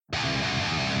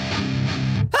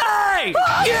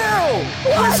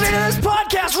listening to this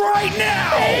podcast right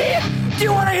now. Do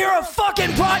you want to hear a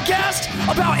fucking podcast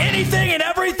about anything and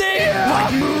everything?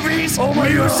 Like movies,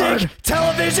 music,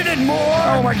 television, and more?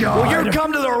 Oh my God. Well, you've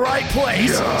come to the right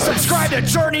place. Subscribe to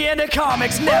Journey into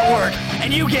Comics Network,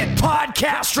 and you get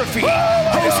Podcastrophe,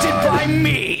 hosted by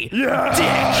me,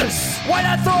 Dick. Why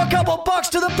not throw a couple bucks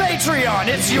to the Patreon?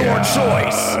 It's your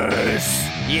choice.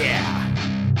 Yeah.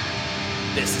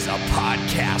 This is a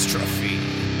Podcastrophe.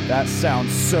 That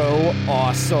sounds so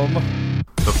awesome.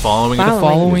 The following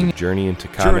Following Journey into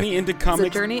Comics. Journey into It's a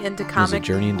Comics. Journey into Is Comics it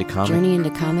Journey into Comics. Journey into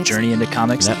Comics Journey into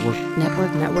Comics Network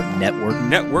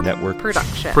Network.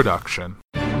 production. Production.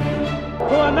 To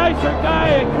a nicer guy,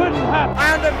 it couldn't happen.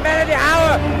 I am the man of the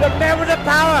hour, the man with the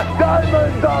power.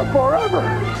 Diamonds are forever.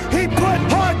 He put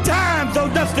hard times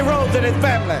on Dusty Rhodes and his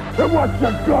family. And what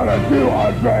you gonna do,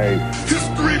 Andre?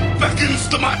 History beckons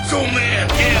the Macho Man.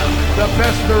 Yeah. The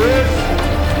best there is,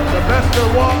 the best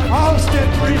there was.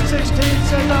 Austin 316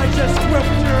 says I just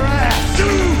whipped your ass. 2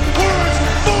 words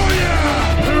for ya.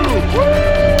 2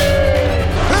 words.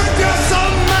 And yes, a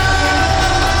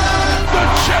man. The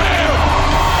champ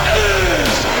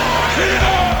is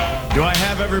here. Do I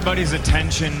have everybody's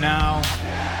attention now?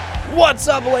 What's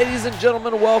up, ladies and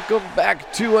gentlemen? Welcome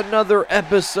back to another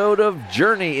episode of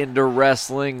Journey into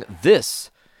Wrestling.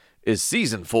 This is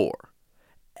Season 4,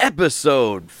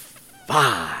 Episode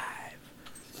 5.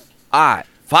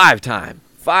 Five time.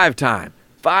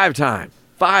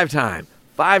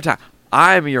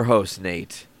 I'm your host,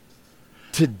 Nate.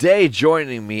 Today,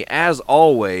 joining me, as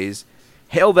always,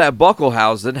 Hail That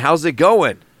Bucklehausen. How's it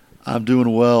going? I'm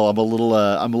doing well. I'm a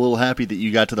little happy that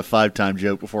you got to the 5-time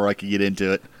joke before I could get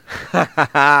into it.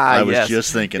 I was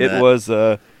just thinking that. It was,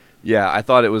 I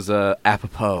thought it was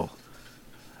apropos.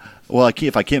 Well,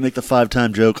 if I can't make the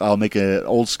 5-time joke, I'll make an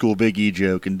old school Big E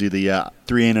joke and do the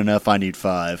 3 ain't enough, I need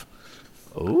 5.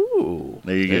 Ooh.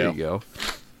 There you go.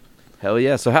 Hell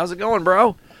yeah. So how's it going,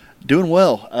 bro? Doing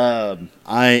well.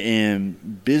 I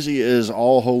am busy as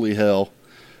all holy hell.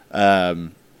 For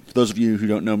those of you who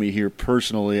don't know me here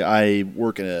personally, I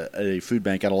work at a food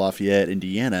bank out of Lafayette,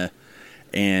 Indiana,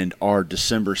 and our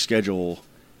December schedule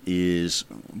is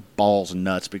balls and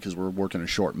nuts because we're working a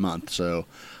short month. So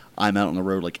I'm out on the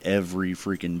road like every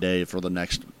freaking day for the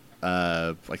next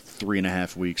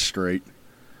 3.5 weeks straight.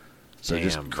 So damn,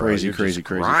 just bro, crazy you're just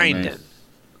for me. grinding.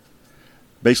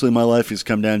 Basically, my life has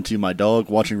come down to my dog,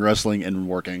 watching wrestling, and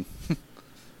working.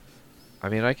 I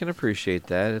mean, I can appreciate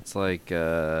that. It's like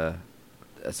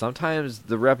sometimes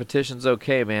the repetition's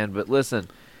okay, man. But listen,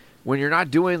 when you're not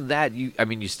doing that, you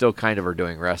still kind of are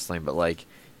doing wrestling, but like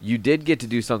you did get to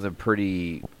do something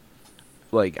pretty,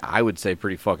 like I would say,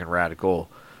 pretty fucking radical.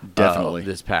 Definitely.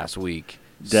 This past week.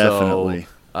 Definitely. So,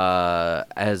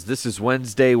 as this is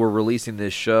Wednesday, we're releasing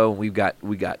this show, and we got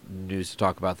news to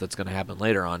talk about that's going to happen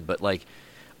later on. But like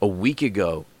a week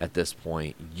ago, at this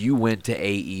point, you went to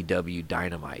AEW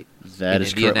Dynamite in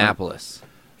Indianapolis.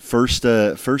 First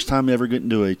time ever getting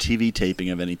to a TV taping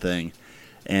of anything,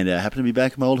 and happened to be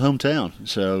back in my old hometown.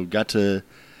 So got to,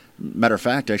 matter of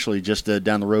fact, actually just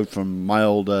down the road from my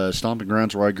old stomping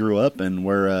grounds where I grew up, and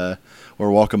where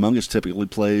Walk Among Us typically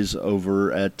plays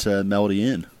over at Melody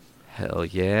Inn. Hell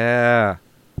yeah.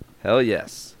 Hell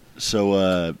yes.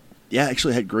 So,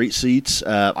 actually had great seats.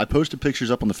 I posted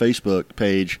pictures up on the Facebook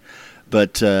page,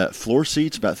 but floor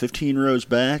seats about 15 rows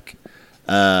back,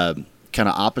 kind of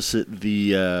opposite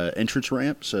the entrance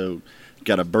ramp. So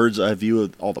got a bird's eye view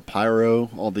of all the pyro,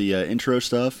 all the intro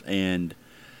stuff. And,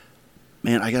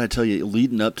 man, I got to tell you,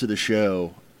 leading up to the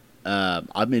show,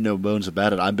 I've made no bones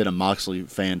about it. I've been a Moxley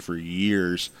fan for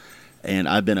years. And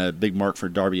I've been a big mark for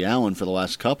Darby Allin for the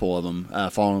last couple of them,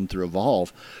 following them through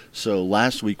Evolve. So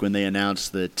last week when they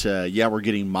announced that, we're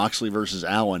getting Moxley versus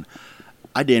Allin,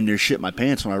 I damn near shit my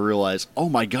pants when I realized, oh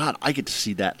my God, I get to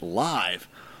see that live.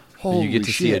 Holy you get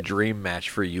to shit. see a dream match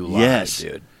for you live, yes.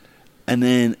 dude. And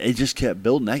then it just kept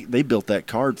building. They built that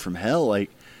card from hell.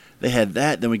 Like, they had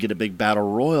that, then we get a big battle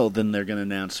royal, then they're going to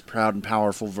announce Proud and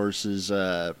Powerful versus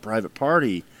Private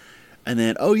Party. And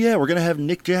then, we're going to have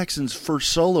Nick Jackson's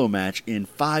first solo match in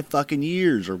 5 fucking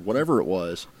years or whatever it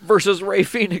was. Versus Ray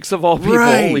Phoenix of all people.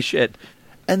 Right. Holy shit.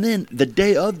 And then the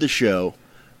day of the show,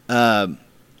 I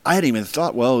hadn't even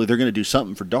thought, they're going to do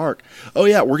something for Dark. Oh,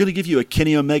 yeah, we're going to give you a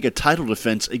Kenny Omega title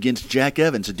defense against Jack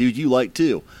Evans, a dude you like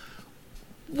too.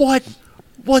 What?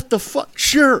 What the fuck?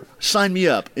 Sure, sign me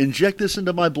up. Inject this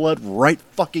into my blood right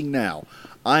fucking now.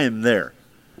 I am there.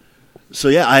 So,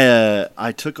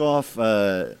 I took off...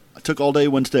 I took all day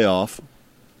Wednesday off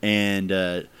and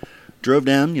drove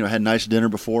down, had a nice dinner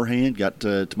beforehand, got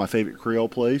to my favorite Creole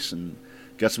place and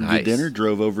got some good dinner,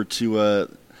 drove over to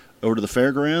over to the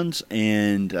fairgrounds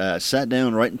and sat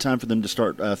down right in time for them to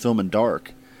start filming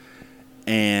Dark.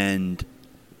 And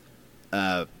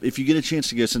if you get a chance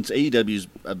to go, since AEW is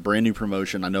a brand new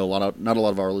promotion, I know not a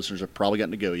lot of our listeners have probably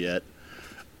gotten to go yet.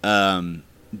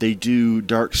 They do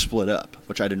Dark split up,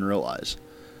 which I didn't realize.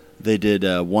 They did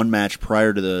one match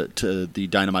prior to the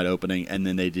Dynamite opening, and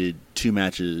then they did 2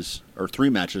 matches or 3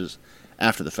 matches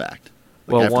after the fact.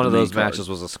 Well, one of those matches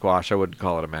was a squash. I wouldn't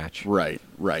call it a match. Right.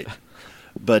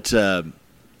 But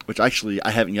which actually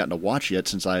I haven't gotten to watch yet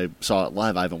since I saw it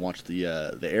live. I haven't watched the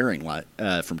airing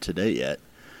from today yet.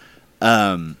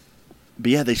 But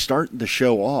yeah, they start the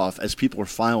show off as people are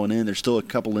filing in. There's still a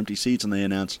couple empty seats, and they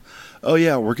announce, "Oh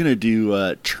yeah, we're gonna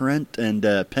do Trent and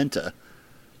Penta."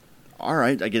 All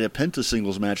right, I get a Penta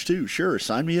singles match too. Sure,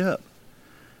 sign me up.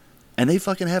 And they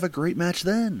fucking have a great match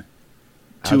then.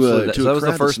 So that was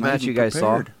the first match you guys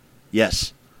saw?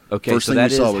 Yes. Okay, so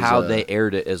that is how they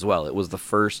aired it as well. It was the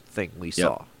first thing we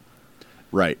saw.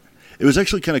 Right. It was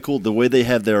actually kind of cool. The way they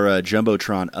have their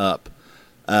Jumbotron up,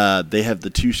 they have the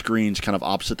 2 screens kind of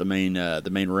opposite the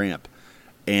main ramp.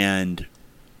 And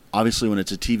obviously when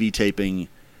it's a TV taping,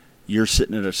 you're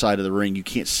sitting at the side of the ring. You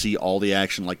can't see all the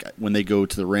action. Like when they go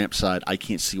to the ramp side, I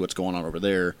can't see what's going on over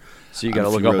there. So you got to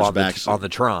look up on the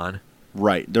Tron.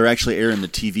 Right. They're actually airing the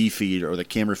TV feed or the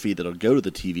camera feed that'll go to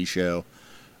the TV show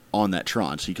on that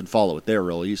Tron, so you can follow it there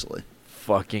real easily.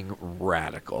 Fucking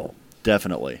radical.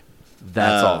 Definitely.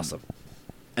 That's awesome.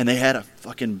 And they had a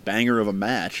fucking banger of a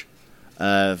match.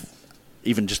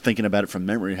 Even just thinking about it from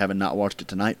memory, having not watched it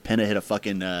tonight, Penta hit a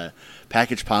fucking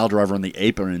package pile driver on the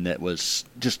apron that was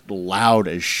just loud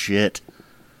as shit.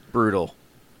 Brutal.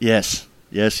 Yes.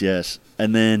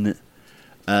 And then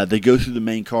they go through the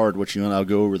main card, which you and I'll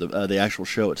go over the actual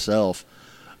show itself.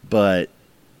 But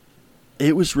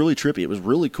it was really trippy. It was a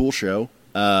really cool show.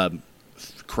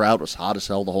 Crowd was hot as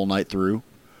hell the whole night through.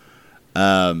 It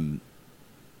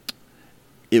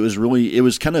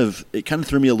kind of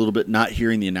threw me a little bit not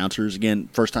hearing the announcers. Again,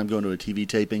 first time going to a TV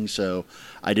taping, so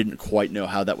I didn't quite know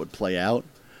how that would play out.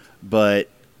 But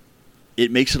it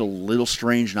makes it a little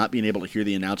strange not being able to hear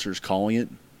the announcers calling it.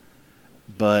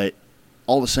 But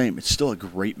all the same, it's still a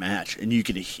great match, and you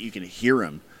can hear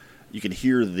them. You can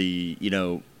hear the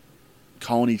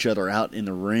calling each other out in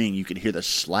the ring. You can hear the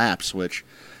slaps, which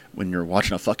when you're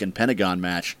watching a fucking Pentagon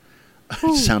match,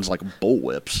 it sounds like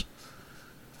bullwhips.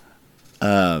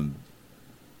 And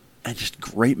just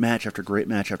great match after great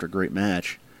match after great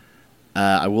match.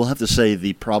 I will have to say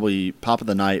the probably pop of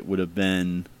the night would have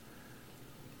been,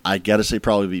 I got to say,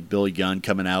 probably Billy Gunn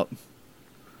coming out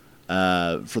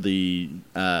for the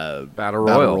Battle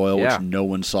Royal, yeah. which no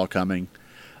one saw coming.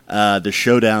 The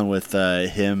showdown with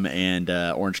him and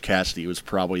Orange Cassidy was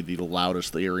probably the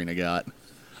loudest the arena got,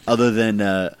 other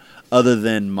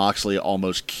than Moxley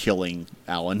almost killing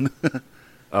Allen.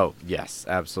 Oh yes,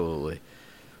 absolutely.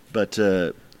 But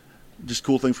just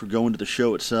cool thing for going to the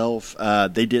show itself.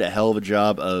 They did a hell of a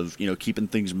job of keeping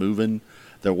things moving.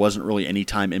 There wasn't really any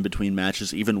time in between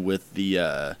matches, even with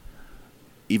the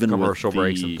commercial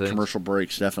breaks and things. Commercial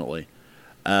breaks, definitely.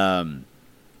 And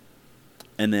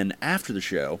then after the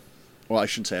show, well, I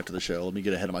shouldn't say after the show. Let me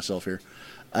get ahead of myself here.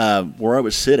 Where I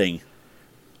was sitting,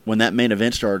 when that main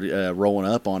event started rolling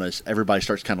up on us, everybody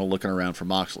starts kind of looking around for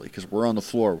Moxley because we're on the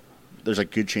floor. There's a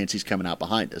good chance he's coming out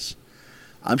behind us.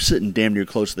 I'm sitting damn near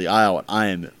close to the aisle, and I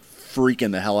am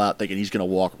freaking the hell out thinking he's going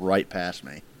to walk right past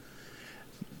me.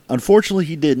 Unfortunately,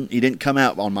 he didn't. He didn't come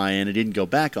out on my end. He didn't go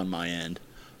back on my end.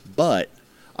 But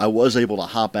I was able to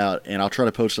hop out, and I'll try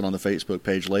to post it on the Facebook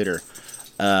page later.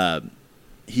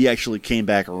 He actually came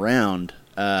back around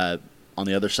on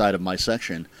the other side of my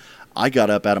section. I got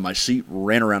up out of my seat,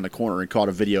 ran around the corner, and caught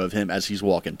a video of him as he's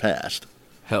walking past.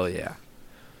 Hell yeah.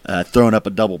 Throwing up a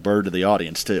double bird to the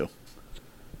audience, too.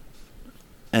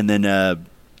 And then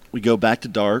we go back to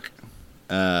Dark.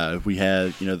 We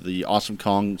have, the Awesome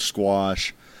Kong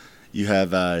squash. You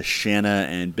have Shanna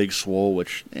and Big Swole,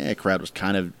 which crowd was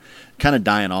kind of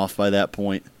dying off by that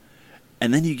point.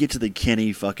 And then you get to the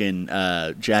Kenny fucking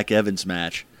Jack Evans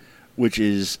match, which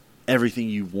is everything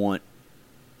you want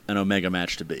an Omega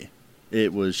match to be.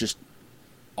 It was just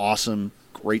awesome.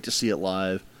 Great to see it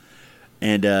live.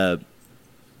 And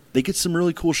they get some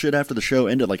really cool shit after the show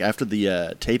ended. Like after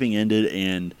the taping ended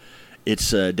and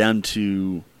it's down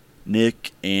to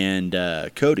Nick and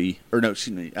Cody, or no,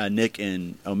 excuse me, Nick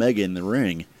and Omega in the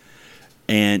ring.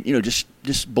 And,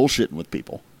 just bullshitting with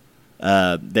people.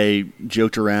 They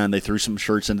joked around. They threw some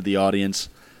shirts into the audience.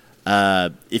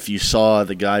 If you saw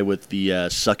the guy with the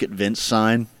Suck It Vince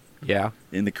sign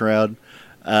in the crowd,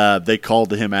 they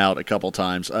called him out a couple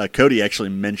times. Cody actually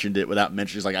mentioned it without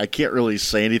mentioning. He's like, I can't really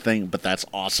say anything, but that's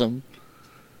awesome.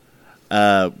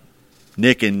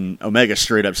 Nick and Omega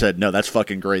straight up said, "No, that's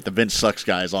fucking great. The Vince Sucks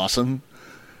guy is awesome."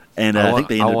 And I think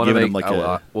they ended up giving him like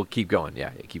well, keep going.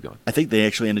 Yeah, keep going. I think they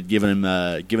actually ended up giving him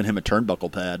a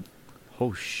turnbuckle pad.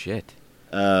 Oh shit.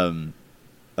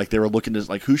 Like they were looking to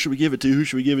who should we give it to? Who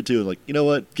should we give it to? Like, you know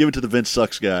what? Give it to the Vince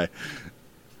Sucks guy.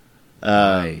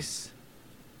 Nice.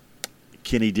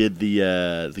 Kenny did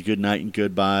the good night and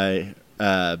goodbye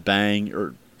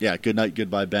bang, good night,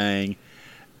 goodbye bang,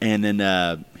 and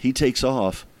then he takes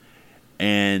off.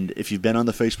 And if you've been on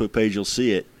the Facebook page, you'll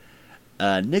see it.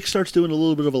 Nick starts doing a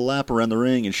little bit of a lap around the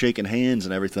ring and shaking hands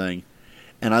and everything.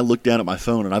 And I look down at my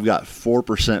phone and I've got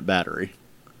 4% battery.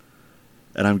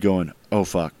 And I'm going, oh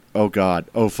fuck, oh god,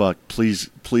 oh fuck, please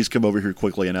come over here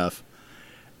quickly enough.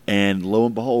 And lo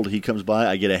and behold, he comes by.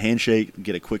 I get a handshake,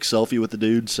 get a quick selfie with the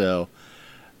dude. So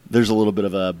there's a little bit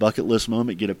of a bucket list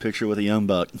moment. Get a picture with a young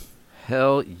buck.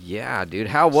 Hell yeah, dude.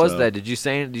 How was that? Did you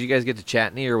guys get to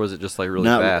chat or was it just like really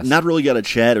fast? Not really got a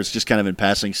chat. It was just kind of in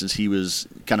passing since he was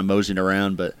kind of moseying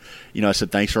around. But, I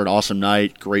said, thanks for an awesome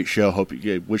night. Great show.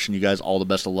 Wishing you guys all the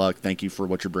best of luck. Thank you for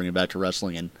what you're bringing back to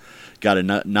wrestling. And got a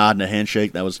nod and a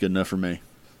handshake. That was good enough for me.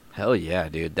 Hell yeah,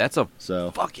 dude. That's a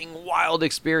fucking wild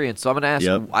experience. So I'm going to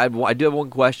ask, I do have one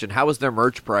question. How was their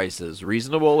merch prices?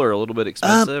 Reasonable or a little bit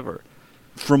expensive? Or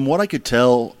from what I could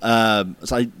tell,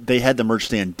 they had the merch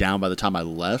stand down by the time I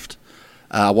left.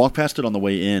 I walked past it on the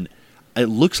way in. It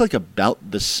looks like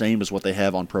about the same as what they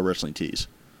have on Pro Wrestling Tees.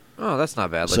 Oh, that's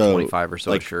not bad. Like $25 or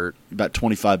so a shirt. About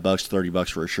 $25, $30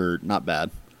 for a shirt. Not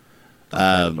bad.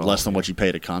 Less than what you pay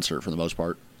at a concert for the most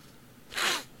part.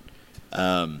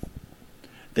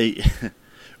 They,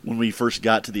 when we first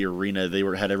got to the arena, they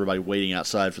had everybody waiting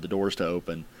outside for the doors to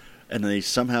open, and they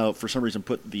somehow, for some reason,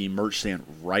 put the merch stand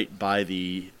right by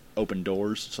the open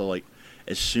doors. So, like,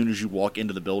 as soon as you walk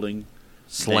into the building,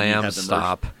 slam,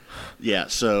 stop. Yeah,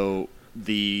 so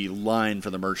the line for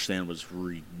the merch stand was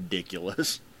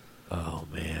ridiculous. Oh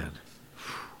man,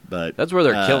 but that's where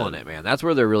they're killing it, man. That's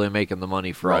where they're really making the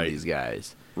money for all these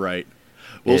guys. Right.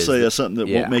 We'll say something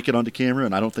that won't make it onto camera,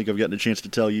 and I don't think I've gotten a chance to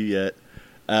tell you yet.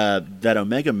 That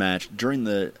Omega match, during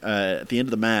at the end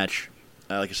of the match,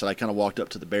 like I said, I kind of walked up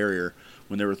to the barrier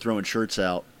when they were throwing shirts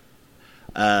out.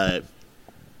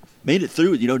 Made it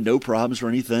through, no problems or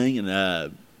anything,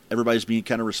 and everybody's being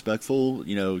kind of respectful,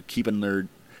 not keeping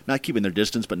their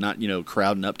distance, but not,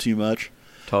 crowding up too much.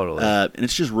 Totally. And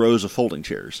it's just rows of folding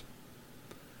chairs.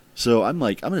 So I'm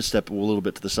like, I'm going to step a little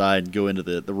bit to the side and go into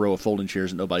the row of folding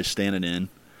chairs that nobody's standing in.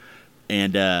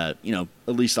 And, at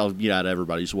least I'll get out of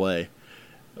everybody's way.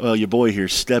 Well, your boy here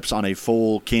steps on a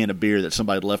full can of beer that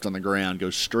somebody left on the ground,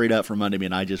 goes straight out from under me,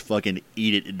 and I just fucking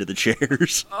eat it into the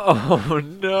chairs. Oh,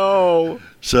 no.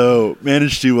 So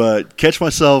managed to catch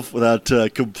myself without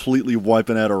completely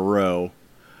wiping out a row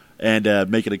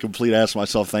and making a complete ass of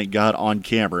myself, thank God, on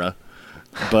camera.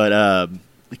 But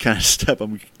kind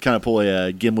of pull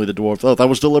a Gimli the Dwarf. Oh, that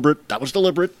was deliberate. That was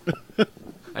deliberate.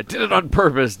 I did it on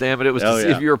purpose, damn it. It was to see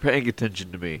if you were paying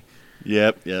attention to me.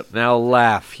 Yep. Now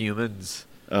laugh, humans.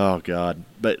 Oh, God.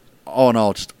 But all in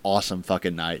all, just awesome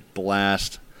fucking night.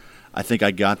 Blast. I think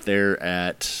I got there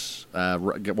at,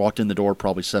 walked in the door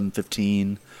probably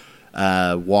 7:15.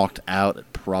 Walked out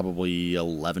at probably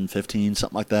 11:15,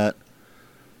 something like that.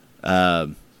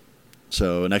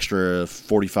 So an extra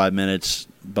 45 minutes,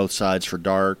 both sides for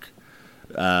dark.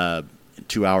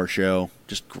 2-hour show.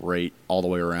 Just great all the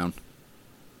way around.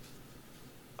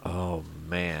 Oh,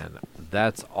 man.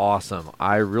 That's awesome.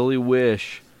 I really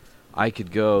wish I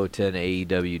could go to an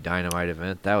AEW Dynamite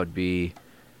event. That would be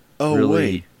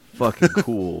really fucking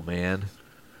cool, man.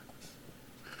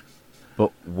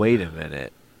 But wait a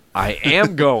minute. I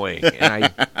am going, and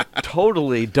I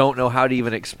totally don't know how to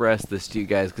even express this to you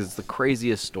guys because it's the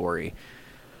craziest story.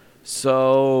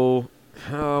 So,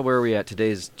 where are we at?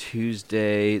 Today's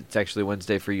Tuesday. It's actually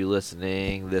Wednesday for you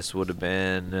listening. This would have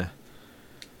been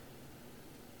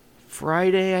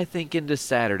Friday, I think, into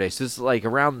Saturday. So this is like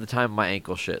around the time of my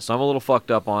ankle shit. So I'm a little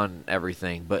fucked up on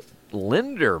everything. But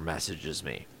Linder messages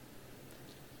me.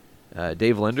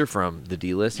 Dave Linder from the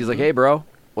D-List. He's like, hey, bro,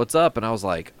 what's up? And I was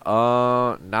like,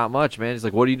 not much, man. He's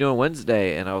like, what are you doing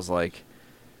Wednesday? And I was like,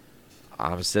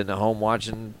 I'm sitting at home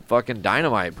watching fucking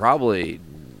Dynamite, probably,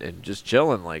 and just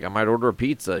chilling. Like, I might order a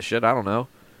pizza. Shit, I don't know.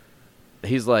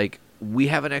 He's like, we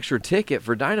have an extra ticket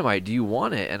for Dynamite. Do you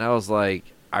want it? And I was like,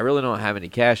 I really don't have any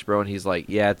cash, bro. And he's like,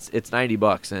 yeah, it's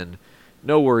 $90, and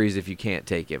no worries if you can't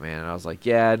take it, man. And I was like,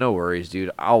 yeah, no worries,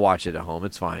 dude. I'll watch it at home.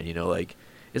 It's fine, like,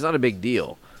 it's not a big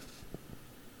deal.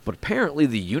 But apparently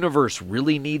the universe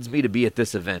really needs me to be at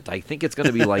this event. I think it's going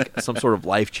to be like some sort of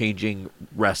life-changing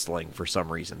wrestling for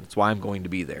some reason. That's why I'm going to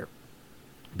be there.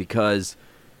 Because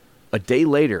A day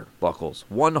later, Buckles,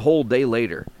 one whole day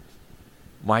later,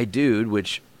 my dude,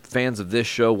 which fans of this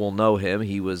show will know him,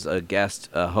 he was a guest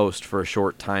host for a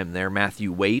short time there,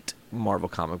 Matthew Waite, Marvel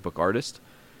comic book artist,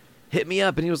 hit me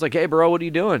up and he was like, "Hey, bro, what are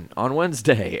you doing on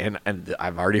Wednesday?" And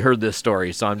I've already heard this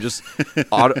story, so I'm just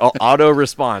auto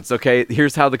response. Okay,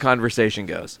 here's how the conversation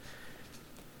goes.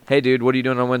 "Hey, dude, what are you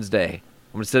doing on Wednesday?"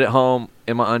 "I'm going to sit at home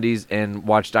in my undies and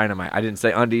watch Dynamite." I didn't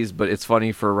say undies, but it's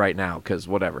funny for right now because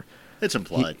whatever. It's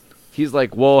implied. He's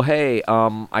like, "Well, hey,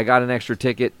 I got an extra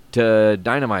ticket to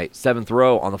Dynamite, 7th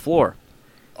row on the floor."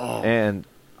 Oh. And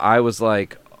I was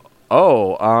like,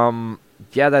 "Oh,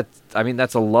 yeah,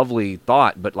 that's a lovely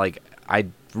thought, but like I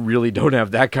really don't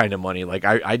have that kind of money. Like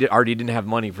I already didn't have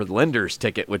money for the Lenders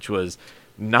ticket, which was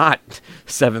not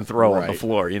 7th row on the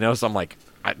floor, you know? So I'm like,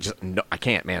 I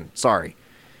can't, man. Sorry."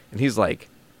 And he's like,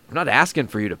 "I'm not asking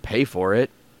for you to pay for it."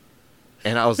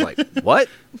 And I was like, "What?"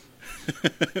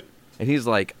 And he's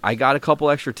like, "I got a couple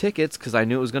extra tickets because I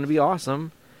knew it was going to be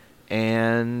awesome,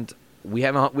 and we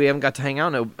haven't got to hang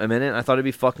out in a minute. And I thought it'd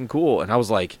be fucking cool." And I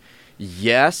was like,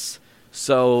 "Yes."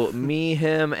 So me,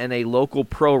 him, and a local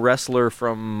pro wrestler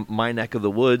from my neck of the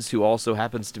woods, who also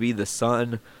happens to be the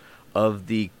son of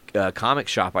the comic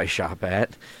shop I shop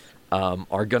at,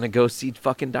 are gonna go see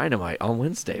fucking Dynamite on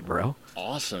Wednesday, bro.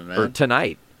 Awesome, man. Or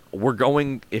tonight. We're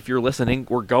going. If you're listening,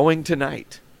 we're going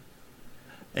tonight.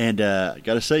 And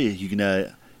gotta say, you can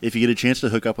if you get a chance to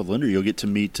hook up with Linder, you'll get to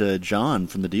meet John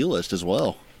from the Deal List as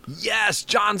well. Yes,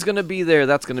 John's gonna be there.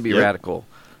 That's gonna be radical.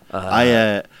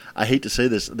 I hate to say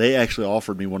this, they actually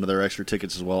offered me one of their extra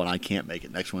tickets as well, and I can't make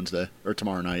it next Wednesday or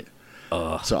tomorrow night.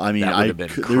 So I mean,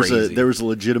 there was a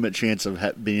legitimate chance of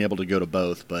being able to go to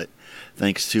both, but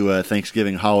thanks to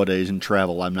Thanksgiving holidays and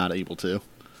travel, I'm not able to.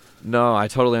 No, I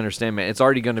totally understand, man. It's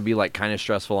already going to be like kind of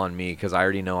stressful on me because I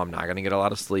already know I'm not going to get a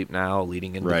lot of sleep now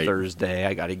leading into Thursday.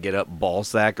 I got to get up ball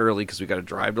sack early because we got to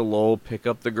drive to Lowell, pick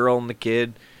up the girl and the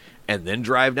kid, and then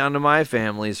drive down to my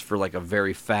family's for like a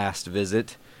very fast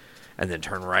visit, and then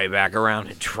turn right back around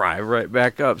and drive right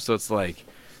back up. So it's like,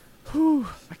 whew,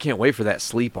 I can't wait for that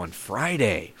sleep on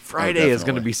Friday. Friday is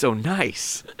going to be so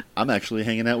nice. I'm actually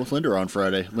hanging out with Linder on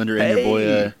Friday. Linder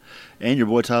and your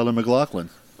boy Tyler McLaughlin.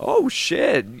 Oh,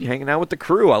 shit. You hanging out with the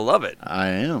crew. I love it. I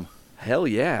am. Hell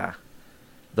yeah.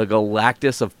 The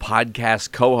Galactus of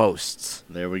podcast co-hosts.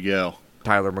 There we go.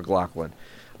 Tyler McLaughlin.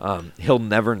 He'll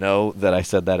never know that I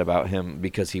said that about him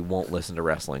because he won't listen to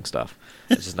wrestling stuff.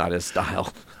 It's just not his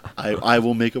style. I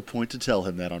will make a point to tell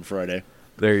him that on Friday.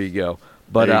 There you go.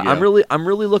 But I'm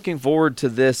really looking forward to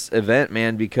this event,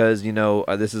 man, because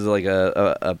this is like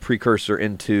a precursor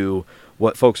into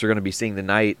what folks are going to be seeing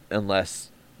tonight, unless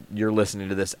you're listening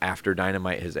to this after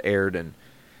Dynamite has aired and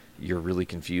you're really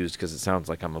confused because it sounds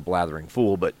like I'm a blathering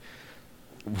fool. But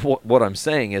what I'm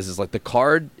saying is like the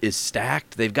card is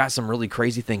stacked. They've got some really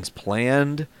crazy things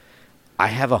planned. I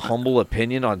have a humble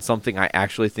opinion on something I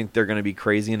actually think they're going to be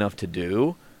crazy enough to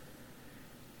do.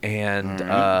 And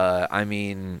I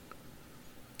mean,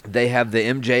 they have the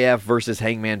MJF versus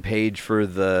Hangman Page for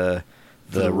the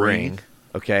ring.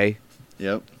 Okay.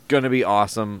 Yep. Going to be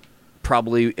awesome.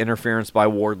 Probably interference by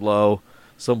Wardlow,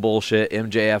 some bullshit.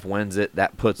 MJF wins it.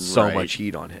 That puts so much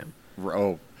heat on him.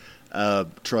 Oh,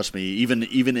 trust me.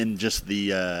 Even in just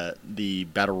the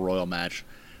Battle Royal match,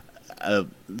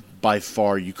 by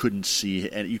far you couldn't see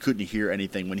and you couldn't hear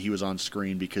anything when he was on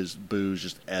screen because boos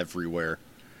just everywhere.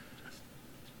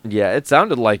 Yeah, it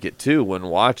sounded like it too when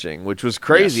watching, which was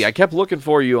crazy. Yes. I kept looking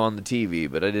for you on the TV,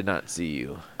 but I did not see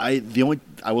you. I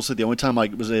will say the only time I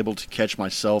was able to catch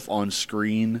myself on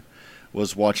screen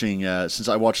was watching, since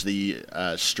I watched the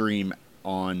stream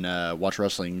on Watch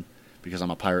Wrestling, because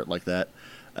I'm a pirate like that,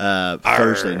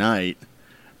 Thursday night,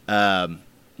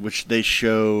 which they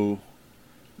show,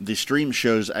 the stream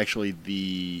shows actually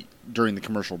during the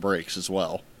commercial breaks as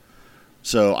well.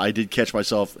 So I did catch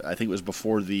myself, I think it was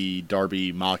before the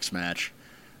Darby Mox match,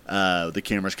 the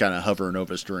camera's kind of hovering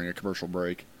over us during a commercial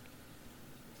break.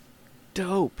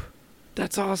 Dope.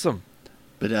 That's awesome.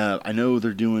 But I know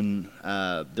they're doing.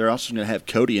 They're also going to have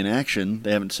Cody in action.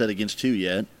 They haven't said against who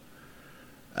yet.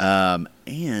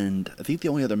 And I think the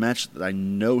only other match that I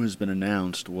know has been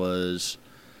announced was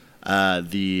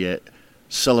the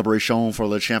Celebration for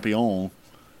le Champion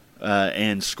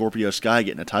and Scorpio Sky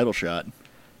getting a title shot.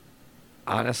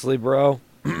 Honestly, bro,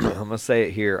 I'm going to say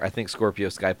it here. I think Scorpio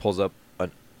Sky pulls up an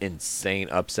insane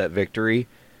upset victory.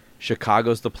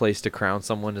 Chicago's the place to crown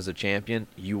someone as a champion.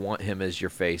 You want him as your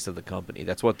face of the company.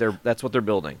 That's what they're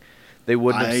building. They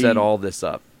wouldn't have set all this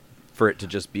up for it to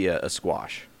just be a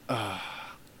squash. I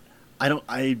don't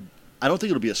think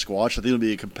it'll be a squash. I think it'll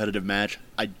be a competitive match.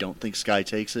 I don't think Sky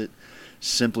takes it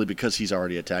simply because he's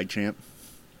already a tag champ.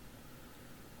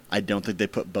 I don't think they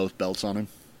put both belts on him.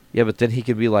 Yeah, but then he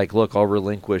could be like, "Look, I'll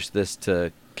relinquish this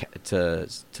to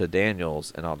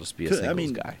Daniels, and I'll just be a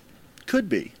singles guy." Could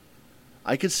be.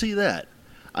 I could see that.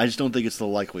 I just don't think it's the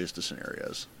likeliest of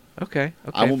scenarios. Okay.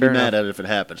 I won't be fair mad enough. at it if it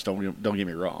happens. Don't get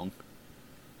me wrong.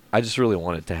 I just really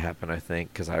want it to happen. I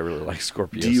think because I really like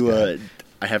Scorpio. Do you?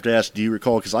 I have to ask. Do you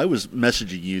recall? Because I was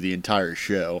messaging you the entire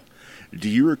show. Do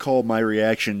you recall my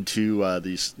reaction to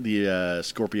the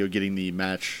Scorpio getting the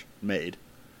match made?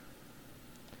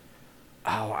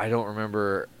 Oh, I don't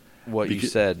remember what you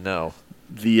said. No.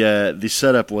 The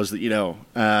setup was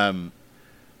that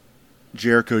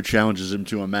Jericho challenges him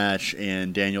to a match,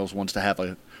 and Daniels wants to have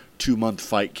a 2-month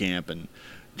fight camp, and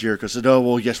Jericho said, "Oh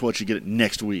well, guess what? You get it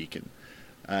next week."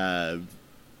 And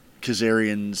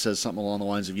Kazarian says something along the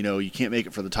lines of, you can't make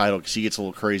it for the title because he gets a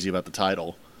little crazy about the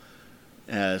title.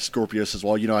 Scorpio says,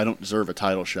 "Well, I don't deserve a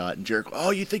title shot." And Jericho,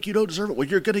 "Oh, you think you don't deserve it? Well,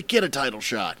 you're going to get a title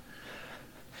shot."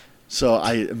 So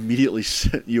I immediately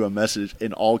sent you a message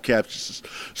in all caps, just,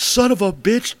 "Son of a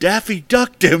bitch, Daffy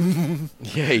ducked him."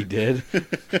 Yeah, he did.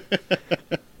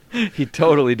 He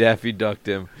totally Daffy ducked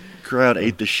him. Crowd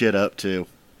ate the shit up too.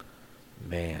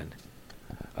 Man.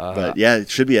 But yeah, it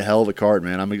should be a hell of a card,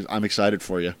 man. I'm excited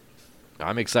for you.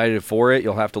 I'm excited for it.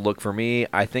 You'll have to look for me.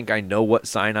 I think I know what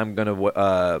sign I'm going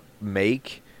to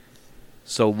make.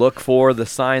 So look for the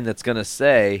sign that's going to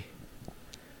say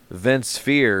Vince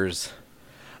fears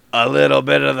a little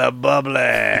bit of the bubbly.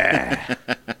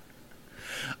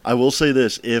 I will say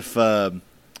this: if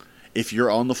you're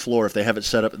on the floor, if they have it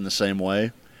set up in the same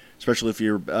way, especially if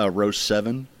you're row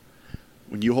 7,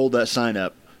 when you hold that sign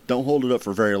up, don't hold it up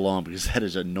for very long because that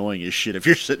is annoying as shit if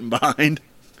you're sitting behind.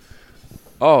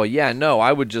 Oh, yeah, no,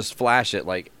 I would just flash it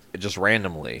just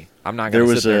randomly. I'm not going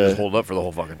to sit there and just hold it up for the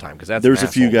whole fucking time because that's There's a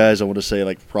few guys I want to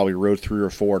say, probably row 3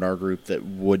 or 4 in our group that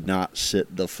would not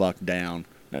sit the fuck down.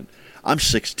 And I'm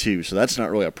 6'2", so that's not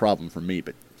really a problem for me,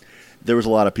 but there was a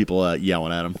lot of people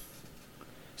yelling at him.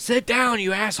 Sit down,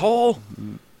 you asshole.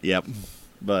 Yep,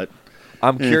 but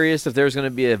I'm curious if there's going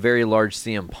to be a very large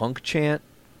CM Punk chant.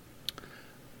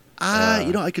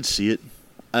 I could see it.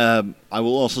 I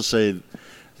will also say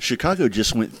Chicago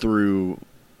just went through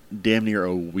damn near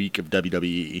a week of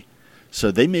WWE,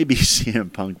 so they may be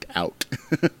CM Punk'd out.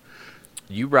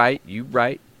 You right.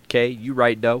 Kay, you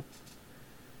right, though.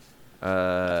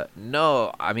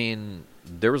 No, I mean,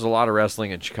 there was a lot of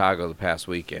wrestling in Chicago the past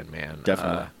weekend, man.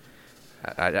 Definitely.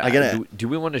 Do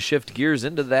we want to shift gears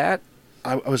into that?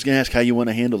 I was going to ask how you want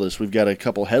to handle this. We've got a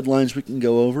couple headlines we can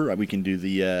go over. We can do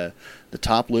the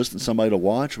top list and somebody to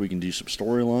watch. We can do some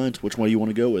storylines. Which way do you want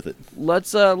to go with it?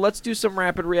 Let's do some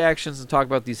rapid reactions and talk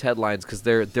about these headlines because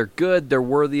they're good. They're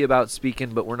worthy about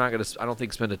speaking, but we're not going to. I don't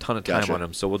think spend a ton of time on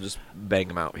them. So we'll just bang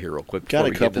them out here real quick. Got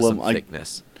a couple of them.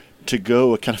 Thickness. To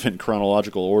go kind of in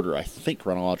chronological order. I think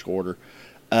chronological order.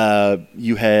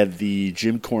 You had the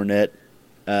Jim Cornette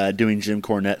doing Jim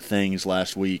Cornette things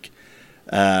last week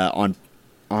on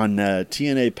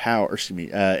TNA Power,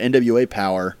 NWA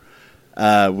Power,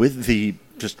 with the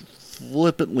just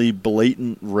flippantly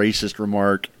blatant racist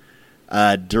remark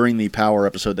during the Power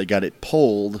episode that got it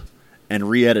pulled and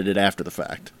re-edited after the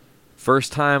fact.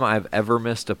 First time I've ever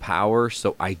missed a Power,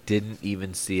 so I didn't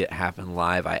even see it happen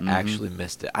live. I actually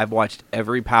missed it. I've watched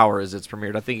every Power as it's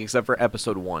premiered, I think, except for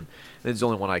episode 1. It's the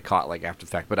only one I caught after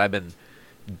the fact, but I've been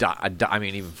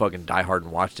even fucking Die Hard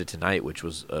and watched it tonight, which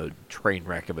was a train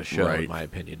wreck of a show, in my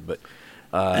opinion. But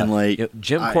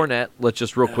Jim Cornette, let's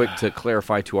just real quick to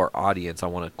clarify to our audience, I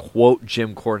want to quote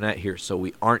Jim Cornette here so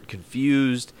we aren't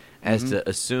confused as to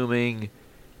assuming,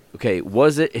 okay,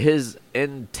 was it his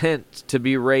intent to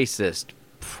be racist?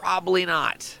 Probably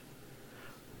not.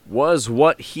 Was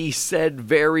what he said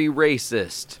very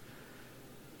racist?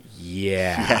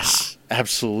 Yeah. Yes,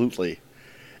 absolutely.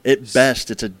 At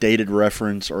best, it's a dated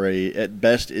reference, or at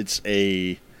best, it's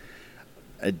a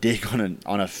dig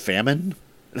on a famine.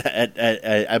 At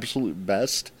absolute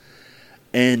best,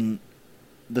 and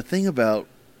the thing about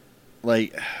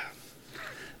the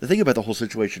whole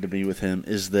situation to me with him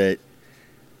is that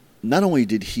not only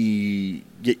did he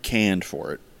get canned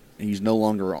for it, he's no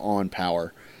longer on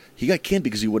Power. He got canned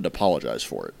because he wouldn't apologize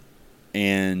for it,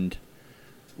 and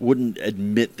wouldn't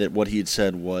admit that what he had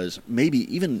said was maybe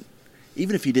even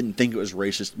if he didn't think it was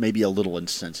racist, maybe a little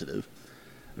insensitive.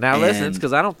 Now listen, it's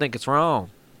because I don't think it's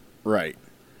wrong. Right.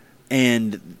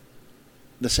 And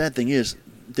the sad thing is,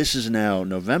 this is now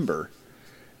November.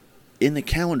 In the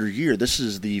calendar year, this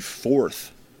is the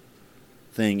 4th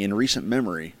thing in recent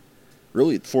memory,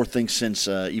 really the 4th thing since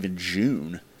even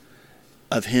June,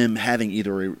 of him having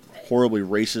either a horribly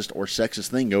racist or sexist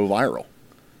thing go viral.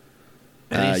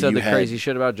 And he said the crazy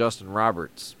shit about Justin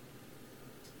Roberts.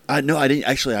 No, I didn't.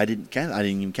 Actually, I didn't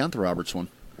even count the Roberts one.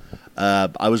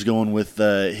 I was going with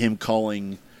him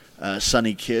calling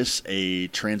Sonny Kiss a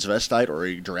transvestite or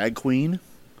a drag queen.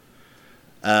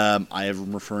 I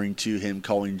am referring to him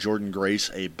calling Jordan Grace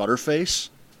a butterface.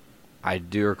 I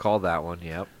do recall that one.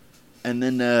 Yep. And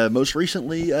then most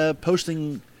recently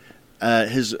posting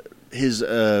his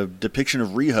depiction of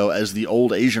Riho as the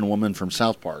old Asian woman from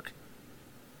South Park.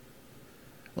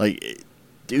 Like,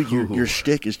 dude, your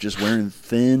shtick is just wearing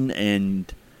thin,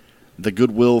 and the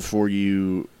goodwill for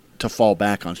you to fall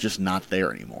back on is just not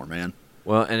there anymore, man.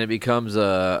 Well, and it becomes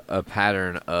a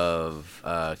pattern of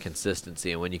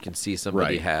consistency, and when you can see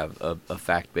somebody have a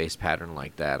fact-based pattern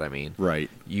like that, I mean,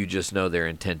 you just know their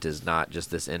intent is not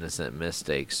just this innocent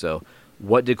mistake. So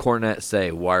what did Cornette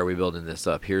say? Why are we building this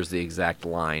up? Here's the exact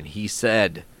line. He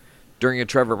said, during a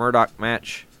Trevor Murdoch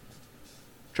match,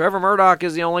 Trevor Murdoch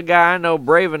is the only guy I know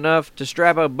brave enough to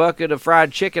strap a bucket of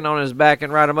fried chicken on his back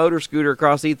and ride a motor scooter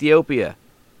across Ethiopia.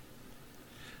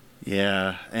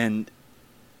 Yeah, and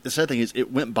the sad thing is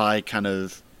it went by kind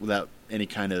of without any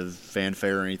kind of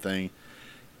fanfare or anything.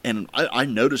 And I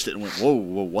noticed it and went, whoa,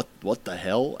 what the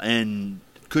hell? And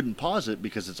couldn't pause it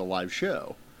because it's a live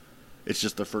show. It's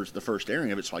just the first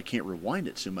airing of it, so I can't rewind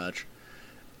it too much.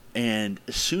 And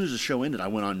as soon as the show ended, I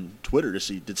went on Twitter to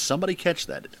see, did somebody catch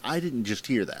that? I didn't just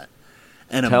hear that.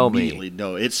 And immediately,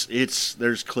 no, it's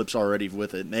there's clips already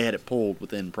with it, and they had it pulled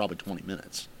within probably 20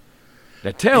 minutes.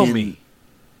 Now tell me,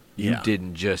 you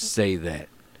didn't just say that.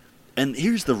 And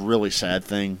here's the really sad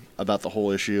thing about the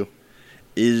whole issue,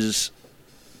 is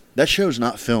that show's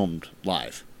not filmed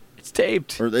live. It's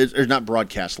taped. Or it's not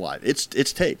broadcast live. It's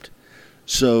taped.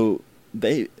 So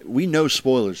we know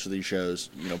spoilers for these shows,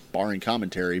 barring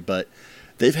commentary, but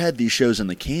they've had these shows in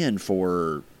the can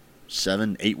for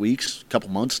 7-8 weeks, a couple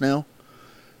months now.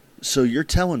 So you're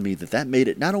telling me that made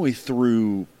it not only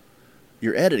through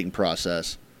your editing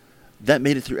process, that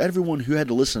made it through everyone who had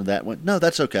to listen to that went, no,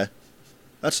 that's okay.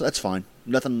 That's fine.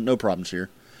 Nothing, no problems here.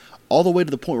 All the way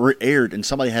to the point where it aired and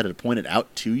somebody had to point it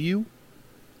out to you.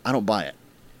 I don't buy it.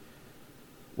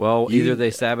 Well, either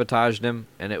they sabotaged him,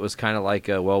 and it was kind of like,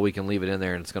 we can leave it in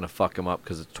there, and it's going to fuck him up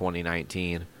because it's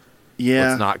 2019. Yeah.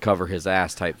 Let's not cover his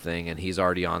ass type thing, and he's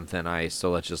already on thin ice, so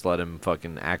let's just let him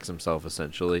fucking axe himself,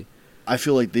 essentially. I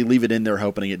feel like they leave it in there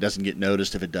hoping it doesn't get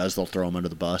noticed. If it does, they'll throw him under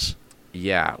the bus.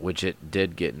 Yeah, which it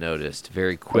did get noticed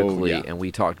very quickly, and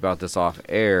we talked about this off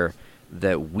air,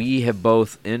 that we have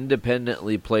both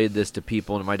independently played this to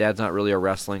people, and my dad's not really a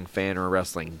wrestling fan or a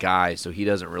wrestling guy, so he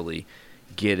doesn't really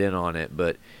get in on it,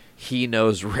 but he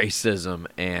knows racism,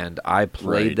 and I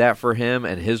played that for him,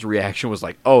 and his reaction was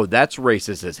like, oh, that's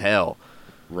racist as hell.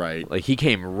 Right. Like, he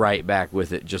came right back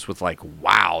with it, just with like,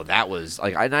 wow, that was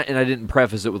like, I didn't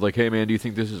preface it with like, hey man, do you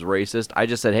think this is racist? I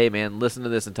just said, hey man, listen to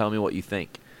this and tell me what you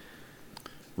think.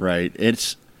 Right.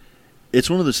 It's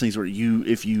one of those things where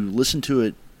if you listen to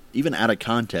it even out of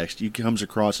context, it comes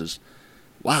across as,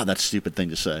 wow, that's a stupid thing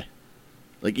to say.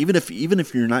 Like, even if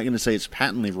you're not going to say it's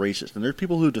patently racist, and there's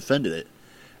people who defended it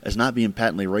as not being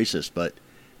patently racist, but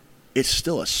it's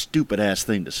still a stupid-ass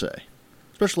thing to say,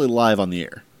 especially live on the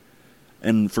air.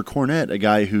 And for Cornette, a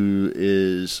guy who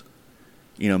is,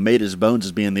 made his bones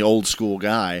as being the old-school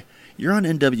guy, you're on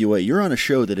NWA. You're on a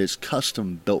show that is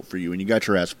custom-built for you, and you got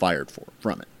your ass fired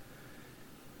from it.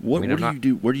 What do you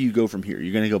do? Where do you go from here?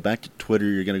 You're going to go back to Twitter.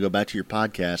 You're going to go back to your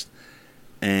podcast,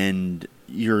 and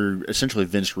you're essentially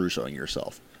Vince Russoing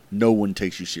yourself. No one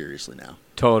takes you seriously now.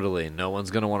 Totally. No one's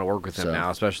going to want to work with him now,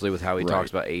 especially with how he talks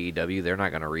about AEW. They're not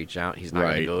going to reach out. He's not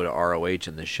going to go to ROH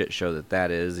and the shit show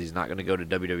that is. He's not going to go to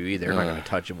WWE. They're not going to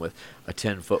touch him with a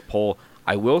 10-foot pole.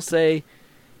 I will say,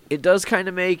 it does kind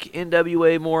of make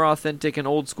NWA more authentic and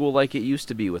old school like it used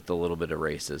to be with a little bit of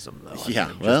racism,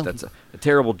 though. That's a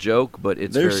terrible joke, but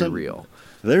it's very real.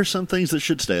 There's some things that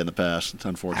should stay in the past,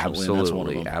 unfortunately. Absolutely, and that's one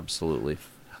of them. Absolutely.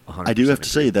 I do have to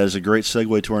say that is a great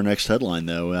segue to our next headline,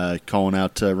 though, calling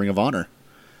out Ring of Honor.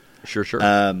 Sure.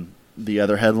 The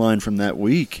other headline from that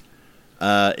week,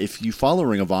 if you follow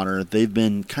Ring of Honor, they've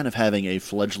been kind of having a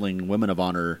fledgling Women of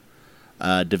Honor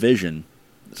division.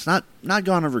 It's not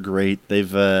gone over great.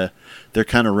 They're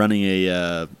kind of running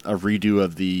a redo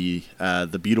of the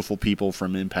beautiful people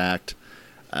from Impact,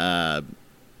 called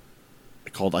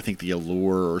I think the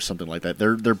Allure or something like that.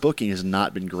 Their booking has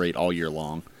not been great all year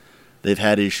long. They've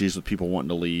had issues with people wanting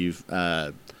to leave.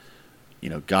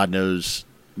 God knows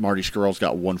Marty Scurll's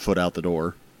got 1 foot out the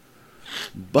door.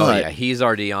 But he's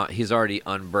already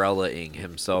umbrellaing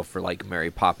himself for like Mary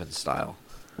Poppins style.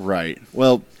 Right.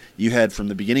 Well, you had from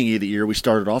the beginning of the year, we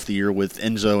started off the year with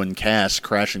Enzo and Cass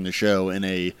crashing the show in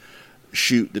a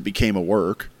shoot that became a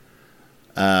work,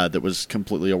 that was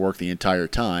completely a work the entire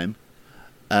time.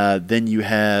 Then you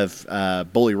have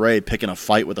Bully Ray picking a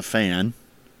fight with a fan.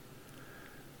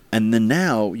 And then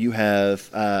now you have,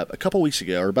 a couple weeks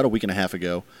ago, or about a week and a half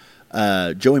ago,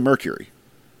 Joey Mercury,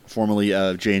 formerly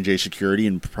of J&J Security,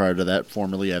 and prior to that,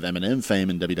 formerly of Eminem fame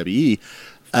in WWE.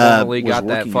 Formerly got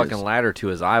that fucking ladder to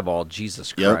his eyeball.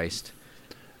 Jesus Christ.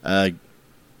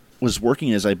 Was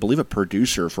working as, I believe, a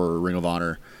producer for Ring of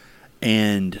Honor,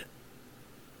 and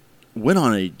went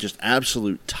on a just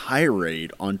absolute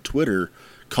tirade on Twitter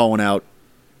calling out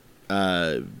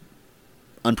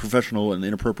unprofessional and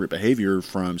inappropriate behavior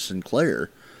from Sinclair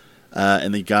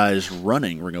and the guys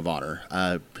running Ring of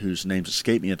Honor, whose names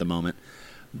escape me at the moment,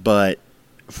 but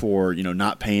for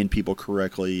not paying people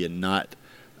correctly and not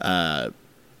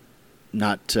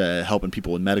helping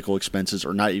people with medical expenses,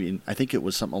 or not even, I think it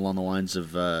was something along the lines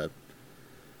of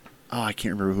I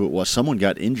can't remember who it was. Someone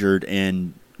got injured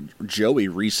and Joey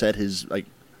reset his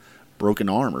broken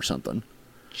arm or something.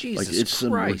 Jesus it's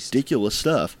some Christ. Ridiculous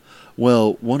stuff.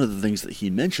 Well, one of the things that he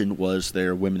mentioned was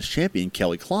their women's champion,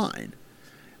 Kelly Klein,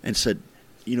 and said,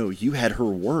 you had her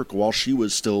work while she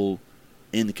was still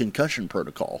in the concussion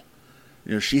protocol.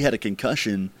 She had a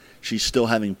concussion. She's still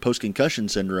having post-concussion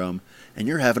syndrome, and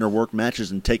you're having her work matches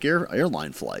and take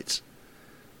airline flights.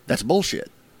 That's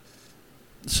bullshit.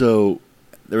 So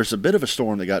there was a bit of a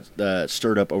storm that got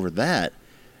stirred up over that,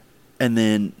 and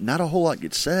then not a whole lot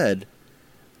gets said,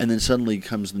 and then suddenly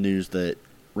comes the news that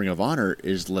Ring of Honor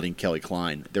is letting Kelly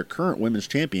Klein, their current women's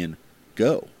champion,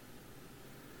 go.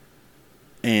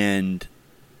 And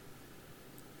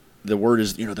the word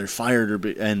is, they fired her,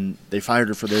 and they fired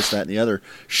her for this, that, and the other.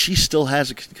 She still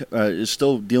is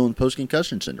still dealing with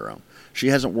post-concussion syndrome. She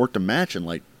hasn't worked a match in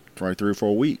probably 3 or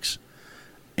 4 weeks,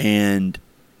 and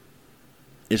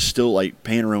is still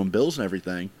paying her own bills and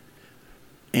everything.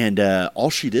 And all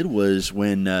she did was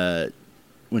when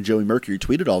Joey Mercury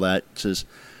tweeted all that, says,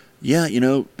 yeah,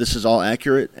 this is all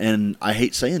accurate, and I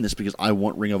hate saying this because I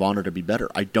want Ring of Honor to be better.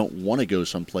 I don't want to go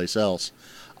someplace else.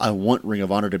 I want Ring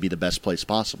of Honor to be the best place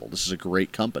possible. This is a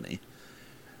great company.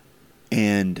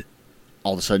 And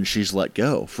all of a sudden she's let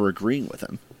go for agreeing with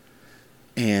him.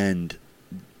 And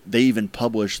they even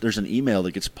there's an email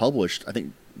that gets published, I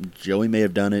think Joey may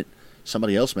have done it,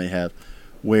 somebody else may have,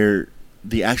 where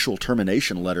the actual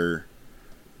termination letter,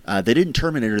 they didn't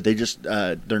terminate her, they just,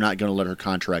 they're not going to let her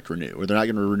contract renew, or they're not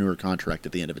going to renew her contract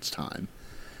at the end of its time.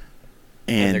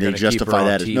 And they justify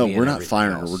that as, no, we're not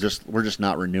firing her, we're just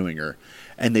not renewing her.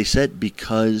 And they said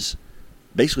because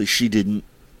basically she didn't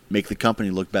make the company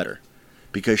look better.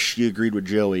 Because she agreed with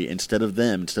Joey, instead of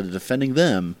defending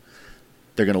them,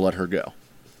 they're going to let her go.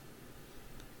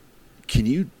 Can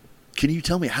you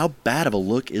tell me how bad of a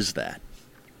look is that?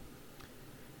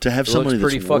 To have somebody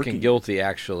that's pretty fucking guilty,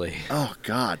 actually. Oh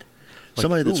God,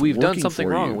 somebody that's we've done working something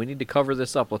for wrong. you. We need to cover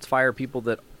this up. Let's fire people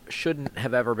that shouldn't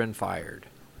have ever been fired,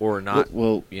 or not.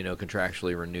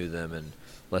 Contractually renew them and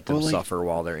let them suffer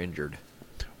while they're injured.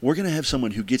 We're going to have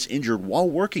someone who gets injured while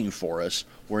working for us.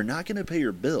 We're not going to pay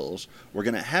her bills. We're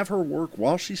going to have her work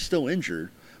while she's still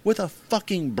injured, with a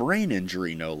fucking brain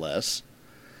injury, no less.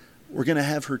 We're going to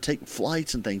have her take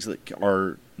flights and things that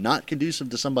are not conducive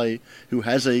to somebody who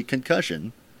has a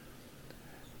concussion.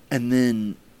 And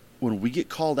then when we get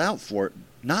called out for it,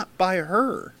 not by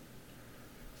her,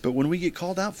 but when we get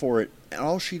called out for it,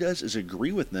 all she does is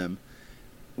agree with them,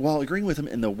 while agreeing with them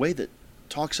in the way that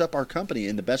talks up our company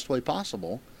in the best way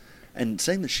possible, and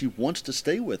saying that she wants to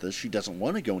stay with us, she doesn't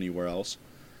want to go anywhere else.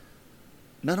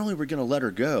 Not only are we going to let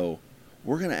her go,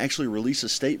 we're going to actually release a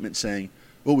statement saying,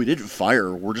 well, we didn't fire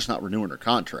her, we're just not renewing her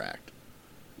contract.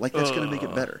 That's going to make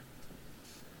it better.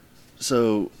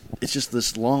 So it's just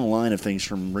this long line of things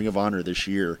from Ring of Honor this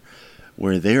year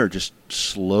where they are just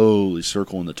slowly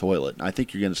circling the toilet. And I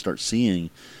think you're going to start seeing,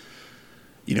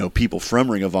 people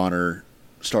from Ring of Honor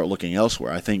start looking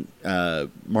elsewhere. I think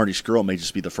Marty Scurll may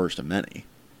just be the first of many.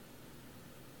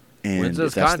 And when's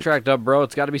his contract up, bro?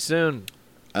 It's got to be soon.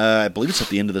 I believe it's at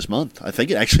the end of this month. I think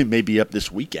it actually may be up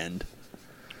this weekend.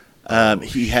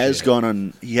 He has gone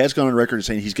on record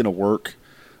saying he's going to work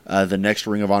the next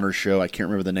Ring of Honor show. I can't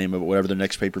remember the name of it, whatever the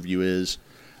next pay-per-view is,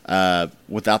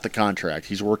 without the contract.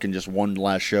 He's working just one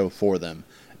last show for them.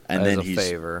 And then he's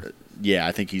favor. Yeah,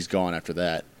 I think he's gone after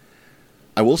that.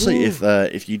 I will say,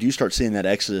 if you do start seeing that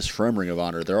exodus from Ring of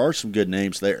Honor, there are some good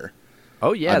names there.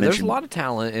 Oh, yeah, there's a lot of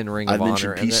talent in Ring of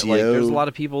Honor. And there's a lot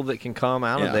of people that can come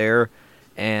out of there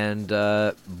and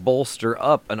bolster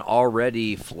up an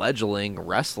already fledgling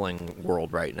wrestling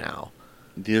world right now.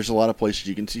 There's a lot of places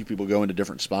you can see people go into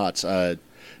different spots.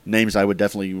 Names I would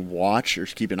definitely watch or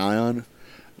keep an eye on.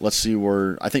 Let's see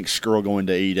where I think Scurll going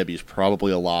to AEW is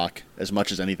probably a lock, as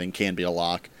much as anything can be a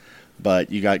lock.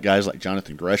 But you got guys like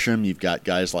Jonathan Gresham. You've got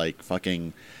guys like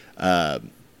fucking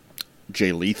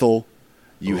Jay Lethal.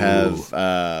 You have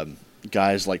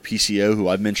guys like PCO, who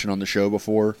I've mentioned on the show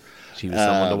before. She was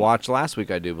someone to watch last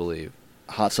week, I do believe.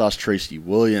 Hot Sauce Tracy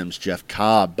Williams, Jeff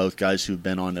Cobb, both guys who've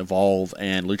been on Evolve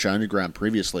and Lucha Underground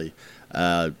previously.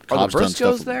 Are Cobb's the done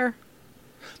stuff Briscoes with- there?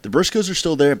 The Briscoes are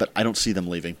still there, but I don't see them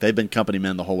leaving. They've been company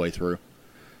men the whole way through.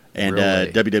 And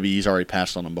Really? WWE's already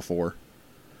passed on them before.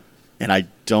 And I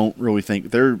don't really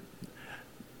think they're,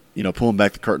 pulling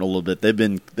back the curtain a little bit.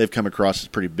 They've come across as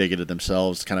pretty bigoted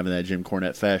themselves, kind of in that Jim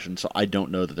Cornette fashion. So I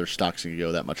don't know that their stock's going to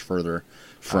go that much further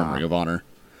from Ring of Honor.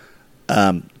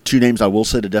 Two names I will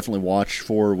say to definitely watch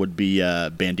for would be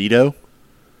Bandito,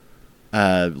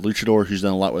 Luchador, who's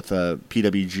done a lot with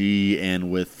PWG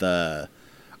and with,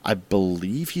 I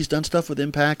believe he's done stuff with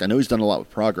Impact. I know he's done a lot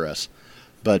with Progress.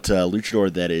 But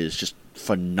Luchador, that is just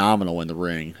phenomenal in the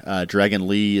ring. Dragon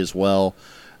Lee as well.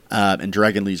 And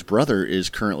Dragon Lee's brother is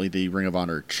currently the Ring of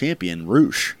Honor champion,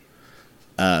 Roosh,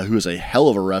 who is a hell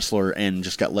of a wrestler and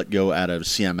just got let go out of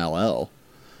CMLL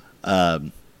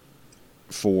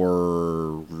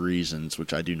for reasons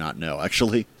which I do not know,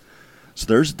 actually. So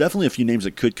there's definitely a few names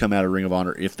that could come out of Ring of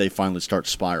Honor if they finally start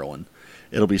spiraling.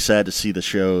 It'll be sad to see the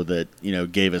show that,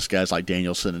 gave us guys like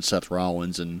Danielson and Seth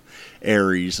Rollins and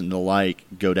Aries and the like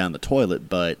go down the toilet,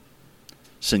 but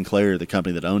Sinclair, the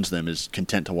company that owns them, is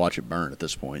content to watch it burn at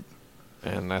this point.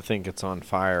 And I think it's on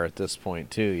fire at this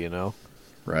point, too,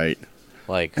 Right.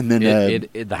 Like, and then,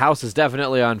 the house is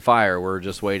definitely on fire. We're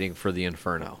just waiting for the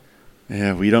inferno.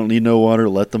 Yeah, we don't need no water.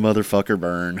 Let the motherfucker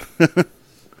burn.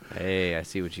 Hey, I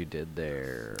see what you did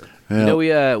there.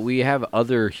 Yeah. We have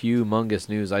other humongous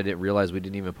news I didn't realize we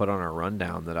didn't even put on our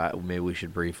rundown that maybe we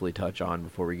should briefly touch on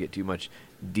before we get too much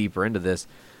deeper into this.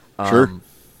 Sure.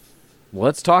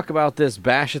 Let's talk about this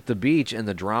Bash at the Beach and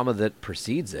the drama that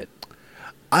precedes it.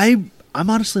 I'm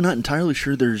honestly not entirely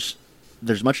sure there's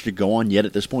much to go on yet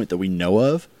at this point that we know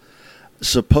of.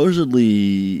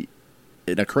 Supposedly,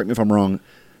 now correct me if I'm wrong,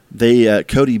 they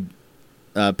Cody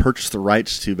purchased the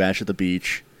rights to Bash at the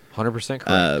Beach. 100%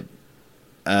 correct.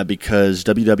 Because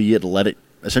WWE had let it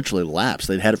essentially lapse.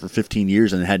 They'd had it for 15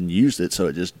 years and hadn't used it, so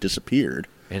it just disappeared.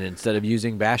 And instead of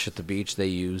using Bash at the Beach, they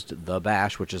used The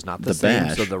Bash, which is not the The same.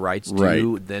 Bash. So the rights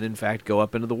do then, in fact, go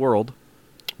up into the world.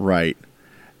 Right.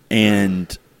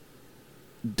 And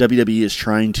WWE is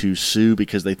trying to sue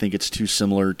because they think it's too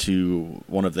similar to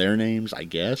one of their names, I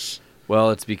guess.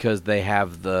 Well, it's because they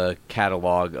have the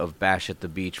catalog of Bash at the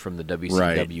Beach from the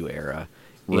WCW era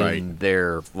in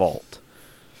their vault.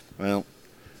 Well,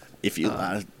 if you,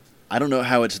 I don't know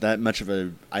how it's that much of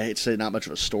a, I hate to say not much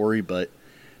of a story, but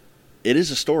it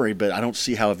is a story, but I don't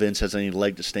see how Vince has any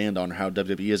leg to stand on or how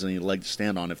WWE has any leg to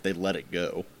stand on if they let it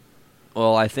go.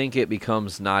 Well, I think it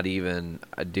becomes not even,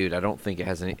 dude, I don't think it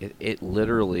has any, it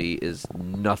literally is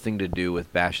nothing to do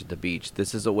with Bash at the Beach.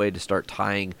 This is a way to start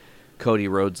tying Cody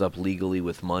Rhodes up legally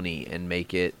with money and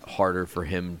make it harder for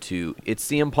him to, it's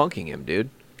CM Punking him, dude.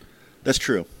 That's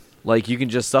true. Like, you can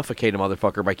just suffocate a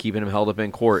motherfucker by keeping him held up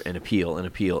in court and appeal and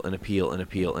appeal and appeal and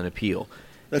appeal and appeal.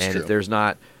 That's and true. If there's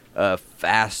not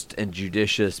fast and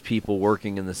judicious people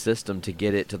working in the system to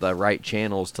get it to the right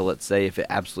channels to, let's say, if it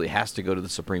absolutely has to go to the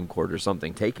Supreme Court or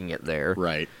something, taking it there.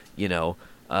 Right.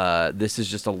 This is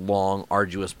just a long,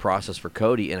 arduous process for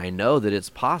Cody, and I know that it's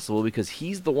possible because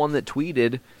he's the one that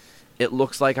tweeted, "It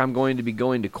looks like I'm going to be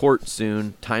going to court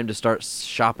soon. Time to start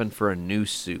shopping for a new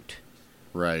suit."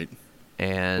 Right.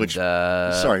 And Which,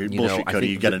 sorry, bullshit, I Cody.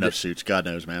 think You got enough suits. God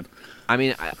knows, man. I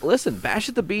mean, listen, Bash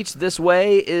at the Beach this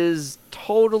way is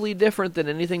totally different than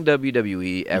anything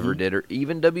WWE ever did or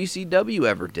even WCW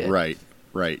ever did. Right.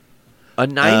 Right. A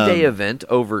 9-day event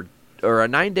over, or a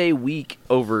 9-day week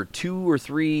over 2 or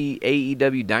 3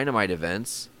 AEW Dynamite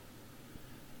events.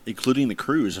 Including the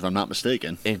cruise, if I'm not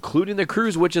mistaken. Including the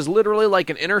cruise, which is literally like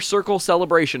an inner circle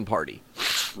celebration party.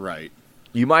 Right.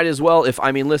 You might as well, if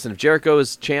Jericho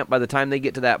is champ by the time they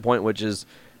get to that point, which is,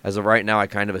 as of right now, I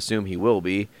kind of assume he will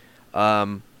be,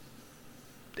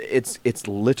 it's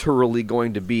literally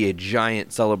going to be a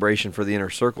giant celebration for the inner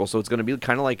circle. So it's going to be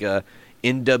kind of like a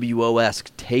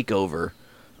NWO-esque takeover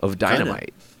of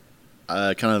Dynamite.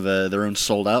 Kind of their own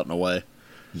sold out in a way.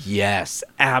 Yes,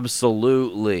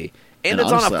 absolutely. And it's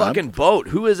honestly, on a fucking boat.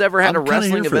 Who has ever had a I'm kinda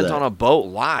wrestling here for event that. on a boat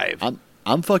live?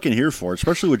 I'm fucking here for it,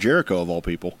 especially with Jericho of all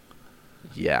people.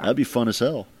 Yeah. That'd be fun as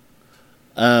hell.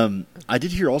 I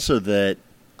did hear also that,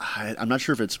 I'm not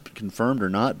sure if it's confirmed or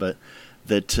not, but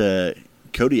that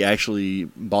Cody actually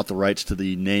bought the rights to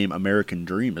the name American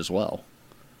Dream as well.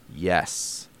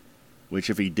 Yes. Which,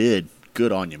 if he did,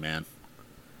 good on you, man.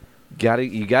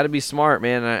 You gotta be smart,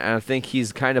 man. I think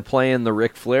he's kind of playing the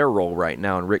Ric Flair role right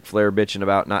now, and Ric Flair bitching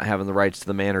about not having the rights to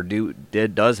the man, or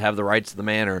does have the rights to the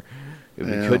man, or if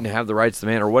he couldn't have the rights to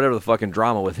the man, or whatever the fucking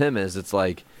drama with him is. It's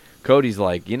like Cody's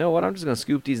like, you know what? I'm just gonna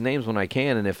scoop these names when I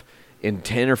can, and if in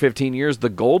 10 or 15 years the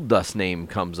Goldust name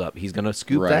comes up, he's gonna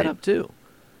scoop that up too.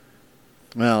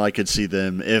 Well, I could see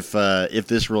them if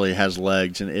this really has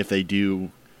legs, and if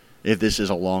this is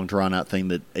a long drawn out thing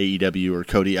that AEW or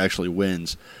Cody actually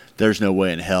wins. There's no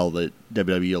way in hell that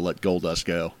WWE will let Goldust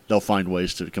go. They'll find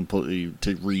ways to completely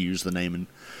reuse the name, and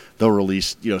they'll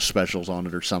release specials on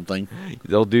it or something.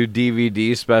 They'll do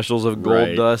DVD specials of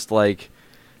Goldust,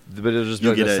 but it'll just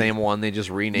be the same one. They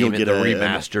just rename it the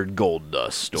remastered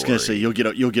Goldust story. I was gonna say you'll get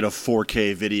a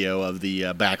 4K video of the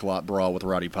backlot brawl with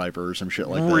Roddy Piper or some shit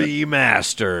like that.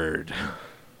 Remastered.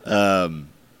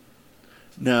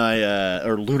 No,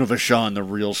 or Luna Vachon, the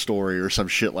real story, or some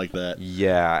shit like that.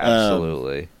 Yeah,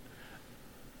 absolutely.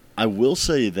 I will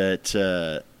say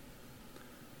that,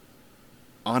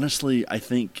 honestly, I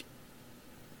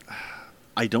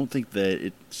don't think that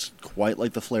it's quite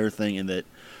like the Flair thing in that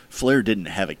Flair didn't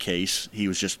have a case. He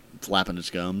was just flapping his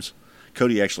gums.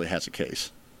 Cody actually has a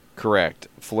case. Correct.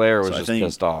 Flair was just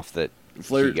pissed off that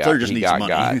Flair just needs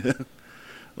money.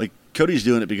 Like, Cody's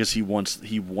doing it because he wants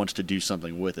to do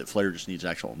something with it. Flair just needs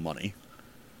actual money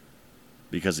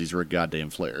because he's a goddamn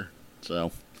Flair.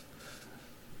 So,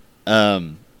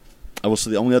 I will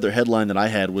say the only other headline that I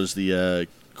had was the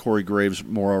Corey Graves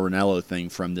Mauro Ranallo thing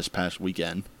from this past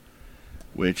weekend,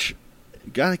 which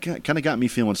kind of got me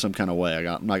feeling some kind of way.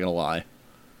 I'm not gonna lie.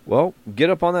 Well, get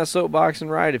up on that soapbox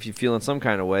and ride if you're feeling some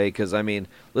kind of way. Because I mean,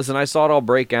 listen, I saw it all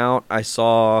break out. I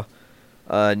saw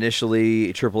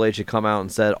initially Triple H had come out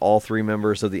and said all 3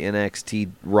 members of the NXT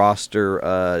roster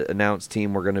announced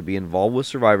team were going to be involved with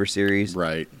Survivor Series.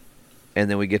 Right. And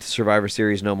then we get to Survivor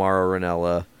Series, no Mauro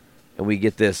Ranallo. And we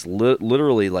get this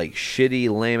literally like shitty,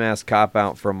 lame-ass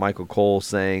cop-out from Michael Cole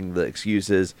saying the excuse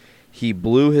is he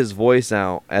blew his voice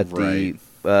out at the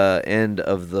end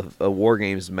of the War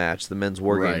Games match, the men's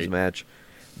War Games match,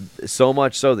 so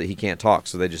much so that he can't talk,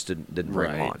 so they just didn't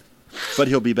bring him on. But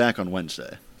he'll be back on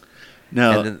Wednesday.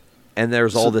 No, and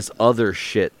there's all this other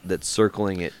shit that's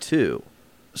circling it too.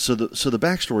 So the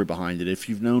backstory behind it, if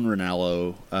you've known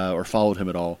Ranallo or followed him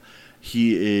at all,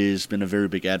 he has been a very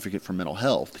big advocate for mental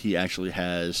health. He actually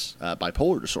has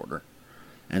bipolar disorder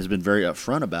and has been very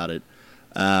upfront about it.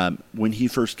 When he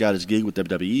first got his gig with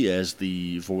WWE as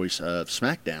the voice of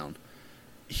SmackDown,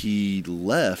 he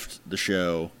left the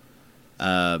show.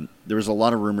 There was a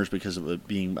lot of rumors because of it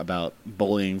being about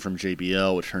bullying from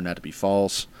JBL, which turned out to be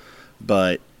false.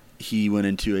 But he went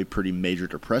into a pretty major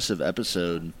depressive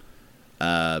episode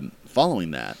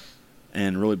following that,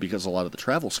 and really because of a lot of the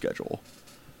travel schedule.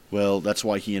 Well, that's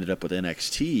why he ended up with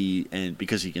NXT, and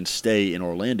because he can stay in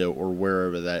Orlando or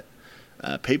wherever that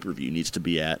pay-per-view needs to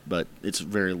be at, but it's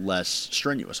very less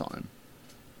strenuous on him.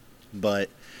 But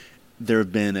there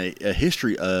have been a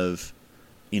history of,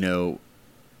 the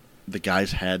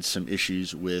guy's had some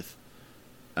issues with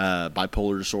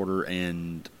bipolar disorder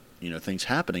and, things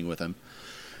happening with him.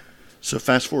 So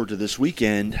fast forward to this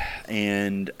weekend,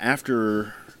 and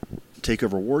after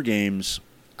TakeOver War Games,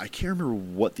 I can't remember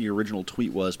what the original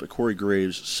tweet was, but Corey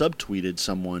Graves subtweeted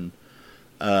someone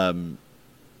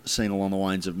saying along the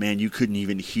lines of, man, you couldn't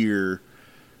even hear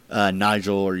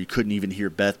Nigel, or you couldn't even hear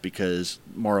Beth because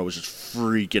Mauro was just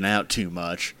freaking out too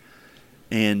much.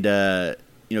 And,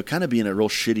 kind of being a real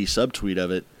shitty subtweet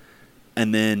of it.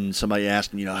 And then somebody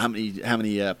asked him, how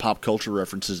many pop culture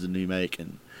references did he make?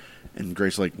 And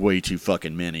Graves like, way too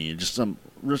fucking many. And just some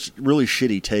really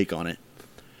shitty take on it.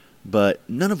 But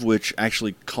none of which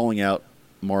actually calling out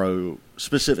Mauro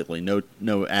specifically. No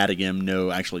adding him,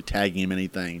 no actually tagging him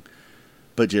anything.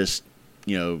 But just,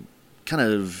 kind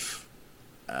of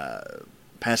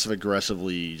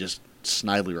passive-aggressively just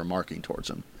snidely remarking towards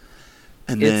him.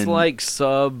 And it's like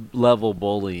sub-level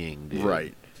bullying, dude.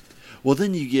 Right. Well,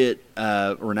 then you get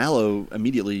Ranallo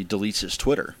immediately deletes his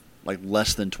Twitter, like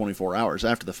less than 24 hours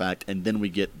after the fact, and then we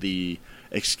get the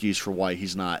excuse for why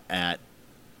he's not at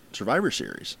Survivor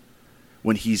Series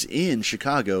when he's in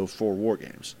Chicago for War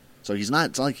Games. So it's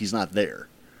not like he's not there.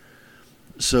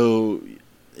 So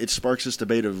it sparks this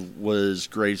debate of, was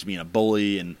Graves being a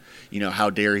bully, and how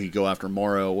dare he go after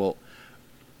Mauro? Well,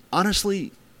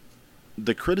 honestly,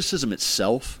 the criticism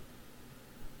itself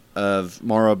of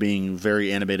Mauro being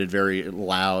very animated, very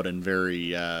loud, and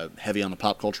very heavy on the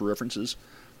pop culture references,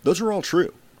 those are all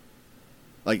true.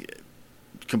 Like,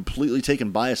 completely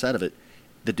taking bias out of it,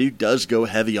 the dude does go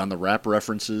heavy on the rap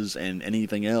references and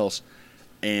anything else,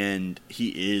 and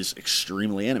he is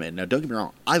extremely animated. Now, don't get me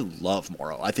wrong, I love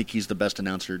Morrow. I think he's the best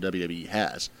announcer WWE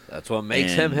has. That's what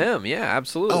makes him him. Yeah,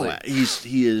 absolutely. Oh,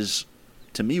 he is,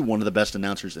 to me, one of the best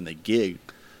announcers in the gig,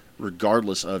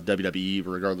 regardless of WWE,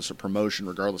 regardless of promotion,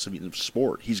 regardless of even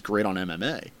sport. He's great on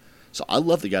MMA. So I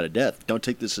love the guy to death. Don't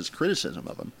take this as criticism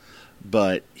of him.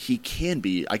 But he can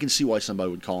be, I can see why somebody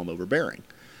would call him overbearing.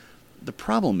 The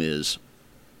problem is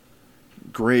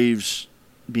Graves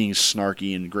being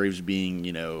snarky and Graves being,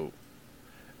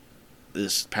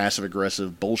 this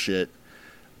passive-aggressive bullshit.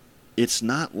 It's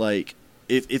not like,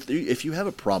 if you have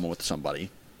a problem with somebody,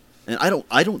 and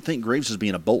I don't think Graves is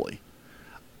being a bully.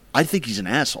 I think he's an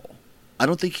asshole. I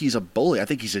don't think he's a bully. I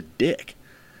think he's a dick.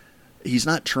 He's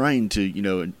not trying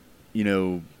to,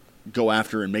 go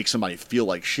after and make somebody feel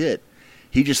like shit.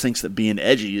 He just thinks that being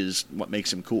edgy is what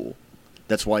makes him cool.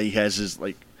 That's why he has his,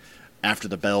 After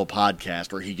the Bell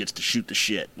podcast where he gets to shoot the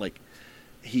shit.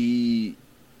 He,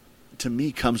 to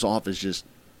me, comes off as just,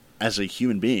 as a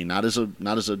human being, not as a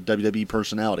WWE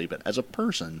personality, but as a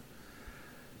person,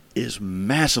 is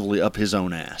massively up his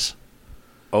own ass.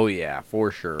 Oh, yeah,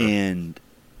 for sure. And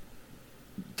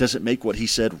does it make what he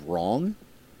said wrong?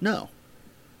 No.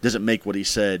 Does it make what he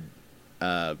said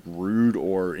rude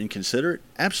or inconsiderate?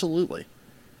 Absolutely.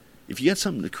 If you got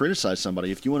something to criticize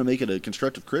somebody, if you want to make it a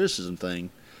constructive criticism thing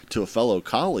to a fellow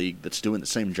colleague that's doing the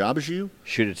same job as you,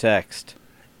 shoot a text.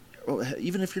 Well,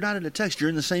 even if you're not in a text, you're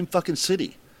in the same fucking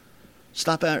city.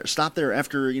 Stop there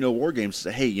after War Games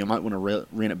and say, hey, you might want to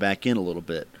rein it back in a little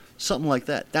bit. Something like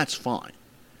that. That's fine.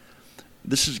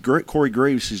 This is great. Corey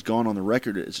Graves, who's gone on the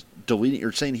record, is deleting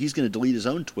or saying he's going to delete his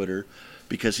own Twitter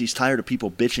because he's tired of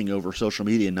people bitching over social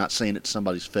media and not saying it to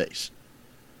somebody's face.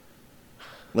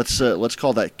 Let's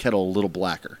call that kettle a little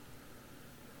blacker.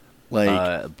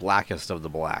 Blackest of the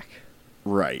black.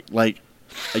 Right.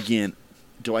 Again,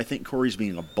 do I think Corey's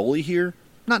being a bully here?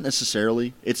 Not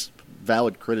necessarily. It's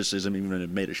valid criticism, even if it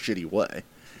made a shitty way.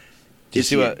 Did you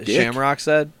see what Shamrock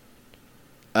said?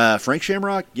 Frank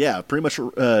Shamrock? Yeah, pretty much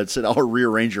said, I'll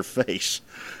rearrange your face.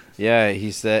 Yeah,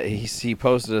 he said he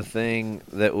posted a thing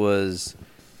that was,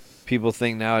 people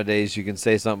think nowadays you can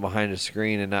say something behind a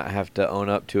screen and not have to own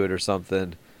up to it or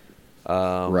something.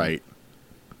 Right.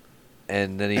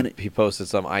 And then he posted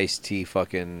some Ice-T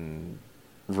fucking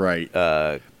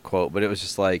quote, but it was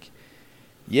just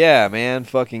yeah, man,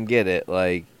 fucking get it.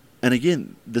 And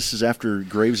again, this is after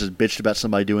Graves has bitched about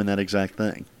somebody doing that exact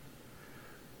thing.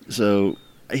 So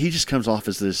he just comes off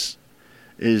as this.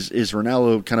 Is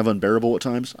Ronaldo kind of unbearable at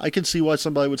times? I can see why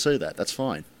somebody would say that. That's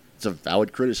fine. It's a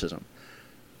valid criticism.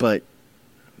 But,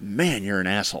 man, you're an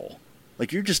asshole.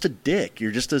 You're just a dick.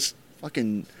 You're just this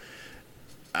fucking...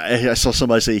 I saw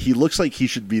somebody say he looks like he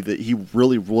should be he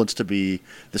really wants to be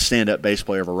the stand-up bass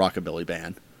player of a rockabilly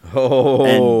band.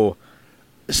 Oh.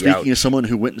 And speaking of someone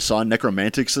who went and saw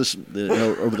Necromantics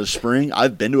over the spring,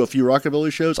 I've been to a few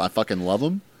rockabilly shows. I fucking love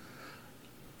them.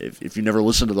 If you never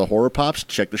listened to the Horror Pops,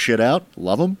 check the shit out.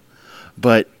 Love them.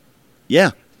 But,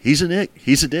 yeah, he's a dick.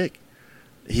 He's a dick.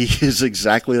 He is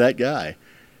exactly that guy.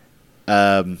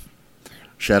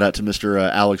 Shout out to Mr.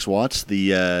 Alex Watts,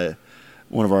 the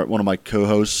one of my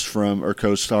co-hosts or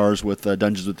co-stars with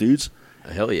Dungeons with Dudes.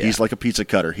 Hell yeah. He's like a pizza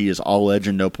cutter. He is all edge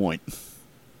and no point.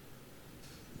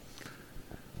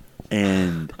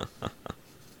 And,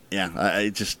 yeah, I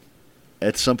just...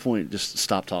 At some point, just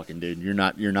stop talking, dude. You're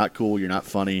not cool. You're not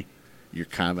funny. You're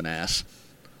kind of an ass.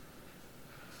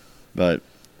 But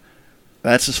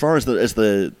that's as far as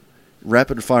the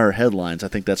rapid fire headlines. I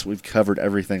think we've covered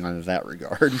everything on that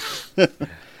regard.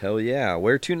 Hell yeah!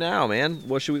 Where to now, man?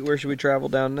 Where should we travel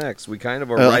down next? We kind of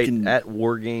are at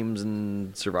War Games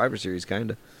and Survivor Series,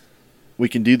 kind of. We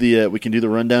can do the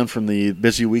rundown from the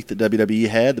busy week that WWE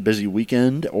had, the busy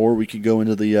weekend, or we could go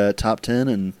into the top 10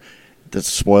 and. That's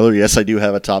a spoiler. Yes, I do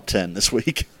have a top 10 this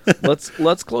week.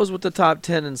 Let's close with the top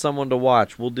 10 and someone to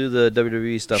watch. We'll do the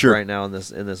WWE stuff sure. right now in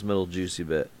this middle juicy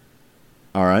bit.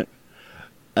 All right.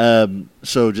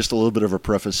 So just a little bit of a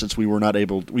preface, since we were not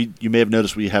able. You may have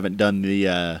noticed we haven't done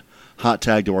the hot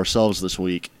tag to ourselves this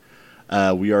week.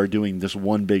 We are doing this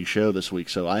one big show this week,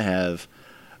 so I have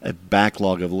a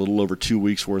backlog of a little over 2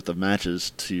 weeks worth of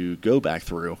matches to go back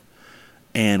through.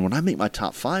 And when I make my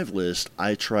top 5 list,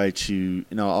 I try to,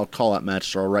 I'll call out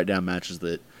matches or I'll write down matches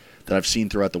that I've seen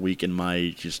throughout the week in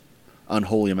my just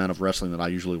unholy amount of wrestling that I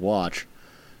usually watch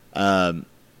to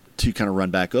kind of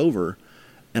run back over,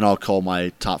 and I'll call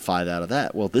my top 5 out of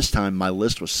that. Well, this time my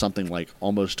list was something like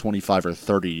almost 25 or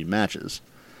 30 matches.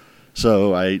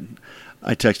 So I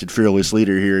texted Fearless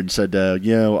Leader here and said, I'm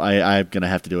going to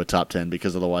have to do a top 10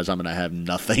 because otherwise I'm going to have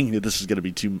nothing. This is going to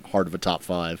be too hard of a top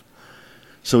 5.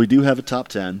 So we do have a top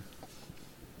 10.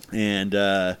 And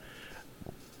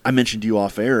I mentioned to you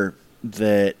off air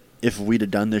that if we'd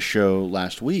have done this show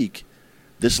last week,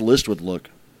 this list would look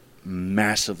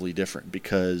massively different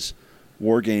because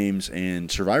War Games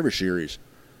and Survivor Series,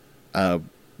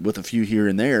 with a few here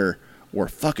and there, were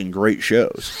fucking great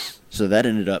shows. So that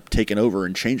ended up taking over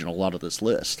and changing a lot of this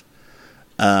list.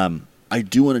 I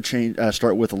do want to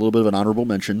start with a little bit of an honorable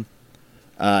mention.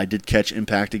 I did catch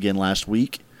Impact again last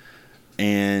week,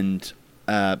 and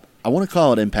I want to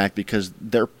call it Impact because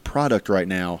their product right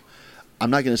now, I'm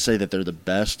not going to say that they're the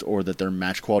best or that their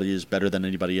match quality is better than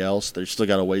anybody else. They've still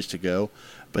got a ways to go,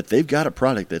 but they've got a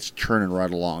product that's churning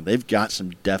right along. They've got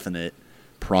some definite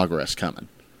progress coming.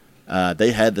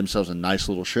 They had themselves a nice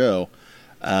little show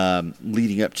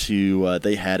leading up to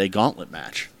they had a gauntlet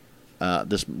match.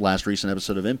 This last recent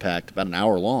episode of Impact, about an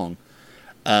hour long,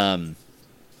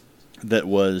 that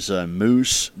was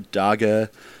Moose, Daga,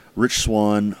 Rich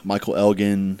Swann, Michael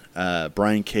Elgin,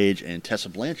 Brian Cage, and Tessa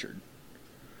Blanchard.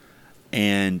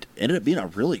 And ended up being a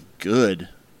really good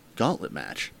gauntlet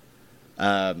match.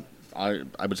 I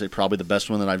would say probably the best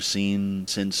one that I've seen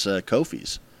since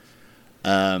Kofi's.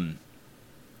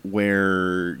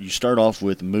 Where you start off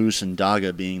with Moose and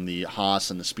Daga being the Haas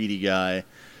and the speedy guy,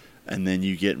 and then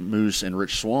you get Moose and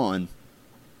Rich Swann,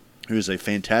 who is a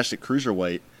fantastic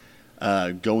cruiserweight,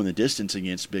 going the distance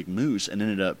against Big Moose, and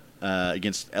ended up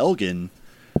against Elgin,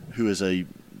 who is a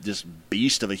just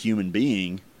beast of a human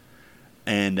being,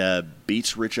 and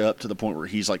beats Rich up to the point where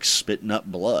he's like spitting up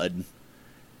blood.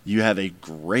 You have a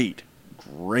great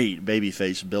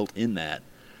babyface built in that,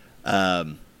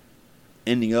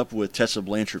 ending up with Tessa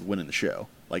Blanchard winning the show.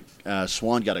 Like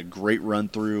Swann got a great run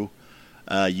through.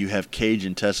 You have Cage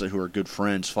and Tessa, who are good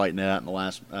friends, fighting out in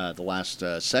the last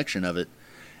section of it,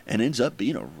 and ends up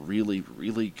being a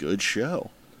really good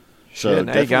show. So shit,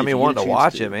 now you got me wanting to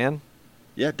watch it, man.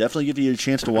 Yeah, definitely give you a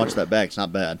chance to watch that back. It's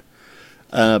not bad.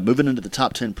 Moving into the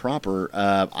top 10 proper,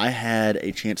 I had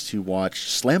a chance to watch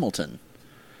Slamilton,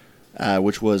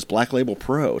 which was Black Label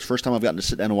Pro. It's the first time I've gotten to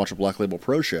sit down and watch a Black Label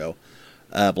Pro show.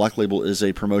 Black Label is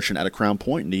a promotion out of Crown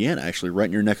Point, Indiana, actually, right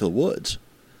in your neck of the woods.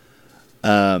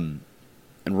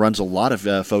 And runs a lot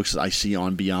of folks that I see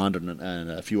on Beyond and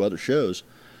a few other shows.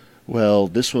 Well,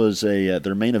 this was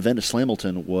their main event of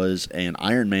Slamilton was an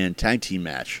Iron Man tag team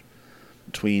match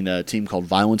between a team called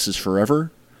Violence is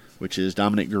Forever, which is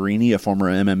Dominic Guarini, a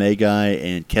former MMA guy,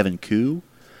 and Kevin Koo,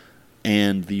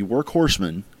 and the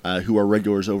Workhorsemen, who are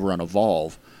regulars over on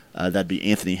Evolve. That'd be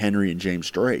Anthony Henry and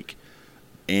James Drake.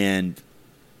 And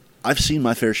I've seen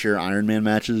my fair share of Iron Man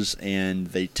matches, and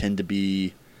they tend to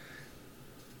be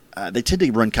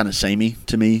run kind of samey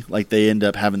to me. Like they end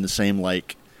up having the same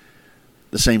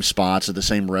spots or the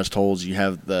same rest holds. You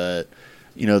have the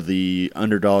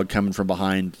underdog coming from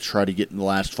behind to try to get in the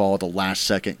last fall at the last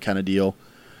second kind of deal.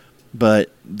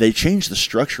 But they changed the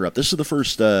structure up. This is the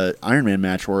first Iron Man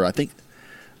match where I think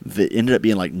that ended up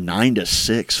being like 9 to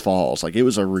 6 falls. Like it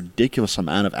was a ridiculous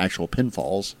amount of actual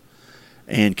pinfalls,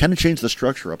 and kind of changed the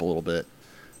structure up a little bit.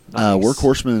 Nice.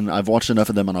 Workhorsemen, I've watched enough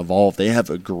of them on Evolve. They have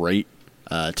a great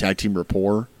tag team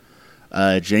rapport.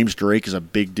 James Drake is a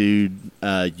big dude.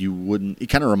 He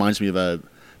kind of reminds me of a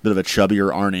bit of a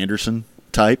chubbier Arn Anderson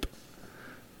type.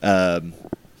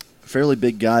 Fairly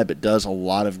big guy, but does a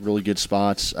lot of really good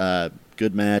spots.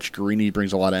 Good match. Guarini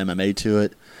brings a lot of MMA to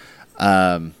it.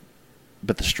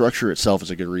 But the structure itself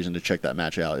is a good reason to check that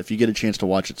match out. If you get a chance to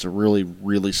watch it, it's a really,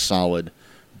 really solid,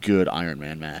 good Iron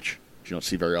Man match, which you don't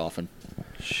see very often.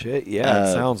 Shit, yeah,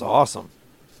 it sounds awesome.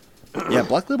 Yeah,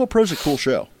 Black Label Pro is a cool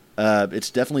show.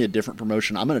 It's definitely a different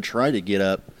promotion. I'm going to try to get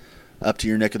up to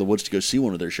your neck of the woods to go see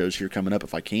one of their shows here coming up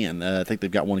if I can. I think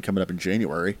they've got one coming up in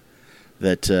January.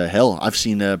 That I've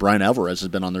seen Brian Alvarez has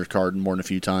been on their card more than a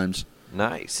few times.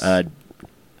 Nice.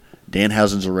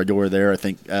 Danhausen's a regular there. I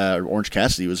think Orange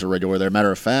Cassidy was a regular there.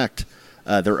 Matter of fact,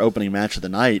 their opening match of the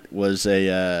night was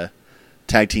a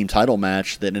tag team title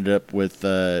match that ended up with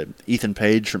Ethan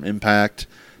Page from Impact,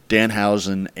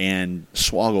 Danhausen, and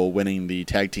Swoggle winning the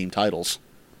tag team titles.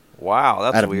 Wow,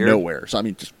 that's out of weird. Nowhere. So, I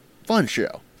mean, just fun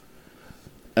show.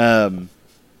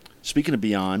 Speaking of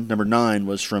Beyond, number 9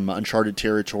 was from Uncharted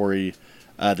Territory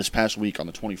this past week on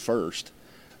the 21st.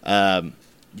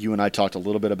 You and I talked a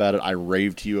little bit about it. I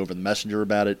raved to you over the messenger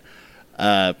about it.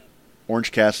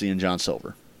 Orange Cassidy and John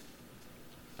Silver.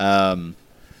 You and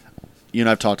I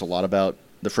have talked a lot about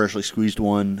the freshly squeezed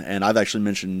one, and I've actually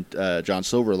mentioned John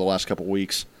Silver the last couple of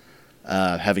weeks,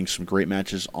 having some great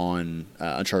matches on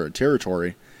Uncharted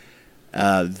Territory.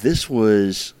 This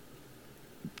was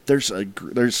there's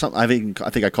some I think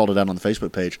I called it out on the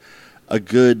Facebook page. A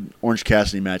good Orange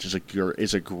Cassidy match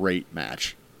is a great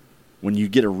match. When you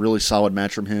get a really solid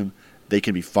match from him, they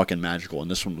can be fucking magical,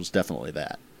 and this one was definitely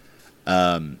that.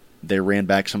 They ran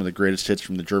back some of the greatest hits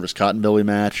from the Jervis Cottonbilly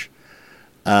match.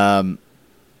 And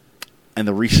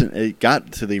it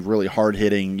got to the really hard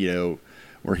hitting,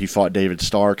 where he fought David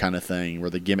Starr kind of thing, where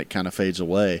the gimmick kind of fades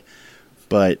away.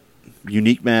 But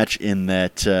unique match in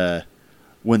that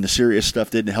when the serious stuff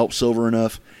didn't help Silver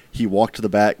enough, he walked to the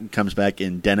back and comes back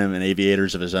in denim and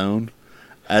aviators of his own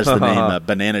as the name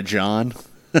Banana John.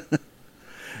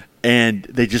 And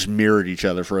they just mirrored each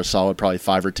other for a solid probably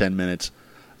 5 or 10 minutes.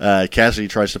 Cassidy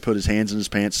tries to put his hands in his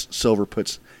pants. Silver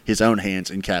puts his own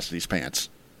hands in Cassidy's pants.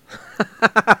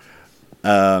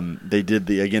 They did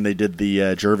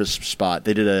the Jervis spot.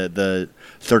 They did the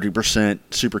 30%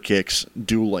 super kicks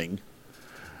dueling.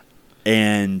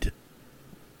 And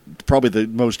probably the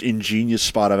most ingenious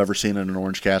spot I've ever seen in an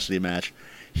Orange Cassidy match.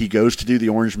 He goes to do the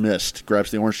orange mist,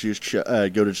 grabs the orange juice, go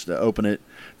to open it,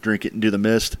 drink it, and do the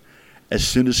mist. As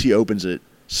soon as he opens it,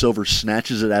 Silver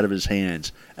snatches it out of his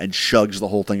hands and chugs the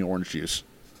whole thing of orange juice.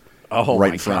 Oh, right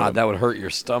my in front of God. him. That would hurt your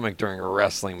stomach during a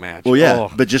wrestling match. Well, yeah,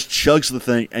 Oh. but just chugs the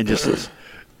thing and just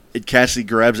Cassidy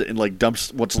grabs it and like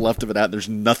dumps what's left of it out. There's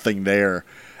nothing there.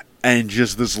 And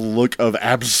just this look of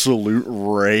absolute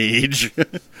rage.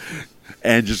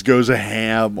 And just goes a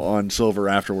ham on Silver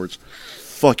afterwards.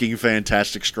 Fucking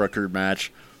fantastic structured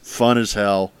match. Fun as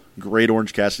hell. Great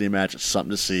Orange Cassidy match. It's something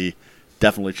to see.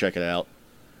 Definitely check it out.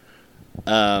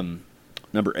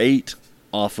 Number 8,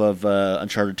 off of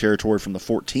Uncharted Territory from the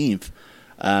 14th,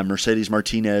 Mercedes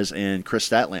Martinez and Chris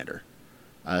Statlander.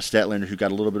 Statlander, who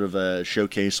got a little bit of a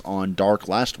showcase on Dark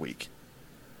last week.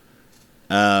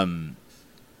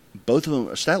 Both of them,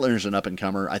 Statlander's an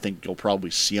up-and-comer. I think you'll probably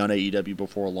see on AEW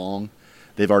before long.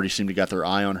 They've already seemed to got their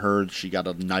eye on her. She got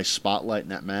a nice spotlight in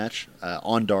that match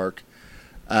on Dark.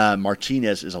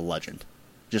 Martinez is a legend.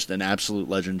 Just an absolute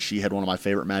legend. She had one of my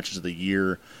favorite matches of the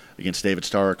year against David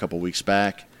Starr a couple weeks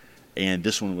back. And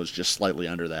this one was just slightly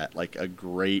under that. Like a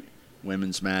great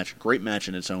women's match. Great match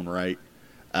in its own right.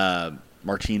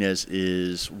 Martinez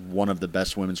is one of the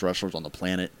best women's wrestlers on the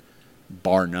planet,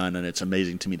 bar none. And it's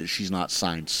amazing to me that she's not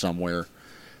signed somewhere.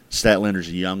 Statlander's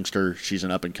a youngster. She's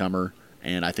an up-and-comer.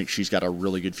 And I think she's got a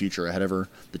really good future ahead of her.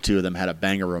 The two of them had a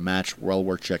banger of a match. Well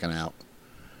worth checking out.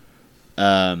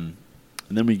 And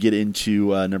then we get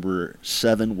into number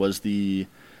 7 was the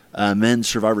men's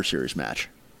Survivor Series match,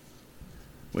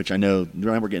 which I know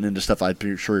we're getting into stuff I'm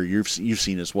pretty sure you've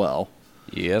seen as well.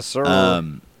 Yes, sir.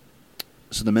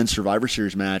 So the men's Survivor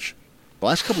Series match, the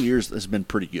last couple of years has been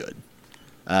pretty good,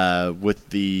 with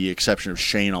the exception of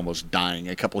Shane almost dying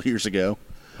a couple of years ago.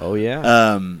 Oh,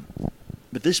 yeah.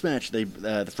 But this match, they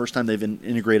the first time they've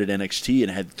integrated NXT and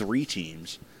had 3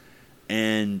 teams,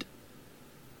 and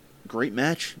great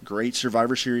match, great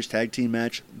Survivor Series tag team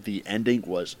match. The ending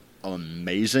was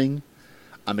amazing.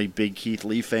 I'm a big Keith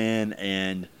Lee fan,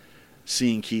 and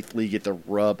seeing Keith Lee get the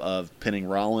rub of pinning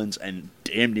Rollins and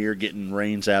damn near getting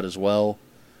Reigns out as well,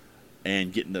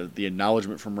 and getting the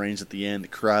acknowledgement from Reigns at the end. The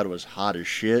crowd was hot as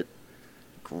shit.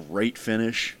 Great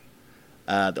finish.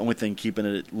 The only thing keeping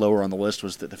it lower on the list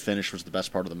was that the finish was the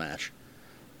best part of the match.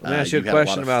 Let me ask you a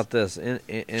question about this.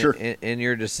 Sure. In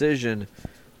your decision,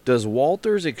 does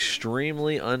Walter's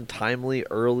extremely untimely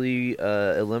early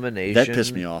elimination That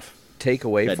pissed me off. Take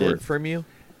away from you?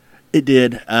 It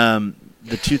did.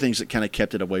 The two things that kind of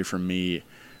kept it away from me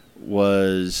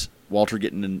was Walter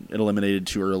getting eliminated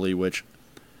too early, which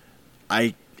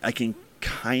I can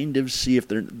kind of see if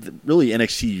they're really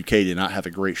NXT UK did not have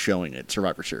a great showing at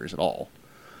Survivor Series at all.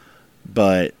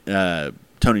 But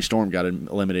Tony Storm got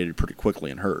eliminated pretty quickly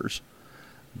in hers.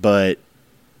 But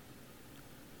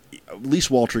at least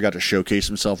Walter got to showcase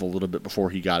himself a little bit before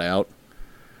he got out.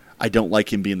 I don't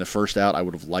like him being the first out. I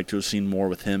would have liked to have seen more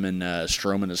with him and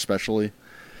Strowman especially.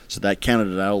 So that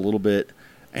counted it out a little bit.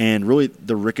 And really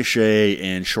the Ricochet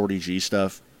and Shorty G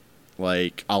stuff,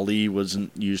 like Ali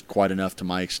wasn't used quite enough to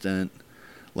my extent.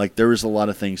 Like there was a lot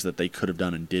of things that they could have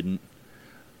done and didn't.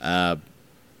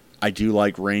 I do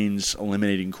like Reigns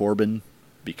eliminating Corbin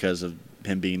because of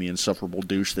him being the insufferable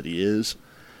douche that he is.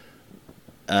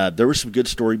 There were some good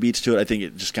story beats to it. I think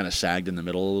it just kind of sagged in the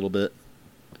middle a little bit.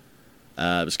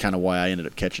 It was kind of why I ended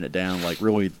up catching it down. Like,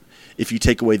 really, if you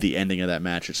take away the ending of that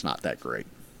match, it's not that great.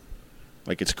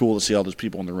 Like, it's cool to see all those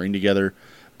people in the ring together,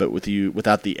 but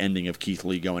without the ending of Keith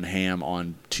Lee going ham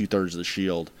on 2/3 of the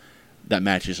Shield, that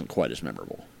match isn't quite as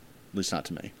memorable. At least not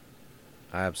to me.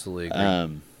 I absolutely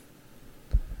agree.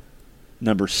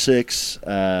 Number 6,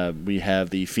 we have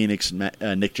the Phoenix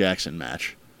Nick Jackson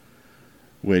match,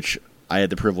 which I had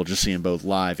the privilege of seeing both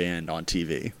live and on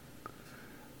TV.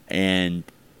 And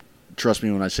trust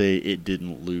me when I say it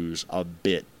didn't lose a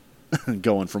bit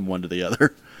going from one to the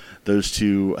other. Those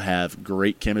two have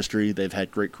great chemistry. They've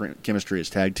had great chemistry as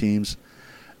tag teams.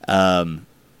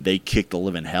 They kick the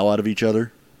living hell out of each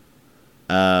other.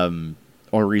 Only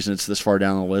reason it's this far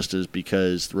down the list is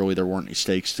because really there weren't any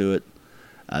stakes to it.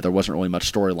 There wasn't really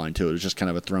much storyline to it. It was just kind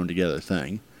of a thrown together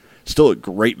thing. Still a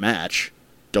great match.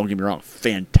 Don't get me wrong.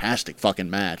 Fantastic fucking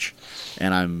match.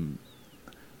 And I'm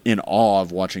in awe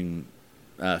of watching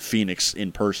Phoenix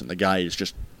in person. The guy is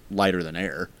just lighter than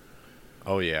air.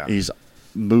 Oh, yeah. He's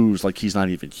moves like he's not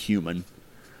even human.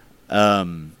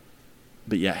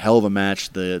 But yeah, hell of a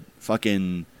match. The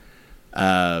fucking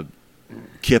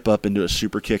kip up into a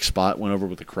super kick spot went over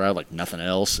with the crowd like nothing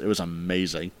else. It was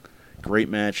amazing. Great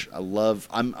match.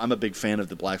 I'm a big fan of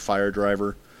the Black Fire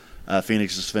Driver.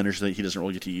 Phoenix's finish that he doesn't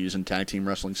really get to use in tag team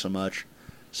wrestling so much.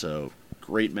 So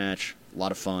great match. A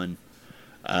lot of fun.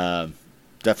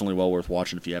 Definitely well worth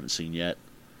watching if you haven't seen yet.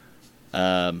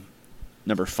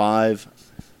 Number 5,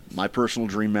 my personal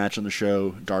dream match on the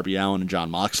show, Darby Allin and Jon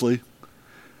Moxley.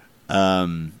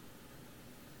 I've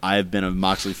been a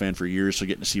Moxley fan for years, so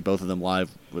getting to see both of them live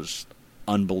was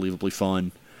unbelievably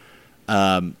fun.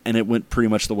 And it went pretty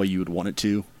much the way you would want it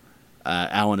to.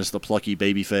 Allin is the plucky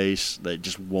babyface that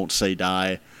just won't say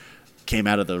die. Came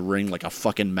out of the ring like a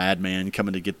fucking madman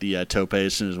coming to get the tope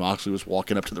as soon as Moxley was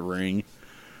walking up to the ring.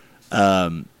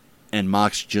 And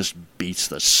Mox just beats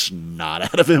the snot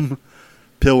out of him.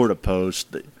 Pillar to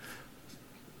post.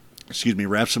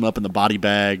 Wraps him up in the body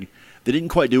bag. They didn't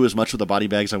quite do as much with the body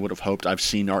bags I would have hoped. I've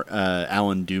seen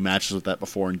Allin do matches with that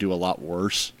before and do a lot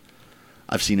worse.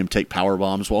 I've seen him take power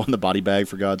bombs while in the body bag,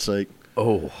 for God's sake.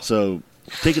 Oh. So,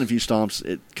 taking a few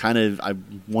stomps, I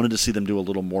wanted to see them do a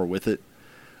little more with it.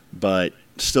 But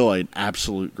still an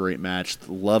absolute great match.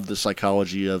 Love the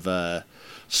psychology of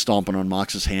stomping on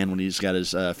Mox's hand when he's got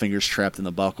his fingers trapped in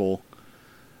the buckle.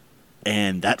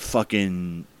 And that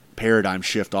fucking paradigm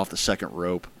shift off the second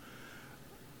rope.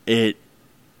 It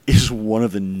is one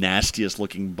of the nastiest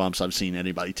looking bumps I've seen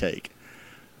anybody take.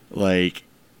 Like,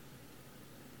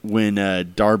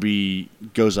 when Darby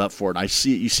goes up for it,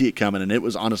 you see it coming, and it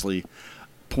was honestly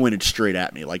pointed straight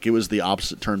at me. Like, it was the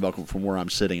opposite turnbuckle from where I'm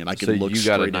sitting, and I could look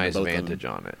straight into both of them. So you got a nice vantage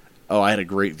on it. Oh, I had a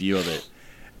great view of it.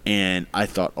 And I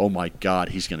thought, oh my God,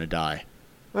 he's going to die.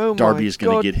 Oh Darby is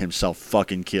going to get himself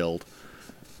fucking killed.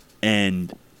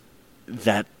 And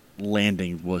that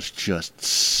landing was just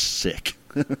sick.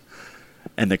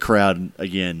 And the crowd,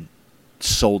 again,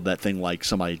 sold that thing like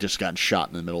somebody just got shot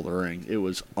in the middle of the ring. It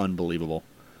was unbelievable.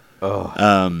 Oh.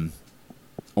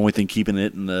 Only thing keeping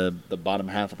it in the bottom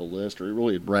half of the list, or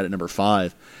really right at number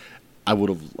 5, I would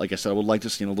have, like I said, I would like to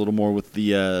see a little more with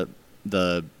the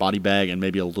body bag and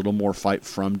maybe a little more fight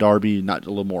from Darby, not a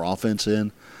little more offense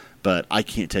in. But I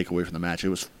can't take away from the match. It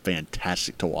was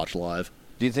fantastic to watch live.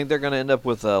 Do you think they're going to end up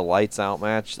with a lights out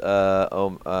match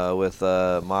with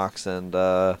Mox and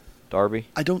Darby?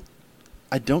 I don't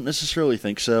necessarily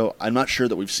think so. I'm not sure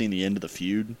that we've seen the end of the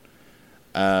feud.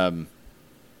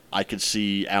 I could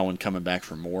see Allin coming back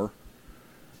for more,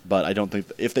 but I don't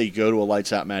think if they go to a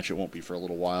lights out match, it won't be for a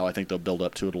little while. I think they'll build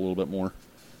up to it a little bit more.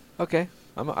 Okay,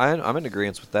 I'm in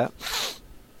agreement with that.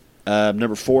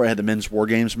 Number 4, I had the men's War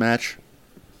Games match.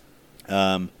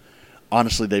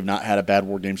 Honestly, they've not had a bad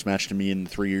War Games match to me in the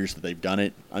 3 years that they've done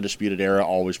it. Undisputed Era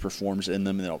always performs in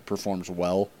them, and it performs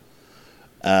well.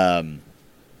 And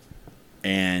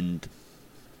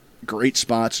great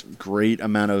spots, great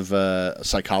amount of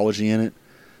psychology in it.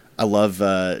 I love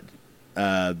the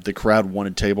crowd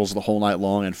wanted tables the whole night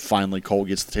long, and finally Cole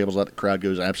gets the tables out. The crowd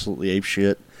goes absolutely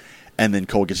apeshit, and then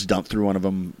Cole gets dumped through one of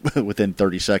them within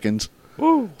 30 seconds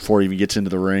before he even gets into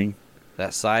the ring.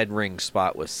 That side ring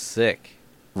spot was sick.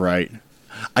 Right.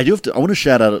 I want to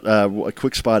shout out a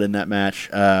quick spot in that match.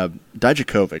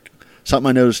 Dijakovic. Something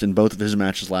I noticed in both of his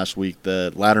matches last week,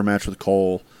 the ladder match with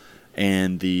Cole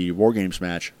and the War Games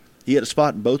match. He had a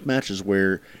spot in both matches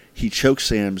where he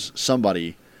chokesams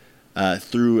somebody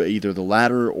through either the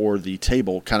ladder or the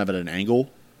table kind of at an angle.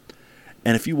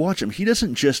 And if you watch him, he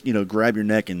doesn't just, grab your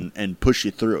neck and push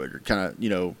you through it or kind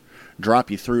of,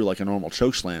 drop you through like a normal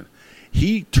chokeslam.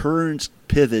 He turns,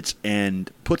 pivots, and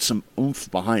puts some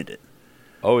oomph behind it.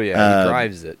 Oh, yeah, he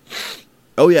drives it.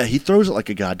 Oh, yeah, he throws it like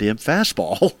a goddamn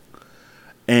fastball.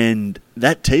 And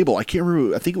that table, I can't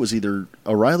remember, I think it was either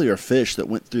O'Reilly or Fish that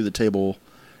went through the table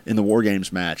in the War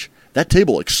Games match. That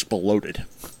table exploded.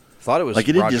 Thought it was like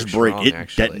it didn't Roger just break, Strong, it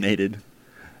actually. detonated.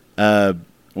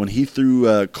 When he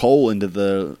threw Cole into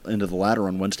the ladder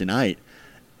on Wednesday night,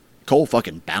 Cole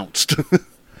fucking bounced.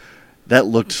 That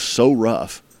looked so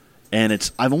rough.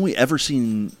 And I've only ever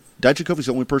seen, Dijakovic's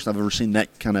the only person I've ever seen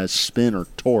that kind of spin or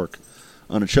torque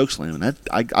on a chokeslam. And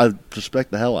I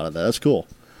respect the hell out of that. That's cool.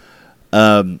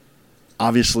 I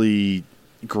obviously,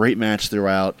 great match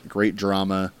throughout, great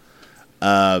drama,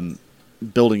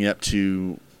 building up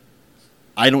to,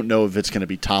 I don't know if it's going to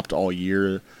be topped all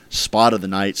year. Spot of the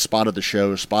night, spot of the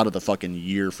show, spot of the fucking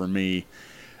year for me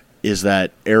is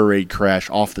that air raid crash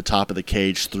off the top of the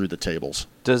cage through the tables.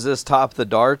 Does this top the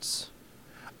darts?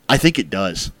 I think it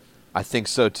does. I think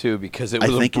so too, because it was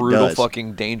a brutal,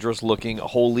 fucking dangerous looking.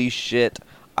 Holy shit!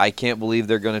 I can't believe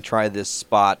they're going to try this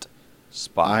spot.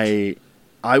 I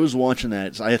was watching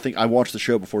that. I think I watched the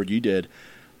show before you did,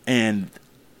 and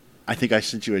I think I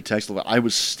sent you a text. I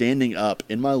was standing up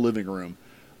in my living room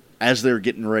as they were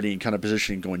getting ready and kind of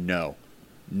positioning, going, no,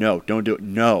 don't do it.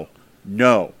 No.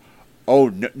 Oh,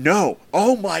 no.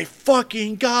 Oh, my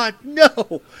fucking God,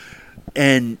 no.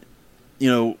 And,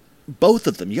 both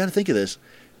of them, you got to think of this.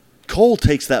 Cole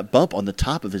takes that bump on the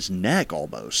top of his neck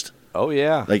almost. Oh,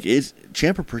 yeah. Like,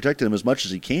 Ciampa protected him as much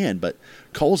as he can, but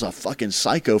Cole's a fucking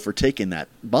psycho for taking that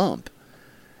bump.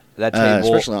 That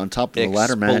table especially on top of the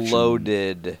ladder match.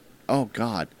 Exploded. Oh,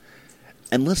 God.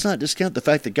 And let's not discount the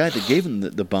fact the guy that gave him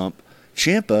the bump,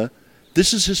 Ciampa,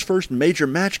 this is his first major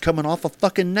match coming off of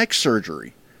fucking neck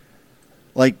surgery.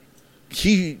 Like,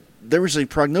 there was a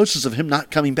prognosis of him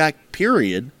not coming back,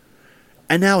 period.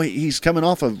 And now he's coming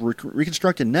off a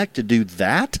reconstructed neck to do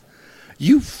that?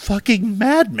 You fucking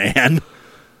madman.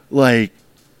 Like,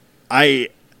 and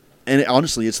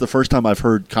honestly, it's the first time I've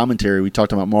heard commentary, we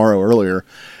talked about Morrow earlier,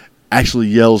 actually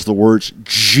yells the words,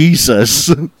 Jesus,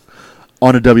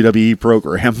 on a WWE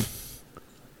program.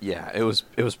 Yeah, it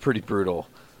was pretty brutal.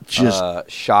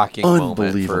 Just shocking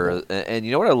unbelievable. moment and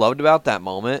you know what I loved about that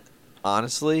moment,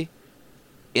 honestly?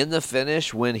 In the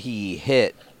finish when he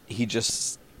hit, he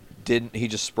just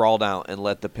sprawled out and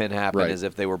let the pin happen as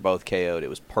if they were both KO'd. It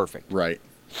was perfect. Right.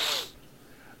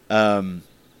 I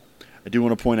do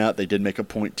want to point out they did make a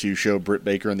point to show Britt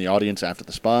Baker in the audience after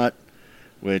the spot,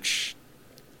 which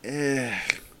I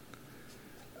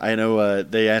know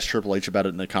they asked Triple H about it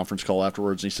in the conference call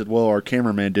afterwards, and he said, well, our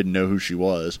cameraman didn't know who she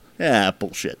was. Yeah,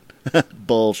 bullshit.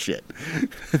 Bullshit.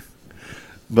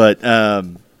 But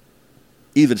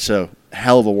even so,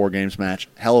 hell of a War Games match,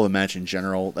 hell of a match in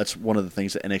general. That's one of the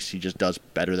things that NXT just does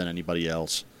better than anybody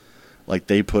else. Like,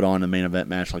 they put on a main event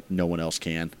match like no one else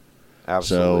can.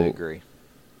 Absolutely agree.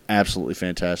 Absolutely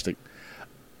fantastic.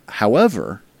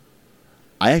 However,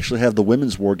 I actually have the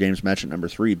Women's War Games match at number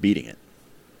 3 beating it.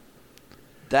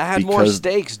 That had more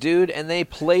stakes, dude, and they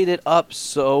played it up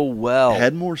so well.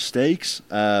 Had more stakes.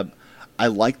 I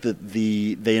like that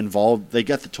they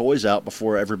got the toys out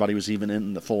before everybody was even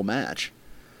in the full match.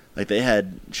 Like, they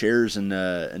had chairs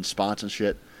and spots and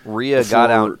shit. Rhea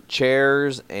got out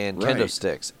chairs and kendo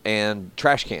sticks and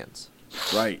trash cans.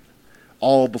 Right.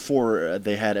 All before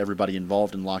they had everybody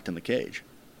involved and locked in the cage.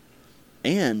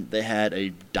 And they had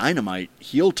a Dynamite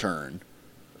heel turn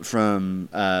from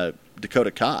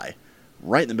Dakota Kai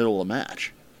right in the middle of the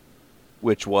match.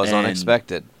 Which was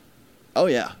unexpected. Oh,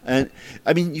 yeah. And,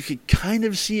 I mean, you could kind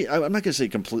of see, I'm not going to say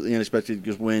completely unexpected,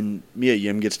 because when Mia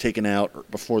Yim gets taken out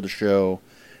before the show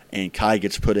and Kai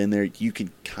gets put in there, you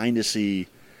can kind of see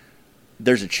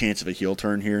there's a chance of a heel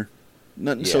turn here.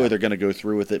 Not necessarily they're going to go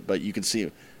through with it, but you can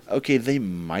see, okay, they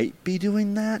might be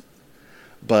doing that.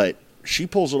 But she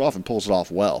pulls it off and pulls it off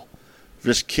well.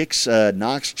 Just kicks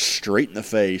Knox straight in the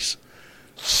face,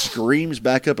 screams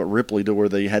back up at Ripley to where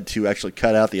they had to actually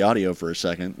cut out the audio for a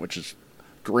second, which is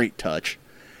great touch.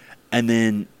 And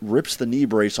then rips the knee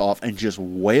brace off and just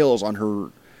wails on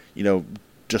her,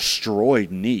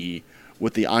 destroyed knee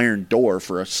with the iron door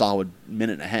for a solid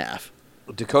minute and a half.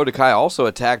 Dakota Kai also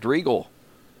attacked Regal.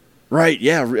 Right,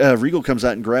 yeah. Regal comes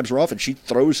out and grabs her off, and she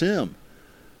throws him,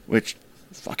 which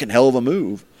fucking hell of a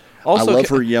move. Also, I love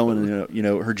her yelling,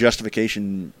 her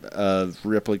justification of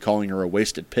Ripley calling her a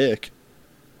wasted pick.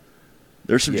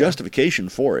 There's some justification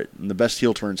for it, and the best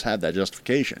heel turns have that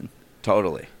justification.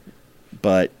 Totally.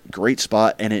 But great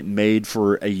spot, and it made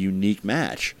for a unique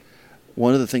match.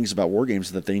 One of the things about War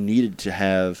Games that they needed to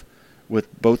have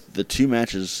with both the two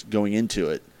matches going into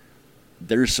it,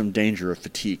 there's some danger of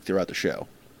fatigue throughout the show.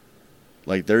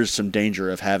 Like, there's some danger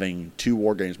of having 2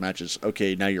 War Games matches.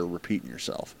 Okay, now you're repeating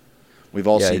yourself. We've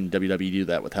all seen WWE do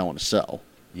that with Hell in a Cell.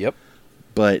 Yep.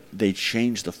 But they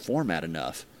changed the format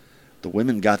enough. The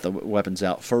women got the weapons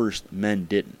out first, men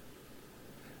didn't.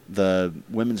 The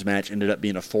women's match ended up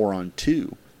being a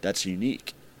 4-on-2. That's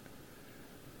unique.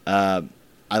 I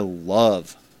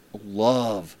love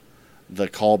the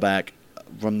callback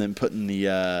from them putting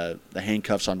the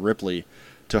handcuffs on Ripley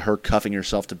to her cuffing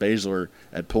herself to Baszler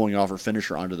and pulling off her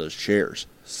finisher onto those chairs.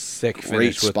 Sick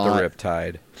finish with the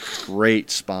Riptide.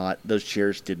 Great spot. Those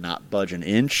chairs did not budge an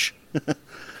inch.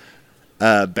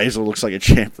 Baszler looks like a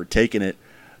champ for taking it.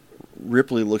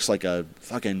 Ripley looks like a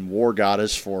fucking war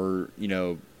goddess for,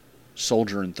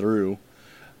 soldiering through.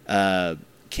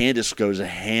 Candice goes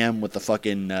ham with the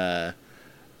fucking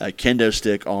kendo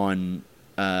stick on,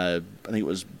 I think it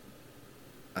was,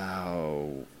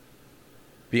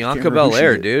 Bianca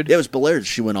Belair, dude. Yeah, it was Belair that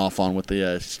she went off on with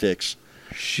the sticks.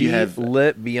 She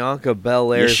lit Bianca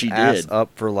Belair's ass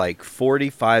up for like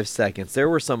 45 seconds. There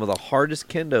were some of the hardest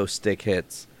kendo stick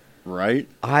hits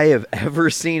I have ever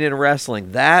seen in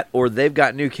wrestling. That, or they've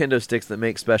got new kendo sticks that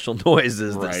make special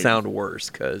noises that sound worse.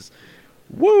 Cause,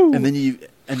 woo! And then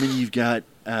you've got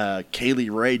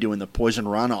Kaylee Ray doing the Poison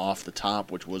Rana off the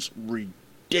top, which was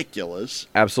ridiculous.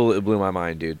 Absolutely blew my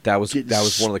mind, dude. That was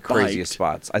one of the craziest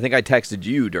spots. I think I texted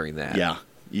you during that. Yeah,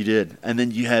 you did. And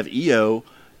then you have Io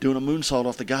doing a moonsault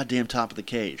off the goddamn top of the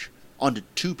cage onto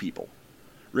 2 people.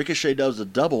 Ricochet does a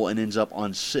double and ends up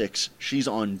on 6. She's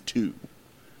on 2.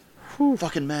 Whew.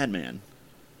 Fucking madman.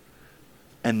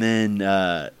 And then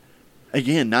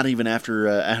again,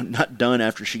 not done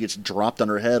after she gets dropped on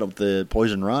her head of the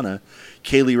Poison Rana.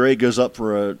 Kaylee Ray goes up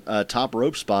for a top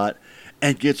rope spot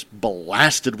and gets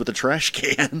blasted with a trash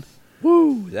can.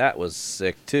 Woo! That was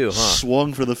sick too, huh?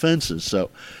 Swung for the fences. So,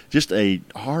 just a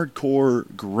hardcore,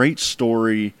 great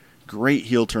story, great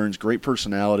heel turns, great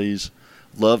personalities.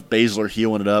 Loved Baszler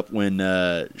healing it up when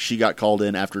she got called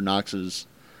in after Nox's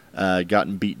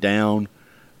gotten beat down.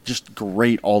 Just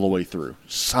great all the way through.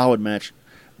 Solid match,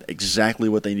 exactly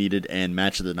what they needed, and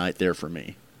match of the night there for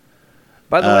me.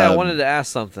 By the way, I wanted to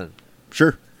ask something.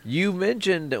 Sure. You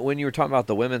mentioned when you were talking about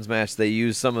the women's match, they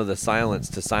used some of the silence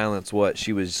to silence what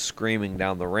she was screaming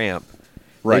down the ramp.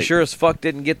 Right. They sure as fuck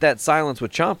didn't get that silence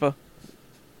with Ciampa.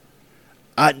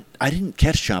 I didn't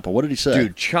catch Ciampa. What did he say?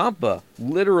 Dude, Ciampa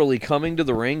literally coming to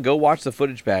the ring. Go watch the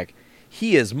footage back.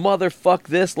 He is motherfuck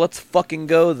this. Let's fucking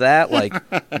go that. Like,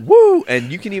 woo.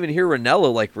 And you can even hear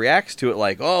Ranello like reacts to it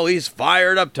like, oh, he's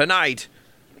fired up tonight.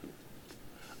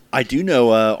 I do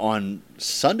know on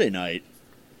Sunday night,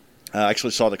 I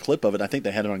actually saw the clip of it. I think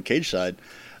they had it on Cage Side.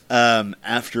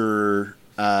 After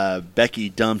Becky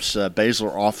dumps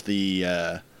Baszler off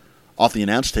the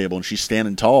announce table and she's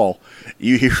standing tall,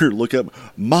 you hear her look up,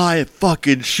 my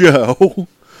fucking show.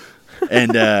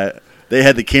 And they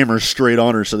had the camera straight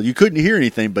on her so that you couldn't hear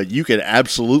anything, but you could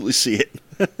absolutely see it.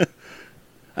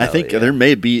 I think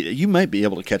you might be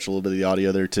able to catch a little bit of the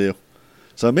audio there too.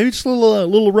 So maybe just a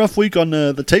little rough week on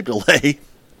the tape delay.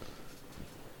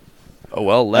 Oh,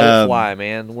 well, let it fly,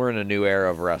 man. We're in a new era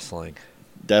of wrestling.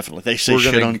 Definitely. They say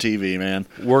shit on TV, man.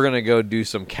 We're going to go do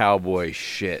some cowboy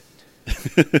shit.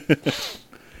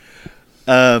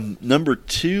 Number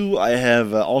 2, I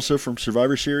have also from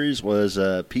Survivor Series was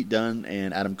Pete Dunne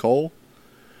and Adam Cole,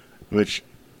 which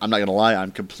I'm not going to lie,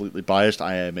 I'm completely biased.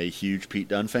 I am a huge Pete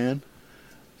Dunne fan.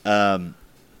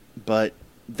 But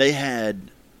they had,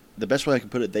 the best way I can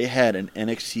put it, they had an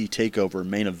NXT TakeOver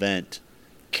main event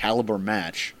caliber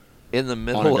match in the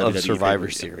middle of Survivor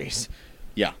Series.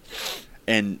 Yeah.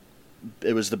 And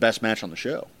it was the best match on the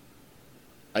show.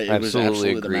 It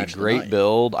absolutely agree. Great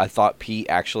build. I thought Pete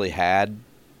actually had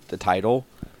the title.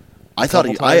 I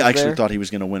actually thought he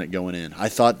was going to win it going in. I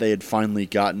thought they had finally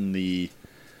gotten the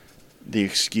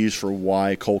excuse for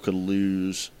why Cole could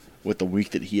lose with the week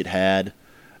that he had.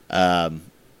 I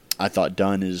thought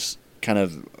Dunn is kind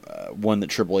of one that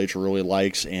Triple H really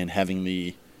likes, and having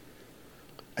the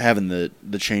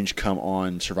change come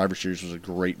on Survivor Series was a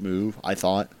great move, I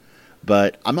thought.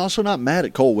 But I'm also not mad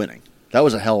at Cole winning. That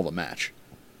was a hell of a match.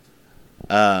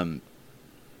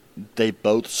 They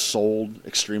both sold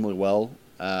extremely well.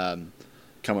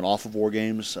 Coming off of War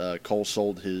Games, Cole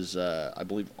sold his, I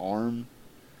believe, arm,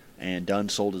 and Dunn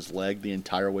sold his leg the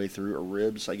entire way through, or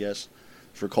ribs, I guess,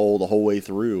 for Cole the whole way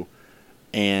through.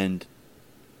 And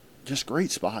just great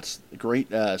spots,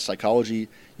 great psychology.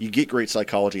 You get great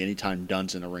psychology anytime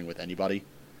Dunn's in the ring with anybody.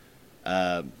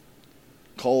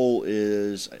 Cole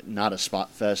is not a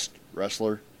spot fest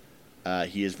wrestler.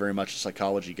 He is very much a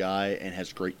psychology guy and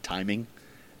has great timing.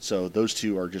 So those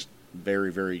two are just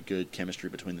very, very good chemistry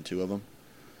between the two of them.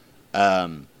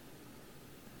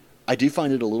 I do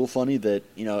find it a little funny that,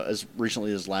 as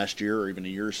recently as last year or even a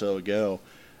year or so ago,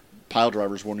 pile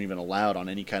drivers weren't even allowed on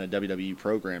any kind of WWE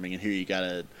programming, and here you got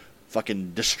a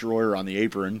fucking destroyer on the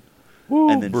apron. Woo,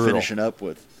 and then brutal. Finishing up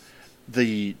with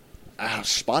the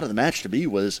spot of the match to be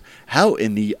was, how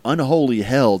in the unholy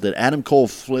hell did Adam Cole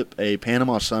flip a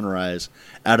Panama Sunrise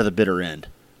out of the bitter end?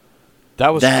 That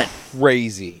was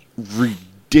crazy.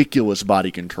 Ridiculous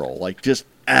body control. Like, just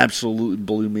absolutely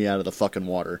blew me out of the fucking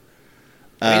water.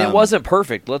 I mean, it wasn't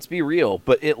perfect, let's be real,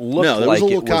 but it looked like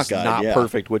it was not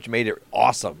perfect, which made it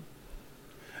awesome.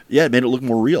 Yeah, it made it look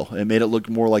more real. It made it look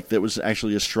more like that was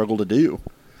actually a struggle to do.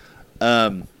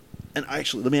 And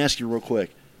actually, let me ask you real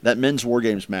quick. That men's War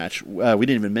Games match, we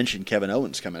didn't even mention Kevin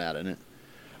Owens coming out in it.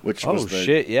 Which was the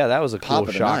shit. Yeah, that was a cool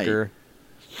shocker.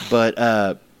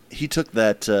 But he took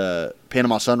that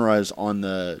Panama Sunrise on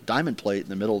the diamond plate in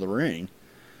the middle of the ring.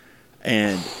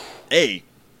 And,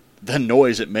 the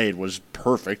noise it made was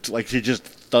perfect. Like, it just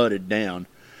thudded down.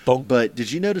 Bonk. But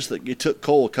did you notice that it took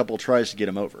Cole a couple of tries to get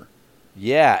him over?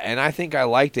 Yeah, and I think I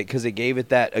liked it because it gave it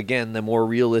that, again, the more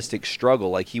realistic struggle.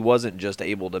 Like, he wasn't just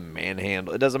able to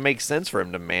manhandle. It doesn't make sense for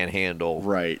him to manhandle.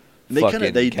 Right. Kevin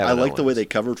I like the way Owens. they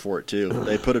covered for it, too.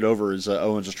 They put it over as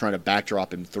Owens was trying to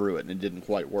backdrop him through it, and it didn't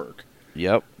quite work.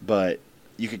 Yep. But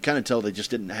you could kind of tell they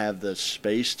just didn't have the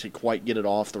space to quite get it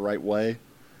off the right way.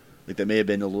 Like, they may have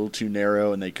been a little too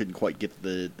narrow, and they couldn't quite get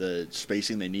the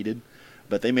spacing they needed.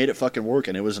 But they made it fucking work,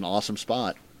 and it was an awesome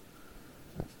spot.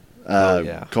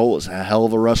 Yeah. Cole is a hell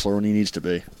of a wrestler when he needs to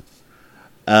be.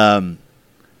 And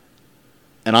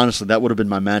honestly, that would have been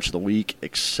my match of the week,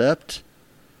 except...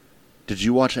 Did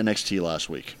you watch NXT last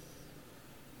week?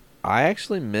 I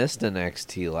actually missed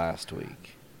NXT last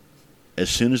week. As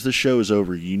soon as the show is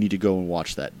over, you need to go and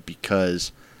watch that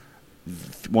because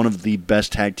one of the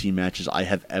best tag team matches I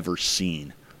have ever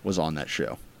seen was on that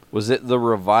show. Was it the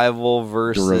Revival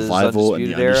versus The Revival and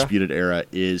Undisputed the Era? Undisputed Era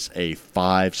is a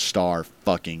 5-star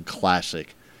fucking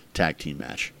classic tag team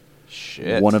match.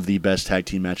 Shit. One of the best tag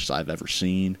team matches I've ever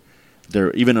seen.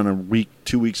 They're even on a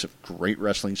 2 weeks of great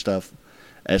wrestling stuff.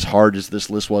 As hard as this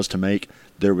list was to make,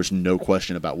 there was no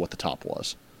question about what the top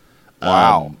was.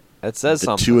 Wow. That says the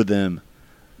something. Two of them,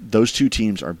 those two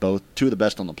teams are both two of the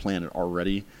best on the planet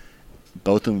already.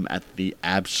 Both of them at the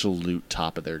absolute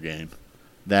top of their game.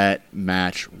 That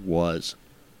match was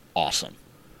awesome.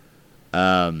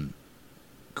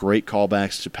 Great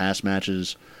callbacks to past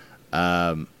matches.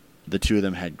 The two of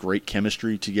them had great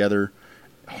chemistry together.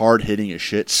 Hard hitting as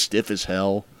shit, stiff as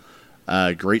hell.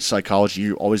 Great psychology.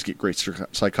 You always get great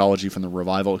psychology from the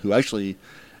Revival, who actually,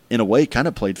 in a way, kind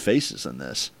of played faces in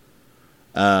this.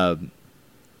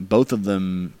 Both of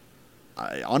them,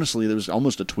 honestly, there was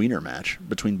almost a tweener match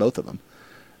between both of them.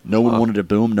 No one wanted to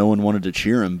boo him, no one wanted to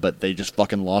cheer him, but they just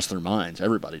fucking lost their minds.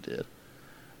 Everybody did.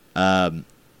 I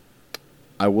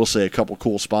will say a couple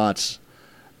cool spots.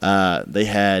 They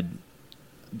had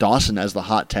Dawson as the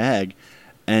hot tag,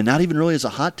 and not even really as a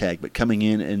hot tag, but coming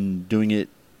in and doing it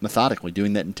methodically,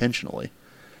 doing that intentionally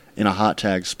in a hot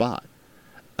tag spot.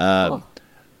 Kyle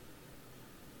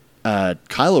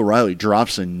O'Reilly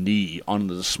drops a knee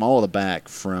onto the small of the back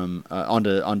from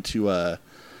onto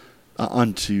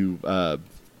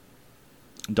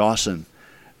Dawson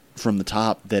from the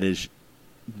top. That is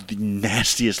the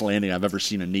nastiest landing I've ever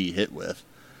seen a knee hit with.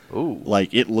 Ooh.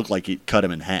 Like, it looked like it cut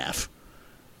him in half.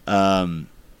 The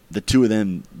two of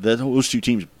them, those two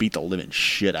teams beat the living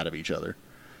shit out of each other.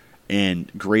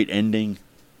 And great ending.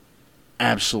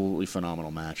 Absolutely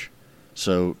phenomenal match.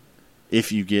 So,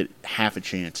 if you get half a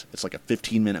chance, it's like a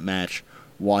 15-minute match.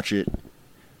 Watch it.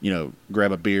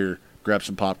 Grab a beer, grab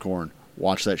some popcorn,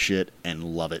 watch that shit, and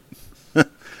love it.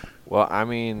 Well, I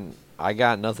mean, I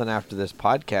got nothing after this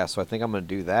podcast, so I think I'm going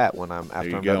to do that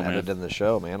after I'm done editing the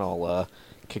show, man. I'll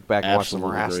kick back and watch some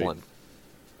more wrestling.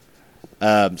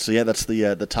 So yeah, that's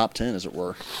the top 10, as it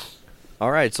were. All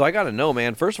right, so I got to know,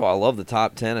 man. First of all, I love the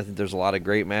top 10. I think there's a lot of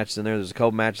great matches in there. There's a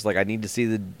couple matches like I need to see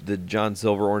the John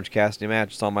Silver Orange Cassidy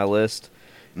match. It's on my list.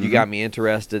 You got me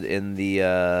interested in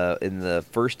the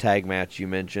first tag match you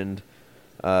mentioned.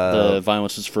 The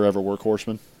Violence is Forever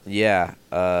Workhorseman. Yeah,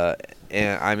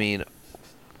 and I mean,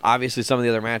 obviously some of the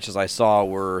other matches I saw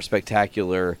were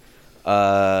spectacular.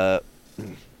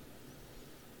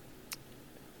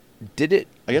 Did it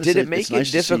make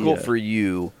it difficult for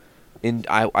you?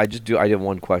 I did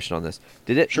one question on this.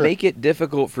 Did it make it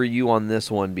difficult for you on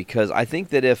this one? Because I think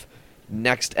that if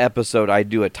next episode I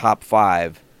do a top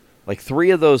 5, like 3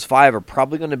 of those 5 are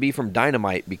probably going to be from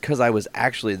Dynamite because I was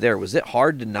actually there. Was it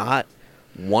hard to not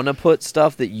want to put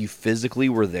stuff that you physically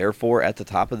were there for at the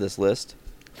top of this list?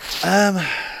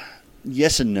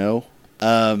 Yes and no.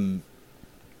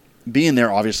 Being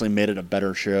there obviously made it a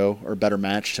better show or better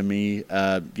match to me.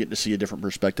 Getting to see a different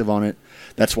perspective on it.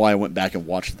 That's why I went back and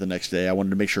watched it the next day. I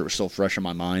wanted to make sure it was still fresh in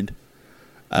my mind.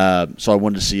 So I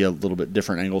wanted to see a little bit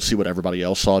different angle, see what everybody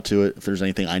else saw to it, if there's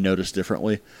anything I noticed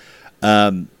differently.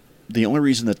 The only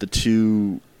reason that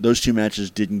those two matches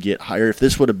didn't get higher, if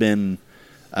this would have been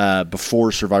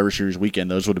before Survivor Series weekend,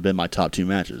 those would have been my top 2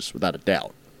 matches, without a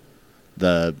doubt.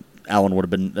 Alan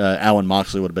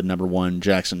Moxley would have been number 1.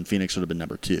 Jackson Phoenix would have been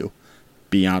number 2,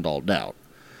 beyond all doubt.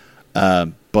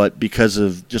 But because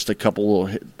of just a couple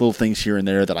little things here and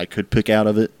there that I could pick out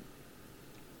of it,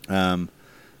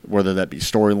 whether that be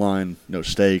storyline, no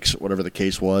stakes, whatever the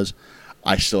case was.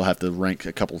 I still have to rank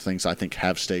a couple of things I think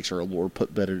have stakes or were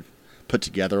put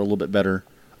together a little bit better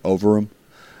over them.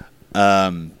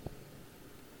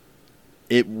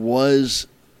 It was,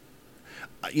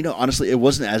 honestly, it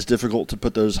wasn't as difficult to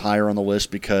put those higher on the list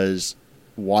because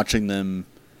watching them,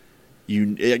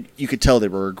 you could tell it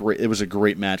was a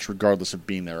great match regardless of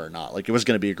being there or not. Like, it was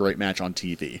going to be a great match on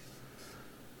TV.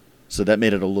 So that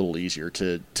made it a little easier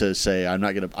to say I'm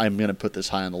gonna put this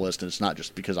high on the list, and it's not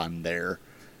just because I'm there.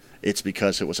 It's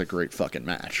because it was a great fucking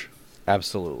match.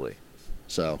 Absolutely.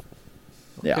 So,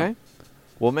 yeah. Okay.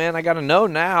 Well, man, I got to know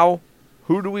now.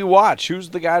 Who do we watch? Who's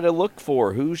the guy to look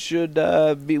for? Who should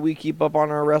we keep up on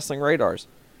our wrestling radars?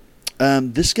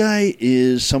 This guy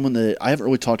is someone that I haven't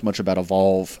really talked much about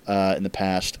Evolve in the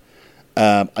past.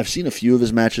 I've seen a few of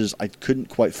his matches. I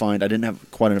didn't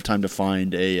have quite enough time to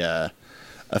find a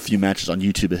few matches on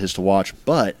YouTube of his to watch.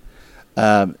 But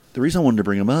the reason I wanted to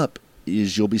bring him up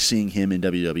is you'll be seeing him in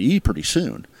WWE pretty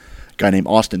soon. A guy named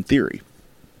Austin Theory.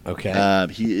 Okay.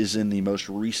 He is in the most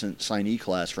recent signee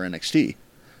class for NXT.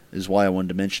 Is why I wanted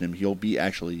to mention him.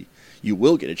 You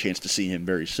will get a chance to see him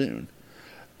very soon.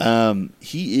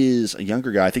 He is a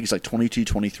younger guy. I think he's like 22,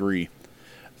 23.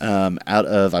 Out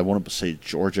of, I want to say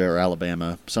Georgia or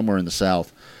Alabama, somewhere in the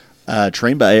South.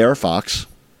 Trained by AR Fox.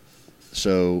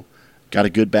 So, got a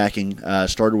good backing.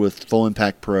 Started with Full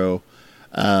Impact Pro.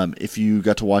 If you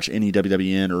got to watch any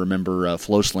WWN or remember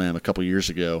Flow Slam a couple years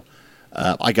ago,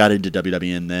 I got into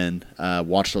WWN then.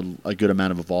 Watched a good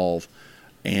amount of Evolve.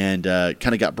 And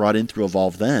kind of got brought in through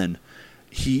Evolve then.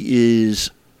 He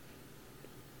is,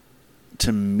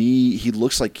 to me, he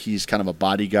looks like he's kind of a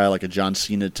body guy, like a John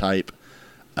Cena type,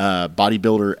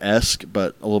 bodybuilder-esque,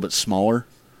 but a little bit smaller.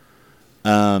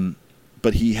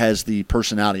 But he has the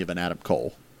personality of an Adam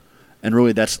Cole. And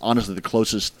really, that's honestly the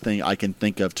closest thing I can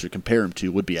think of to compare him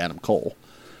to would be Adam Cole.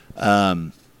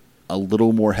 A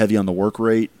little more heavy on the work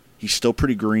rate. He's still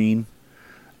pretty green,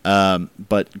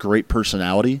 but great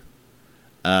personality.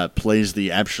 Plays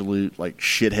the absolute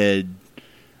shithead,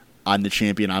 I'm the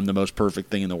champion, I'm the most perfect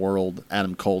thing in the world,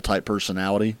 Adam Cole type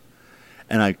personality.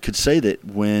 And I could say that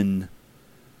when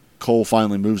Cole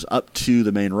finally moves up to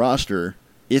the main roster,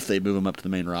 if they move him up to the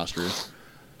main roster,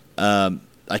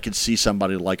 I could see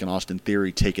somebody like an Austin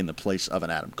Theory taking the place of an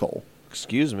Adam Cole.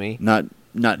 Excuse me. Not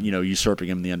usurping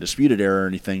him in the Undisputed Era or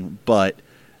anything, but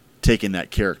taking that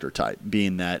character type,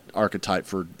 being that archetype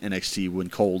for NXT when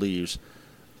Cole leaves.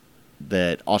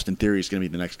 That Austin Theory is going to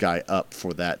be the next guy up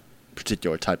for that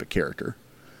particular type of character.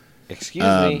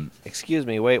 Excuse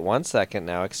me. Wait 1 second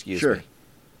now. Excuse me.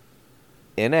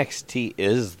 NXT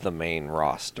is the main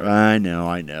roster. I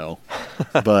know.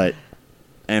 But,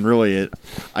 and really,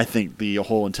 I think the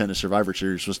whole intent of Survivor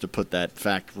Series was to put that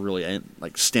fact really,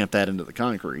 stamp that into the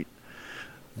concrete.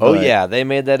 Oh, yeah. They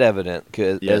made that evident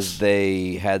as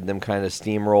they had them kind of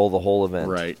steamroll the whole event.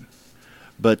 Right.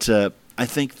 But, I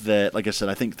think that, like I said,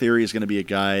 I think Theory is going to be a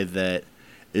guy that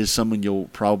is someone you'll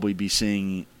probably be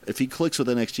seeing. If he clicks with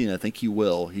NXT, and I think he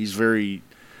will, he's very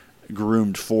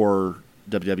groomed for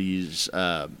WWE's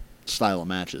style of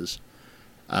matches.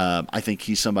 I think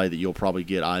he's somebody that you'll probably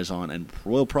get eyes on and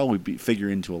will probably figure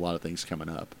into a lot of things coming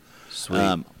up.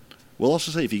 Sweet. We'll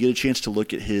also say, if you get a chance to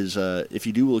look at his, if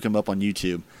you do look him up on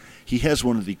YouTube, he has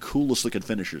one of the coolest looking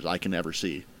finishers I can ever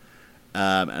see.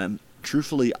 And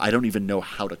truthfully, I don't even know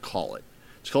how to call it.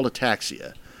 It's called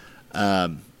Ataxia.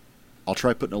 I'll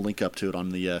try putting a link up to it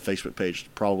on the Facebook page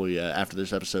probably after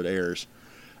this episode airs.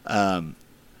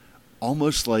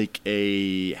 Almost like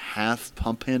a half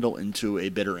pump handle into a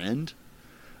bitter end,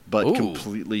 but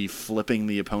completely flipping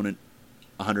the opponent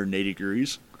 180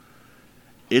 degrees.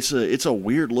 It's a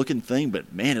weird looking thing,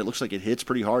 but man, it looks like it hits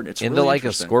pretty hard. It's into really like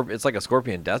interesting. It's like a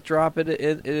Scorpion Death Drop.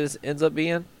 It ends up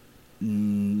being.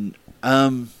 When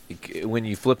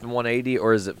you flip in 180,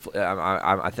 or is it?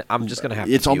 I'm just gonna have.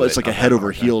 It's to almost like a head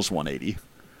over heels 180.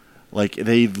 Like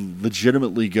they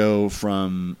legitimately go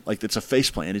from it's a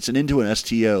faceplant. It's into an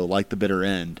STO like the bitter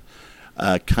end,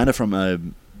 kind of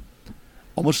from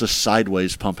almost a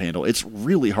sideways pump handle. It's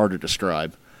really hard to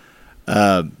describe,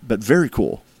 but very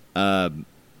cool. I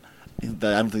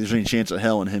don't think there's any chance of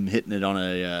hell in him hitting it on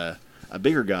a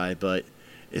bigger guy, but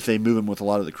if they move him with a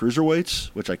lot of the cruiserweights,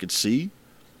 which I could see,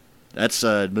 that's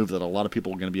a move that a lot of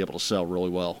people are going to be able to sell really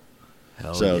well.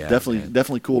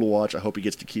 Definitely cool to watch. I hope he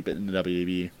gets to keep it in the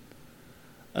WWE.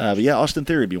 But yeah, Austin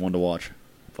Theory would be one to watch.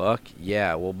 Fuck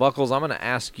yeah. Well, Buckles, I'm going to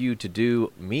ask you to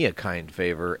do me a kind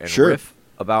favor and Sure. riff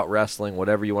about wrestling,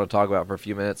 whatever you want to talk about for a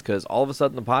few minutes, because all of a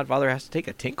sudden the Podfather has to take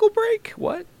a tinkle break?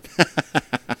 What?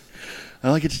 I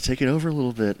like it to take it over a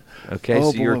little bit. Okay,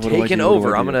 so you're taking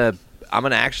over. I'm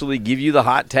gonna actually give you the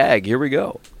hot tag. Here we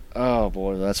go. Oh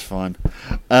boy, that's fun.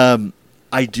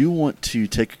 I do want to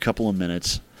take a couple of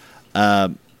minutes.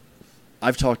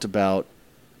 I've talked about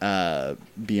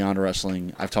Beyond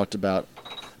Wrestling. I've talked about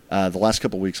the last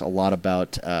couple of weeks a lot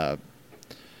about the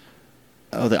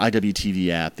IWTV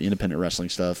app, the independent wrestling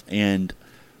stuff, and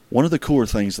one of the cooler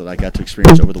things that I got to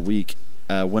experience over the week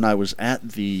when I was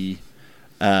at the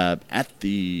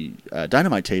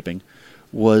Dynamite taping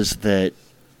was that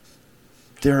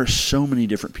there are so many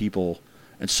different people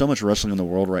and so much wrestling in the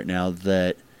world right now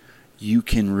that you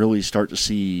can really start to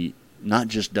see not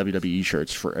just WWE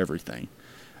shirts for everything.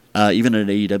 Even at an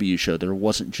AEW show, there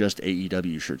wasn't just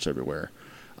AEW shirts everywhere.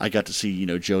 I got to see,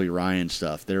 Joey Ryan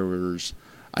stuff.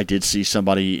 I did see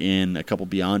somebody in a couple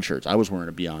Beyond shirts. I was wearing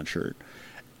a Beyond shirt.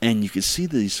 And you could see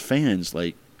these fans,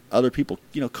 like other people,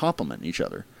 complimenting each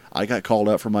other. I got called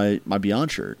out for my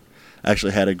Beyond shirt. I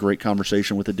actually had a great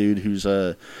conversation with a dude who's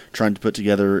trying to put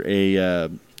together a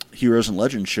Heroes and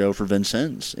Legends show for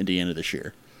Vincennes, Indiana this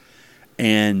year.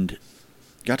 And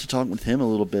got to talk with him a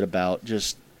little bit about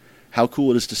just how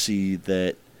cool it is to see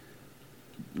that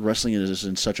wrestling is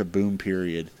in such a boom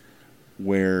period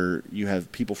where you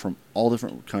have people from all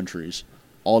different countries,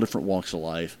 all different walks of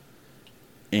life,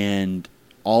 and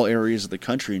all areas of the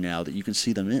country now that you can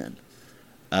see them in.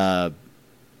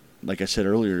 Like I said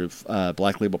earlier,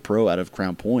 Black Label Pro out of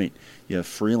Crown Point. You have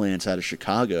Freelance out of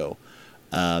Chicago.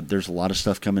 There's a lot of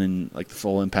stuff coming in, like the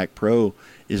Full Impact Pro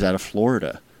is out of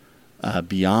Florida.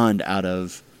 Beyond out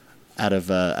of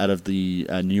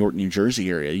the New York, New Jersey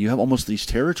area. You have almost these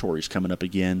territories coming up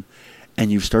again,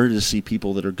 and you've started to see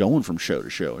people that are going from show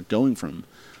to show, and going from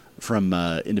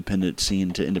independent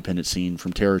scene to independent scene,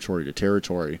 from territory to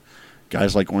territory.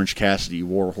 Guys like Orange Cassidy,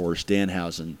 Warhorse,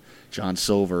 Danhausen, John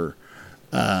Silver.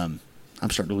 I'm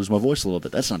starting to lose my voice a little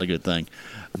bit. That's not a good thing.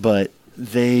 But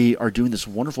they are doing this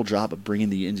wonderful job of bringing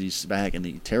the indies back and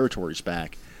the territories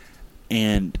back,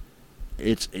 and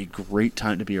it's a great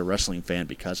time to be a wrestling fan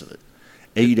because of it.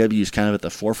 AEW is kind of at the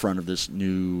forefront of this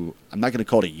new, I'm not going to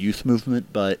call it a youth movement,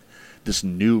 but this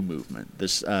new movement,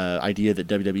 this idea that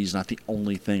WWE is not the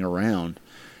only thing around.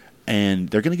 And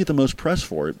they're going to get the most press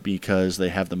for it because they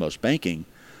have the most banking.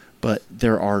 But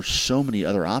there are so many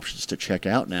other options to check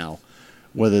out now,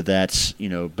 whether that's,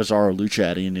 Bizarro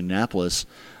Lucha at Indianapolis,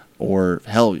 or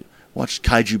hell, watch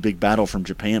Kaiju Big Battle from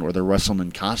Japan where they're wrestling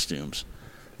in costumes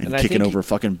and kicking over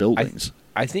fucking buildings.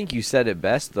 I think you said it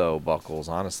best, though, Buckles,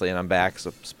 honestly, and I'm back,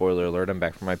 so spoiler alert, I'm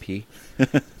back from my pee.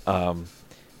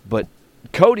 But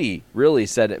Cody really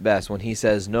said it best when he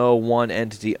says, no one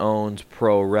entity owns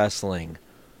pro wrestling.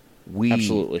 We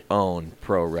Absolutely. own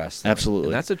pro wrestling. Absolutely.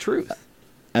 And that's the truth.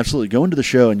 Absolutely. Go into the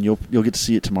show, and you'll get to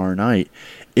see it tomorrow night.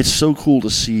 It's so cool to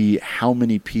see how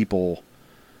many people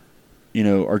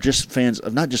are just fans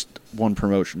of not just one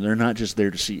promotion. They're not just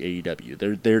there to see AEW.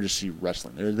 They're there to see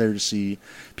wrestling. They're there to see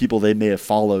people they may have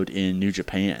followed in New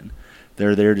Japan.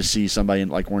 They're there to see somebody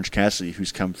like Orange Cassidy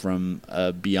who's come from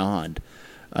Beyond.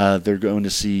 They're going to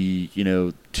see,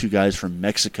 two guys from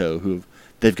Mexico who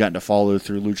they've gotten to follow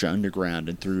through Lucha Underground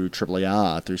and through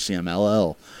AAA, through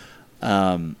CMLL.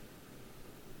 And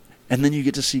then you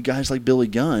get to see guys like Billy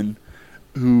Gunn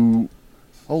who,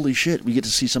 holy shit, we get to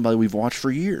see somebody we've watched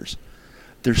for years.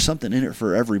 There's something in it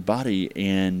for everybody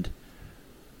and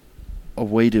a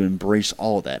way to embrace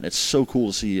all of that. And it's so cool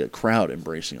to see a crowd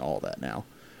embracing all of that now.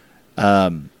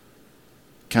 Kind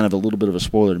of a little bit of a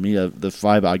spoiler to me, the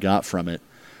vibe I got from it.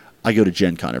 I go to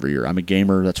Gen Con every year. I'm a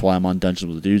gamer. That's why I'm on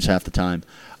Dungeons with the Dudes half the time.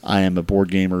 I am a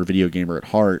board gamer, video gamer at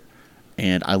heart.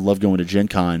 And I love going to Gen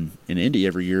Con in Indy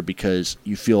every year because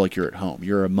you feel like you're at home.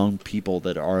 You're among people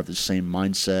that are of the same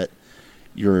mindset.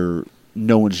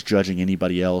 No one's judging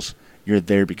anybody else. You're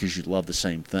there because you love the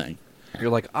same thing. You're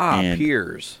like,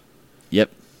 peers.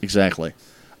 Yep, exactly.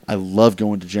 I love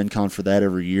going to Gen Con for that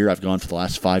every year. I've gone for the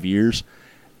last 5 years.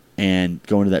 And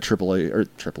going to that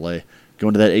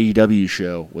going to that AEW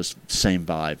show was the same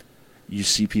vibe. You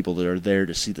see people that are there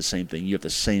to see the same thing. You have the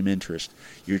same interest.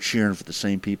 You're cheering for the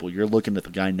same people. You're looking at the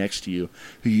guy next to you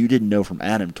who you didn't know from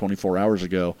Adam 24 hours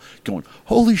ago going,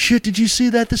 holy shit, did you see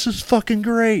that? This is fucking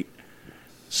great.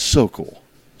 So cool.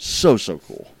 So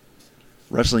cool.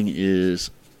 Wrestling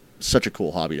is such a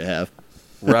cool hobby to have.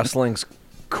 Wrestling's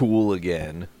cool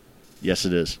again. Yes,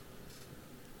 it is.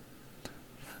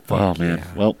 Fuck man. Yeah.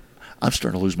 Well, I'm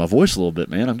starting to lose my voice a little bit,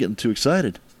 man. I'm getting too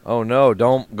excited. Oh, no.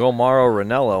 Don't go Mauro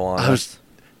Ranello on us.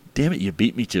 Damn it, you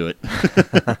beat me to it.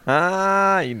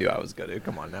 You knew I was going to.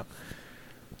 Come on now.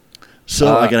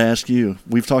 So I got to ask you.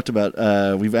 We've talked about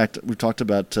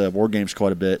War Games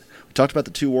quite a bit. We talked about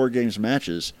the 2 War Games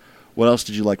matches. What else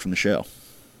did you like from the show?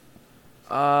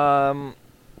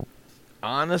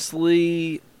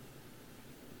 Honestly,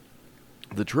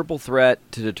 the triple threat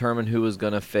to determine who was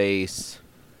going to face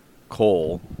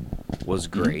Cole was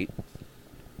great.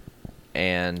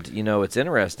 And, it's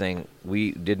interesting.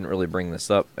 We didn't really bring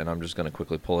this up, and I'm just going to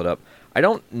quickly pull it up. I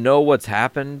don't know what's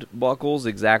happened, Buckles,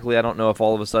 exactly. I don't know if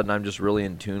all of a sudden I'm just really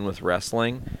in tune with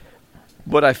wrestling.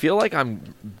 But I feel like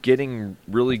I'm getting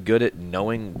really good at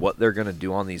knowing what they're going to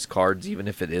do on these cards, even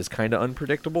if it is kind of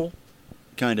unpredictable.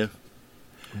 Kind of.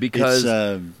 Because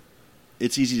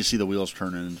it's easy to see the wheels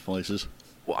turning in places.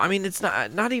 Well, I mean, it's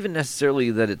not even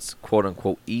necessarily that it's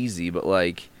quote-unquote easy, but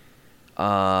like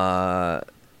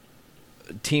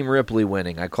Team Ripley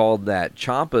winning. I called that.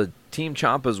 Team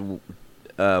Ciampa's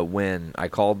win. I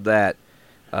called that.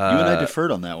 You and I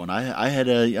deferred on that one. I had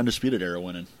a Undisputed Era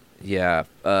winning. Yeah.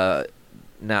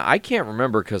 Now, I can't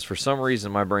remember because for some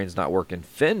reason my brain's not working.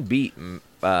 Finn beat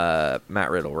Matt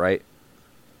Riddle, right?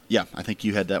 Yeah, I think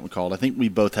you had that one called. I think we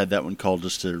both had that one called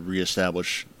just to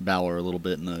reestablish Balor a little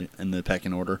bit in the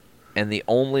pecking order. And the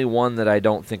only one that I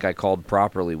don't think I called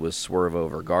properly was Swerve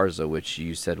over Garza, which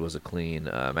you said was a clean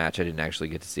match. I didn't actually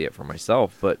get to see it for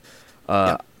myself, but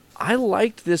I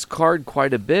liked this card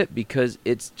quite a bit because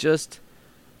it's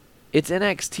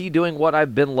NXT doing what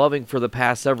I've been loving for the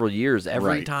past several years.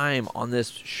 Every time on this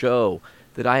show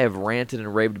that I have ranted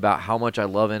and raved about how much I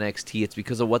love NXT, it's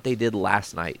because of what they did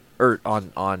last night. Or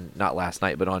not last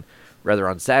night, but on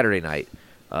Saturday night.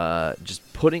 Just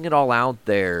putting it all out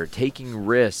there, taking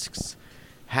risks,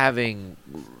 having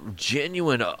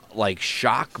genuine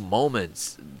shock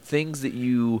moments, things that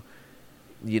you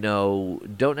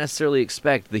don't necessarily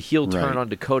expect. The heel turn on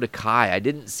Dakota Kai, I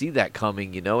didn't see that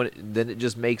coming, and then it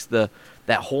just makes that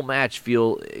whole match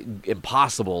feel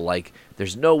impossible. Like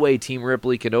there's no way Team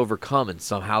Ripley can overcome, and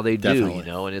somehow they do,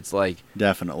 and it's like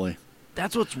definitely.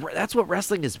 That's what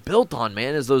wrestling is built on,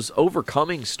 man, is those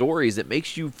overcoming stories. It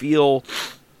makes you feel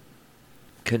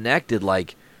connected,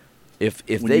 like if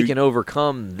they can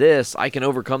overcome this, I can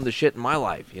overcome the shit in my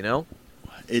life,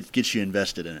 It gets you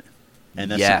invested in it.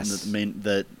 And that's something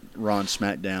that Raw and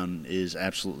SmackDown is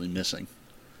absolutely missing.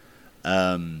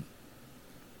 To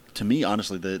me,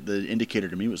 honestly, the indicator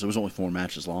to me was it was only 4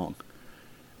 matches long.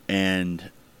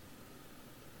 And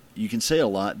you can say a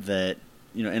lot that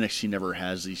NXT never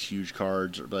has these huge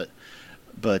cards, but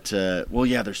there's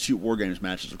 2 War Games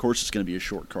matches. Of course, it's going to be a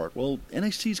short card. Well,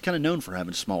 NXT is kind of known for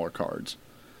having smaller cards.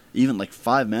 Even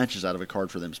 5 matches out of a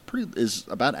card for them is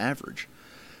about average.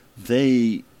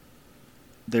 They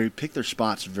pick their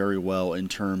spots very well in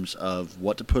terms of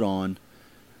what to put on,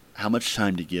 how much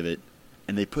time to give it,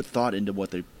 and they put thought into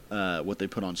what they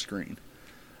put on screen.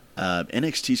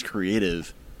 NXT's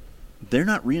creative. They're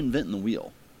not reinventing the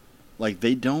wheel.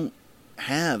 They don't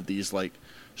have these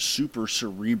super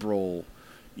cerebral,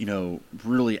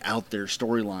 really out there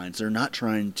storylines. They're not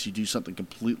trying to do something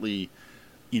completely,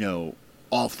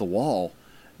 off the wall.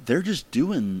 They're just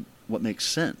doing what makes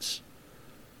sense.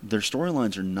 Their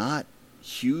storylines are not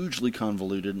hugely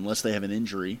convoluted unless they have an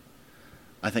injury.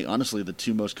 I think honestly the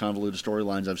 2 most convoluted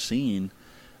storylines I've seen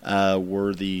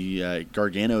were the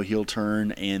Gargano heel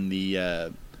turn and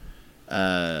the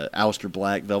Aleister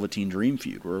Black Velveteen Dream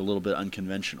feud were a little bit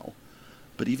unconventional.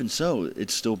 But even so,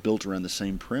 it's still built around the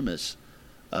same premise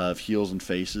of heels and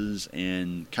faces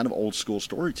and kind of old school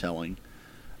storytelling.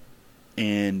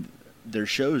 And their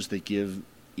shows, they give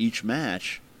each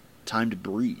match time to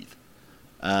breathe.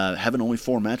 Having only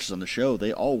 4 matches on the show,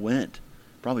 they all went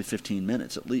probably 15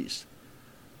 minutes at least.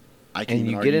 You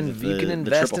can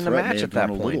invest in a match at that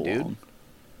point, dude. Long.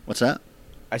 What's that?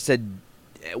 I said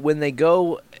when they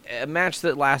go a match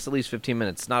that lasts at least 15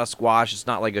 minutes. It's not a squash. It's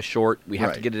not like a short. We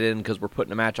have to get it in because we're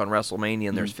putting a match on WrestleMania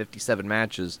and there's 57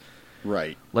 matches.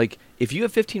 Right. If you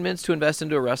have 15 minutes to invest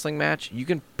into a wrestling match, you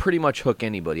can pretty much hook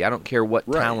anybody. I don't care what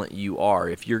talent you are.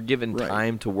 If you're given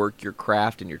time to work your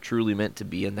craft and you're truly meant to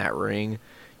be in that ring,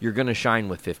 you're going to shine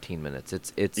with 15 minutes.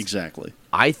 It's exactly.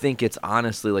 I think it's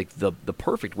honestly the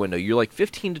perfect window. You're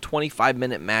 15 to 25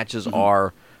 minute matches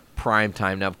are prime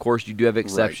time. Now, of course, you do have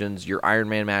exceptions. Your Iron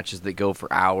Man matches that go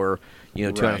for hour, 2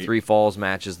 out of 3 falls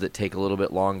matches that take a little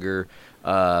bit longer.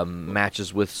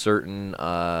 Matches with certain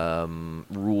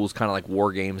rules, kind of like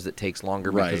War Games, that takes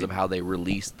longer because of how they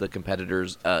release the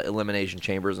competitors. Elimination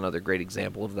Chamber is another great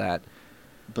example of that.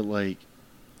 But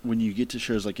when you get to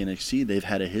shows like NXT, they've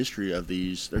had a history of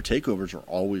these. Their takeovers are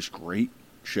always great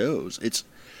shows. It's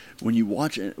when you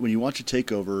watch a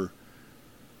takeover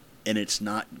and it's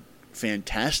not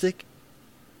fantastic,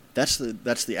 that's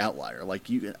the outlier.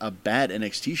 A bad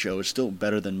NXT show is still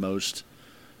better than most,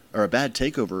 or a bad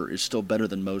takeover is still better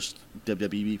than most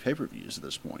WWE pay-per-views at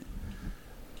this point.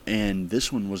 And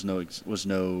this one was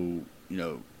no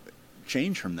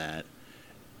change from that.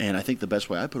 And I think the best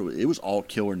way I put it was all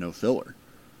killer, no filler.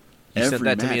 You sent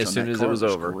that to me as soon as it was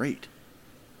over. Great.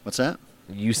 What's that?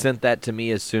 You sent that to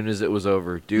me as soon as it was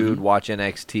over. Dude, watch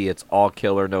NXT. It's all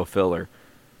killer, no filler.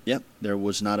 Yep. There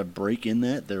was not a break in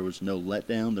that. There was no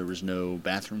letdown. There was no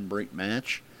bathroom break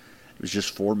match. It was just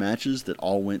 4 matches that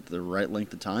all went the right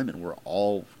length of time and were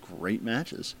all great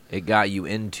matches. It got you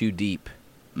in too deep.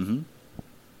 Mm-hmm.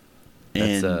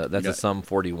 That's a Sum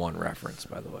 41 reference,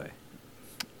 by the way.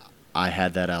 I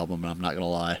had that album, and I'm not going to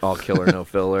lie. All killer, no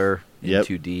filler. Yep. In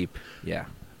too deep. Yeah.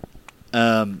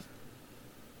 And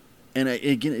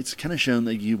again, it's kind of shown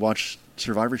that you watch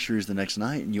Survivor Series the next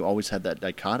night, and you always had that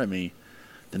dichotomy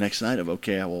the next night of,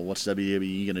 okay, well, what's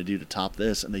WWE going to do to top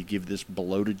this? And they give this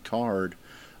bloated card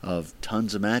of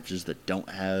tons of matches that don't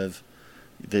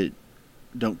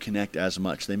connect as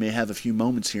much. They may have a few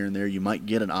moments here and there. You might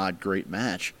get an odd, great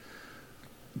match.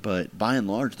 But by and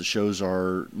large, the shows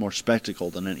are more spectacle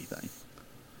than anything.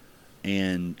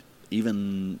 And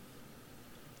even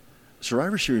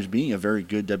Survivor Series being a very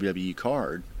good WWE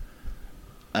card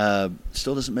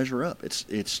still doesn't measure up.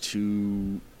 It's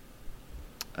too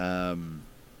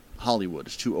Hollywood.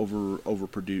 It's too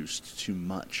overproduced, too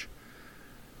much.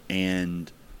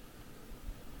 And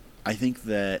I think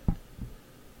that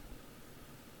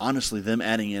honestly, them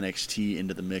adding NXT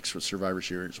into the mix with Survivor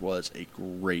Series was a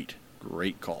great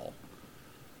call.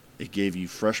 It gave you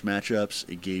fresh matchups.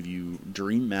 It gave you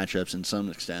dream matchups in some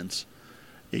extents.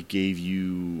 It gave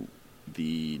you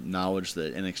the knowledge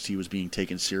that NXT was being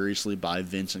taken seriously by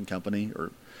Vince and company,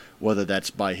 or whether that's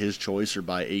by his choice or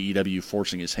by AEW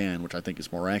forcing his hand, which I think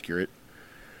is more accurate.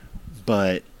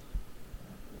 But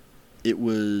it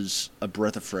was a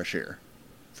breath of fresh air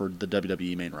for the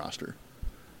WWE main roster.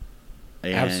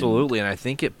 Absolutely, and I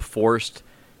think it forced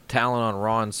talent on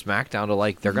Raw and SmackDown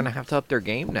to they're going to have to up their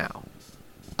game now.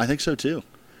 I think so too,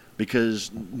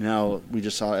 because now we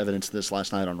just saw evidence of this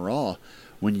last night on Raw.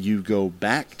 When you go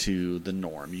back to the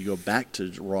norm, you go back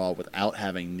to Raw without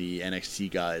having the NXT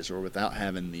guys or without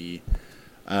having the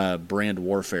brand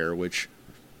warfare, which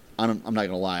I'm not going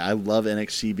to lie, I love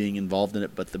NXT being involved in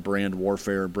it, but the brand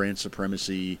warfare, brand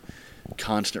supremacy,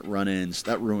 constant run-ins,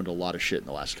 that ruined a lot of shit in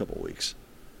the last couple of weeks.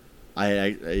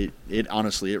 It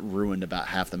honestly ruined about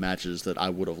half the matches that I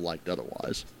would have liked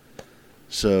otherwise.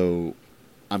 So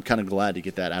I'm kind of glad to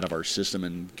get that out of our system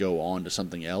and go on to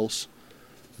something else.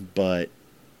 But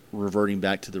reverting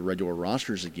back to the regular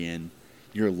rosters again,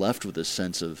 you're left with this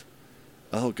sense of,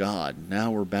 oh God, now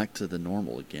we're back to the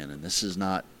normal again, and this is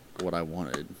not what I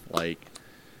wanted.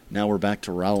 Now we're back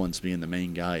to Rollins being the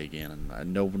main guy again,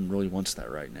 and no one really wants that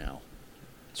right now.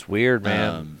 It's weird,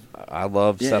 man. I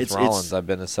love Seth Rollins. I've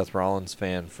been a Seth Rollins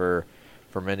fan for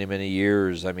many, many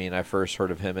years. I mean, I first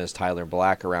heard of him as Tyler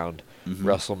Black around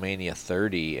WrestleMania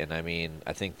 30, and I mean,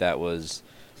 I think that was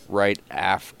right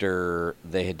after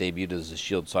they had debuted as the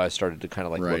Shield, so I started to kind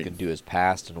of look into his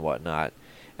past and whatnot.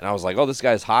 And I was like, oh, this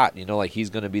guy's hot. He's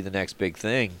going to be the next big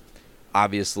thing.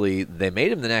 Obviously, they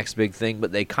made him the next big thing,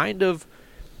 but they kind of,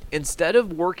 instead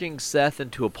of working Seth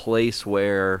into a place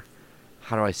where,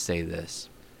 how do I say this?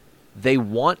 They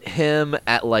want him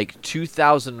at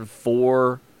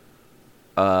 2004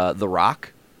 The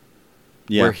Rock,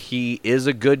 where he is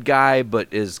a good guy but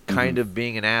is kind of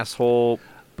being an asshole,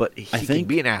 but he can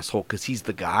be an asshole because he's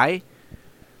the guy.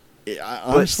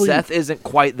 Honestly, but Seth isn't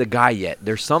quite the guy yet.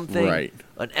 There's something,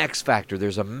 an X factor.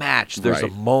 There's a match. There's a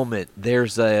moment.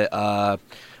 There's a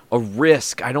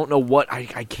risk. I don't know what.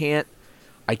 I can't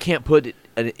put it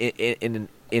in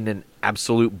an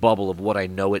absolute bubble of what I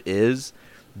know it is.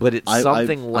 But it's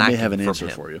something lacking. I may have an answer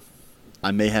for you.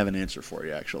 I may have an answer for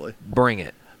you, actually. Bring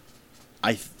it.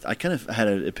 I kind of had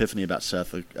an epiphany about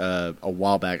Seth a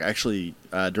while back, actually,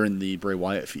 during the Bray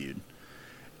Wyatt feud.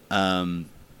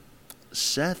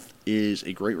 Seth is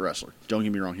a great wrestler. Don't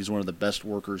get me wrong. He's one of the best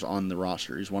workers on the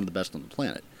roster. He's one of the best on the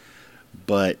planet.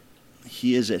 But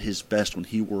he is at his best when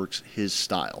he works his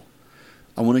style.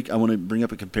 I want to bring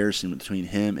up a comparison between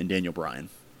him and Daniel Bryan.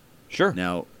 Sure.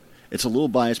 Now, it's a little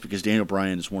biased because Daniel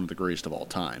Bryan is one of the greatest of all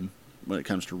time when it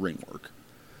comes to ring work.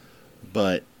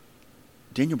 But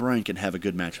Daniel Bryan can have a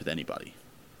good match with anybody.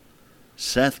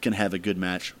 Seth can have a good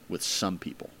match with some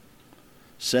people.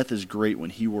 Seth is great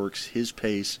when he works his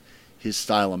pace, his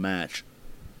style of match,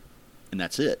 and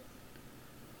that's it.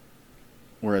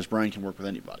 Whereas Bryan can work with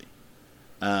anybody.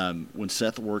 When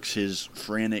Seth works his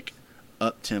frantic,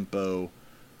 up-tempo,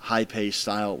 high-paced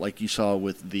style, like you saw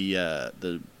with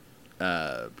the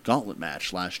Gauntlet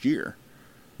match last year,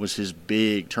 was his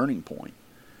big turning point.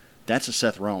 That's a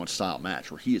Seth Rollins style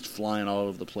match where he is flying all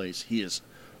over the place. He is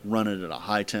running at a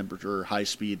high temperature, high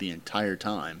speed the entire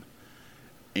time,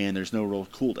 and there's no real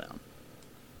cool down.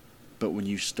 But when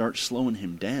you start slowing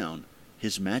him down,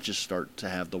 his matches start to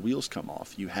have the wheels come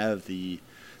off. You have the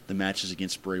matches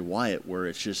against Bray Wyatt where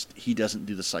it's just he doesn't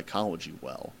do the psychology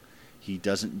well. He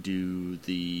doesn't do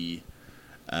the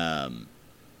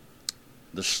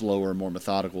slower, more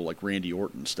methodical, like Randy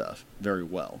Orton stuff very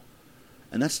well.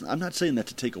 And I'm not saying that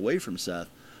to take away from Seth,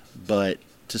 but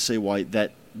to say why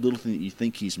that little thing that you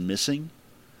think he's missing,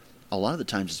 a lot of the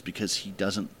times it's because he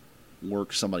doesn't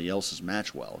work somebody else's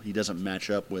match well. He doesn't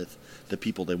match up with the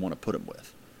people they want to put him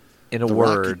with. In a The Rock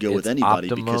word, could go with it's anybody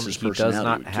optimum. because his He does personality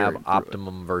not would carry have him through it.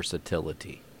 optimum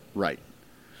versatility. Right.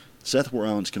 Seth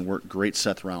Rollins can work great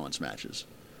Seth Rollins matches.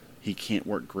 He can't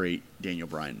work great Daniel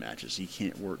Bryan matches. He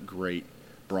can't work great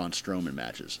Braun Strowman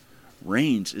matches.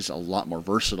 Reigns is a lot more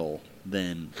versatile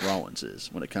than Rollins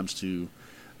is when it comes to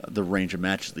the range of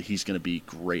matches that he's going to be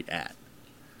great at.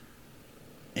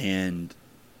 And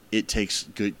it takes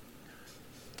good...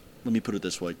 Let me put it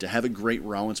this way. To have a great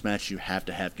Rollins match, you have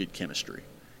to have good chemistry.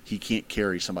 He can't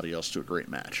carry somebody else to a great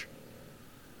match.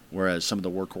 Whereas some of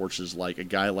the workhorses, like a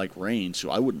guy like Reigns,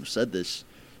 who I wouldn't have said this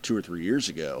 2 or 3 years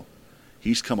ago,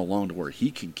 he's come along to where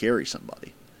he can carry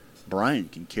somebody. Bryan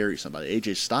can carry somebody.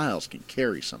 AJ Styles can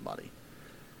carry somebody.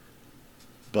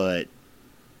 But,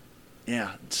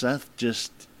 yeah, Seth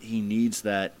just, he needs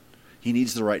the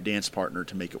right dance partner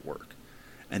to make it work.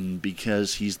 And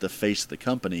because he's the face of the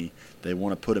company, they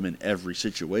want to put him in every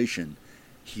situation.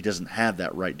 He doesn't have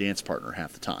that right dance partner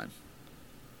half the time.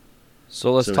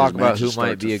 So let's So talk his about who matches might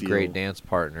start to be a feel- great dance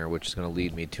partner, which is going to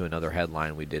lead me to another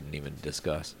headline we didn't even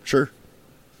discuss. Sure.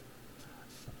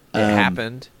 It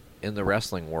happened in the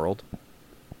wrestling world.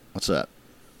 What's that?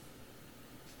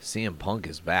 CM Punk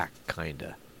is back,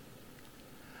 kinda.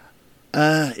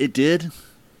 It did.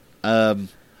 I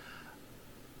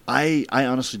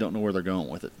honestly don't know where they're going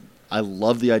with it. I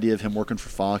love the idea of him working for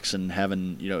Fox and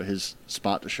having, his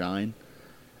spot to shine.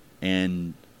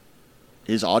 And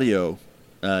his audio,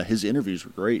 his interviews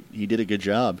were great. He did a good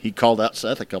job. He called out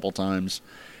Seth a couple times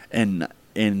and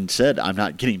said, "I'm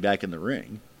not getting back in the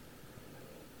ring."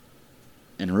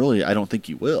 And really, I don't think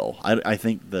he will. I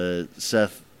think the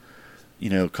Seth,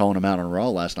 calling him out on Raw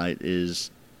last night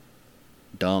is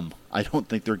dumb. I don't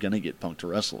think they're going to get Punk to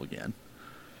wrestle again.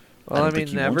 Well, don't think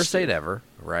he never wants say to. never,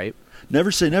 right?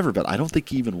 Never say never, but I don't think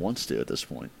he even wants to at this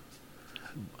point.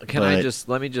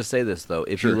 Let me just say this though.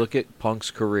 If Sure. you look at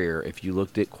Punk's career, if you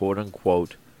looked at quote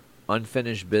unquote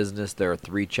unfinished business, there are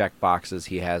 3 check boxes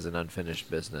he has in unfinished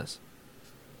business.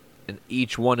 And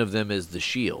each one of them is the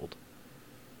Shield.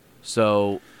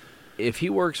 So if he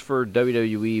works for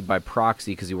WWE by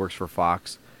proxy because he works for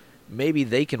Fox, maybe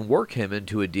they can work him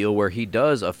into a deal where he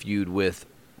does a feud with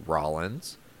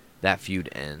Rollins. That feud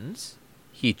ends.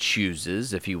 He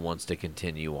chooses if he wants to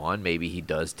continue on. Maybe he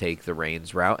does take the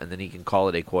Reigns route, and then he can call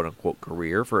it a quote-unquote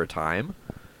career for a time.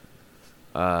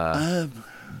 But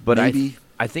maybe.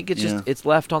 I think it's just it's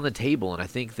left on the table, and I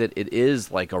think that it is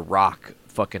like a Rock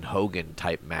fucking Hogan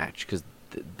type match because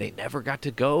they never got to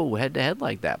go head-to-head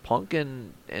like that. Punk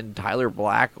and Tyler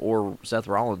Black or Seth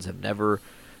Rollins have never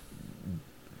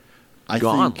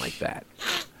gone like that.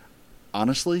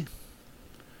 Honestly,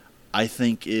 I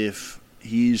think if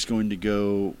he's going to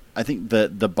go, I think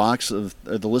that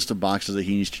the list of boxes that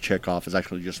he needs to check off is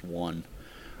actually just one.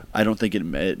 I don't think it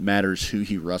matters who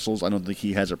he wrestles. I don't think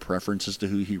he has a preference as to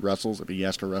who he wrestles if he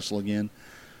has to wrestle again.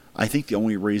 I think the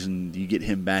only reason you get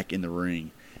him back in the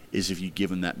ring is if you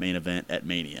give him that main event at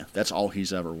Mania. That's all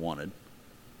he's ever wanted.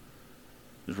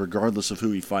 Regardless of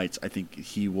who he fights, I think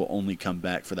he will only come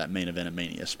back for that main event at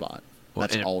Mania spot.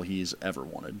 That's all he's ever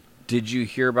wanted. Did you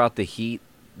hear about the heat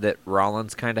that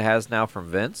Rollins kind of has now from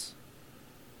Vince?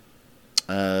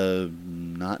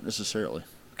 Not necessarily.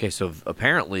 Okay, so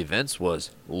apparently Vince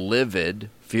was livid,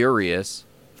 furious,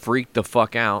 freaked the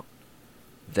fuck out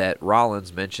that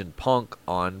Rollins mentioned Punk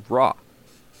on Raw.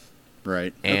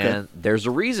 Right. And there's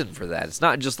a reason for that. It's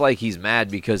not just like he's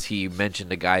mad because he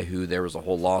mentioned a guy who there was a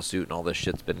whole lawsuit and all this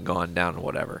shit's been gone down and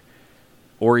whatever.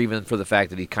 Or even for the fact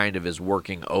that he kind of is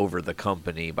working over the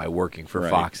company by working for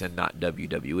Fox and not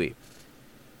WWE.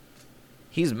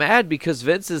 He's mad because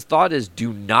Vince's thought is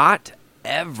do not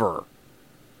ever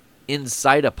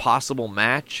incite a possible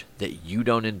match that you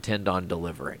don't intend on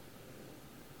delivering.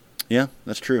 Yeah,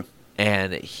 that's true.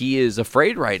 And he is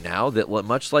afraid right now that,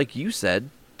 much like you said,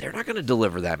 they're not going to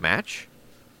deliver that match.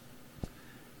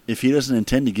 If he doesn't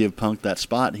intend to give Punk that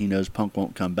spot, he knows Punk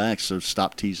won't come back, so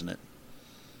stop teasing it.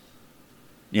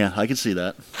 Yeah, I can see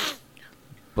that.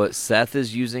 But Seth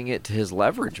is using it to his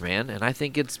leverage, man, and I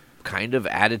think it's kind of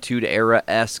Attitude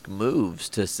Era-esque moves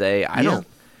to say, I don't...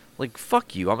 Like,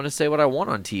 fuck you. I'm going to say what I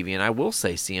want on TV, and I will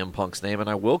say CM Punk's name, and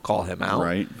I will call him out.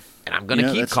 Right. And I'm going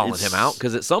to keep calling him out,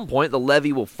 because at some point the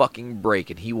levee will fucking break,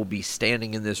 and he will be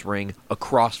standing in this ring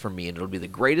across from me, and it'll be the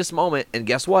greatest moment. And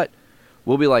guess what?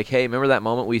 We'll be like, hey, remember that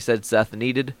moment we said Seth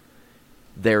needed?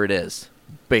 There it is.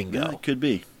 Bingo. Yeah, it could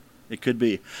be. It could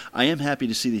be. I am happy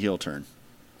to see the heel turn.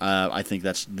 I think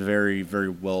that's very, very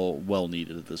well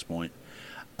needed at this point.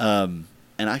 And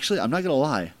actually, I'm not going to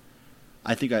lie.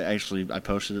 I think I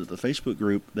posted it at the Facebook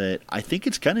group that I think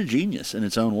it's kind of genius in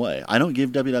its own way. I don't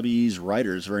give WWE's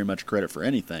writers very much credit for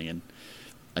anything, and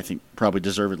I think probably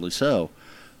deservedly so.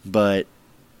 But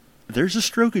there's a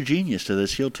stroke of genius to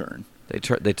this heel turn. They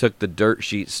took the dirt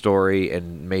sheet story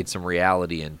and made some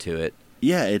reality into it.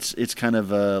 Yeah, it's kind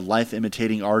of life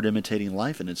imitating art, imitating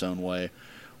life in its own way,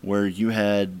 where you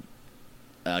had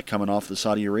coming off the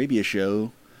Saudi Arabia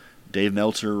show, Dave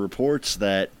Meltzer reports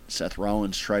that Seth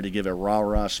Rollins tried to give a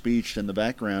rah-rah speech in the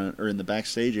background or in the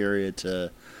backstage area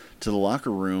to the locker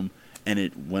room, and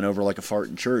it went over like a fart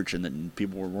in church, and then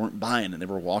people weren't buying, and they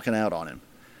were walking out on him.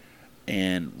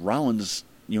 And Rollins,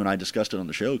 you and I discussed it on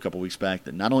the show a couple weeks back,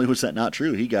 that not only was that not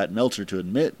true, he got Meltzer to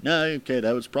admit, no, okay,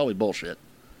 that was probably bullshit.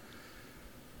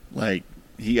 Like,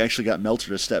 he actually got Meltzer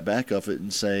to step back off it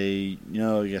and say,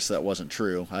 I guess that wasn't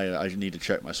true. I need to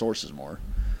check my sources more.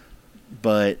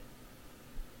 But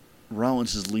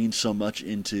Rollins has leaned so much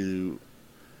into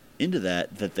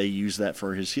that they use that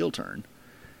for his heel turn.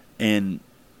 And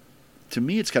to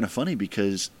me, it's kind of funny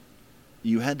because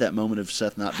you had that moment of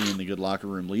Seth not being the good locker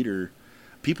room leader.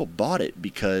 People bought it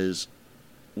because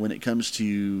when it comes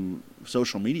to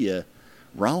social media,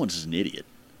 Rollins is an idiot.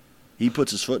 He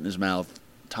puts his foot in his mouth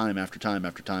time after time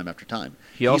after time after time.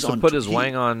 He also put his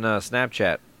wang on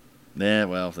Snapchat. Yeah,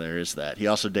 well, there is that. He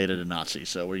also dated a Nazi,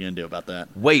 so what are you going to do about that?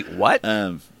 Wait, what?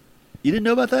 You didn't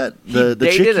know about that? He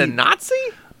dated a Nazi?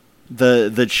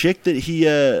 The chick that he,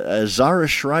 Zara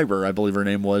Schreiber, I believe her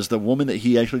name was, the woman that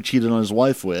he actually cheated on his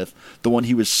wife with, the one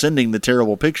he was sending the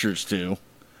terrible pictures to,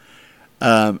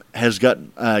 has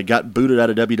got booted out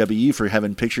of WWE for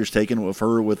having pictures taken of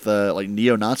her with like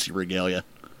neo-Nazi regalia.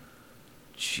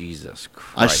 Jesus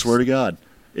Christ! I swear to God,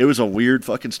 it was a weird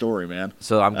fucking story, man.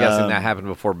 So I'm guessing that happened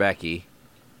before Becky.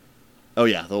 Oh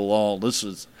yeah,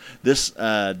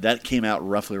 that came out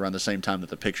roughly around the same time that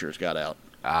the pictures got out.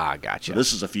 Ah, gotcha. So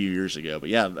this is a few years ago, but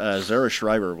yeah, Zara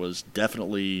Schreiber was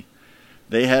definitely.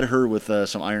 They had her with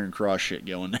some Iron Cross shit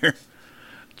going there.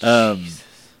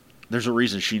 There's a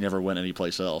reason she never went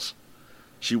anyplace else.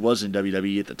 She was in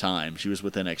WWE at the time. She was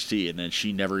with NXT, and then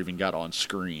she never even got on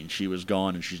screen. She was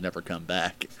gone, and she's never come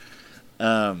back.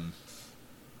 Anywho,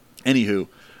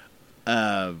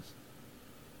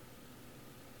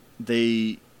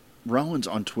 Rollins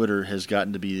on Twitter has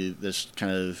gotten to be this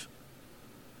kind of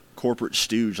corporate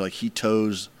stooge. Like, he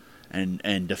toes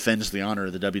and defends the honor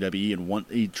of the WWE, and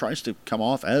he tries to come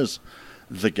off as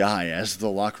the guy, as the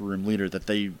locker room leader that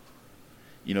they,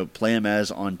 play him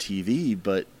as on TV,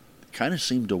 but kind of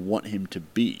seem to want him to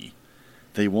be.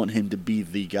 They want him to be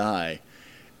the guy,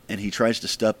 and he tries to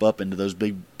step up into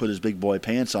put his big boy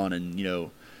pants on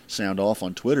and, sound off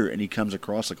on Twitter, and he comes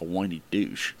across like a whiny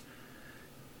douche.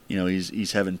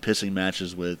 He's having pissing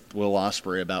matches with Will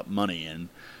Ospreay about money and,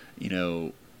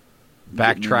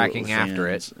 backtracking after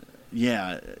it.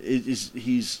 Yeah,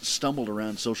 he's stumbled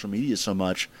around social media so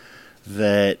much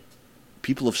that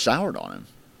people have soured on him.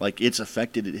 Like, it's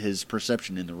affected his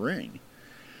perception in the ring.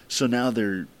 So now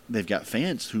they've got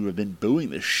fans who have been booing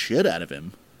the shit out of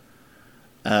him.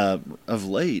 Of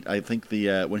late, I think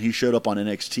when he showed up on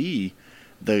NXT,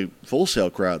 the Full Sail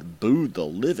crowd booed the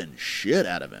living shit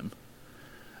out of him.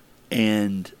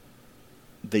 And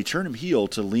they turn him heel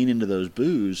to lean into those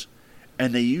boos,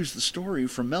 and they use the story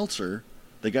from Meltzer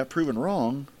that got proven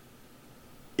wrong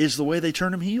is the way they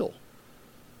turn him heel.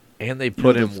 And they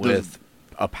put him with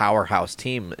a powerhouse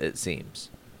team, it seems.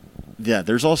 Yeah,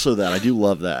 there's also that. I do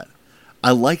love that.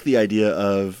 I like the idea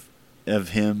of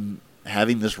him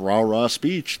having this rah-rah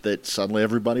speech that suddenly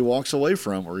everybody walks away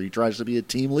from, where he tries to be a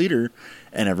team leader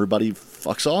and everybody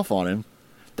fucks off on him.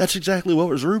 That's exactly what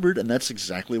was rumored, and that's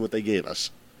exactly what they gave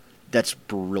us. That's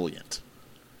brilliant.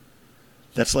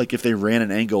 That's like if they ran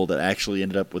an angle that actually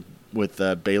ended up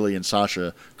with Bayley and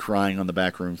Sasha crying on the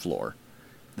backroom floor.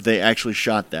 They actually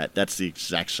shot that. That's the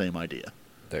exact same idea.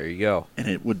 There you go. And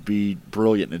it would be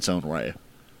brilliant in its own way.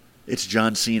 It's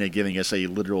John Cena giving us a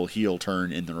literal heel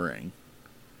turn in the ring.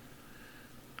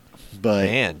 But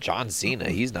man, John Cena,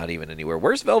 he's not even anywhere.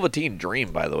 Where's Velveteen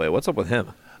Dream, by the way? What's up with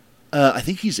him? I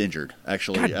think he's injured,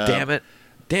 actually. God damn it.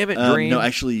 Damn it, Dream. No,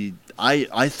 actually,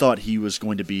 I thought he was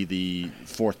going to be the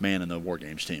fourth man in the War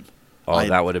Games team. Oh,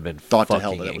 that would have been thought fucking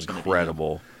to hell that was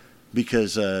incredible.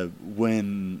 because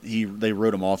when they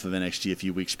wrote him off of NXT a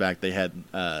few weeks back, they had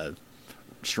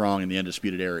Strong and the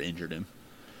Undisputed Era injured him.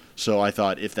 So I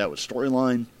thought if that was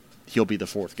storyline, he'll be the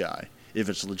fourth guy. If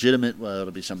it's legitimate, well,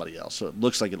 it'll be somebody else. So it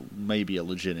looks like it may be a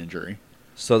legit injury.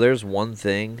 So there's one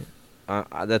thing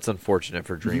that's unfortunate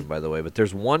for Dream, by the way, but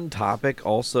there's one topic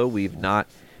also we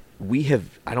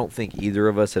have. I don't think either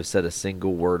of us have said a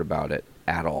single word about it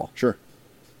at all. Sure.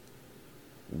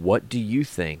 What do you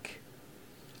think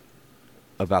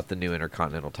about the new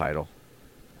Intercontinental title?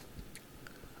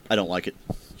 I don't like it.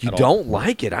 You don't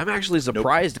like it? I'm actually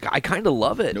surprised. Nope. I kind of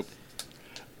love it. Nope.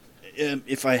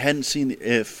 If I hadn't seen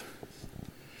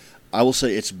I will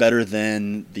say it's better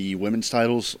than the women's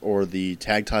titles or the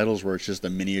tag titles where it's just a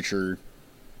miniature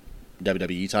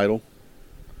WWE title.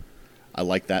 I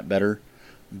like that better.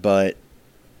 But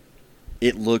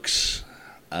it looks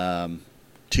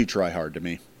too try-hard to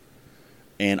me.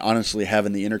 And honestly,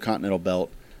 having the Intercontinental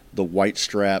belt, the white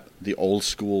strap, the old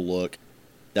school look,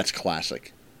 that's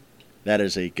classic. That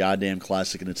is a goddamn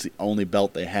classic, and it's the only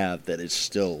belt they have that is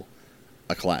still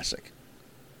a classic.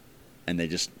 And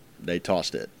they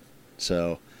tossed it.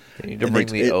 So they need to bring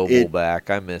the oval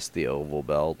back. I miss the oval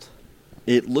belt.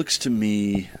 It looks to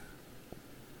me,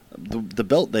 the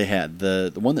belt they had,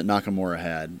 the one that Nakamura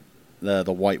had,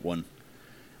 the white one,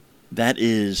 that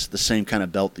is the same kind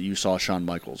of belt that you saw Shawn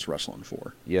Michaels wrestling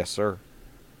for. Yes, sir.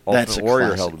 That's Ultimate a Warrior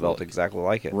classic held a belt look. exactly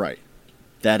like it. Right.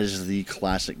 That is the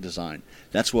classic design.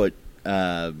 That's what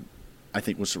I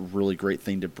think was a really great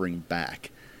thing to bring back.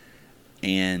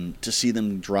 And to see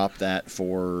them drop that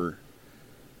for,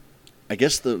 I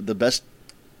guess the best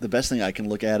thing I can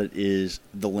look at it is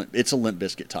it's a Limp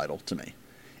Bizkit title to me.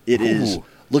 It is,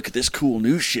 look at this cool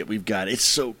new shit we've got. It's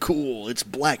so cool. It's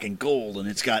black and gold and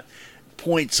it's got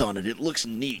points on it. It looks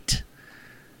neat.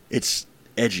 It's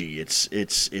edgy. It's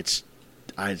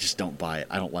I just don't buy it.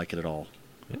 I don't like it at all.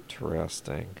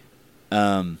 Interesting.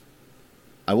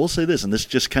 I will say this, and this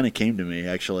just kind of came to me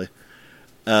actually.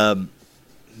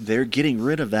 They're getting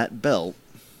rid of that belt.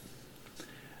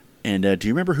 And do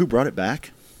you remember who brought it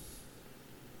back?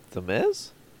 The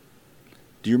Miz?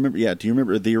 Do you remember? Yeah. Do you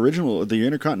remember the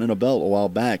Intercontinental belt a while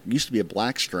back? It used to be a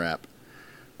blackstrap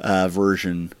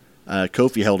version.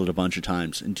 Kofi held it a bunch of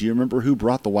times. And do you remember who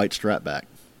brought the white strap back?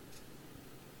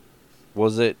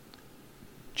 Was it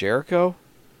Jericho?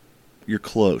 You're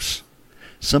close.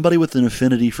 Somebody with an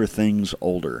affinity for things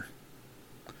older.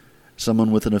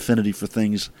 Someone with an affinity for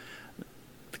things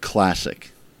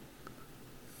classic.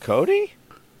 Cody?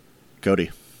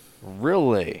 Cody.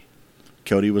 Really?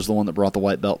 Cody was the one that brought the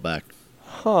white belt back.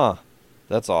 Huh.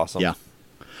 That's awesome. Yeah.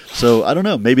 So, I don't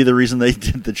know. Maybe the reason they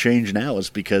did the change now is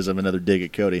because of another dig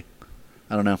at Cody.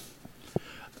 I don't know.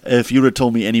 If you would have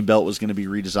told me any belt was going to be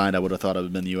redesigned, I would have thought it would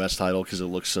have been the U.S. title because it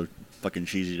looks so fucking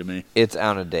cheesy to me. It's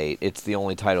out of date. It's the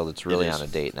only title that's really out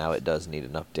of date now. It does need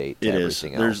an update to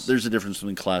everything else. There's a difference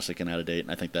between classic and out of date,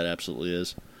 and I think that absolutely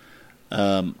is.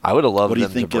 I would have loved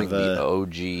them to bring of, the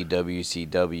OG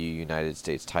WCW United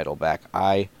States title back.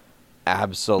 I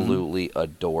absolutely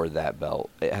adore that belt.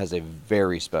 It has a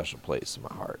very special place in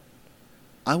my heart.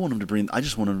 I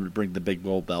just want them to bring the big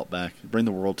gold belt back. Bring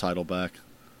the world title back.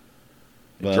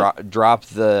 Drop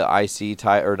the IC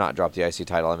title, or not drop the IC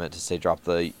title. I meant to say drop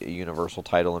the Universal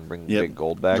title and bring the big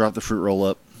gold back. Drop the fruit roll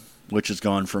up, which has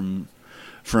gone from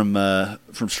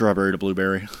strawberry to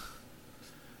blueberry.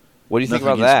 What do you think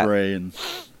about that? Bray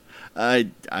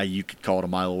and you could call it a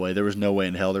mile away. There was no way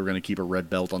in hell they were going to keep a red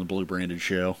belt on the blue branded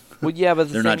show. Well, yeah,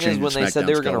 but the thing is, when they said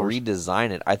they were going to colors.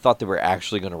 redesign it, I thought they were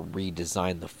actually going to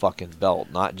redesign the fucking belt,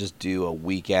 not just do a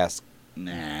weak ass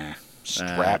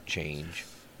strap change.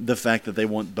 The fact that they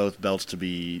want both belts to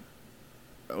be,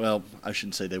 well, I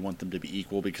shouldn't say they want them to be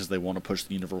equal because they want to push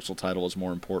the Universal title as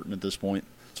more important at this point.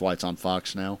 That's why it's on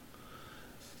Fox now.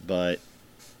 But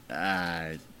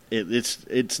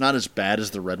it's not as bad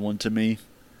as the red one to me.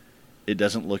 It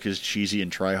doesn't look as cheesy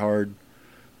and try hard,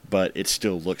 but it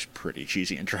still looks pretty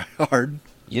cheesy and try hard.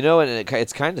 You know, and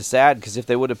it's kind of sad because if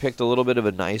they would have picked a little bit of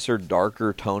a nicer,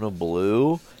 darker tone of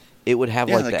blue, it would have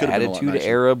like the Attitude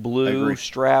Era blue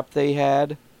strap they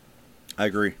had. I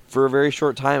agree. For a very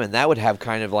short time, and that would have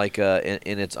kind of like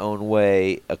in its own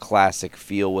way, a classic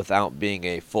feel without being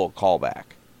a full callback.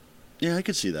 Yeah, I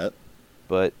could see that.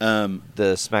 But the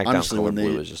SmackDown color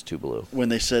blue is just too blue. When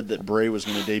they said that Bray was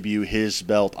going to debut his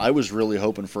belt, I was really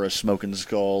hoping for a Smoking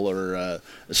Skull or a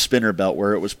spinner belt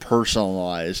where it was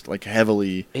personalized, like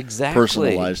heavily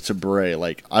personalized to Bray.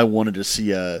 Like I wanted to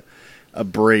see a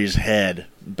Bray's head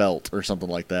belt or something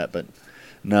like that, but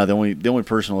no, the only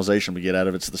personalization we get out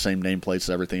of it's the same nameplates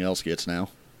that everything else gets now.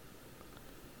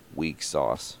 Weak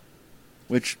sauce.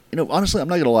 Which, honestly, I'm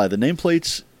not going to lie. The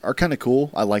nameplates are kind of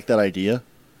cool. I like that idea,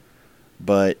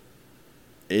 but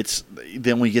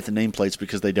then we get the nameplates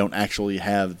because they don't actually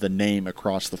have the name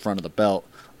across the front of the belt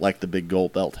like the big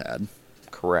gold belt had.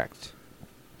 Correct.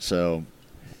 So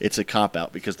it's a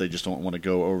cop-out because they just don't want to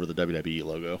go over the WWE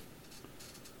logo.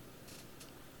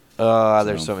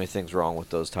 There's so many things wrong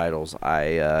with those titles. I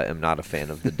am not a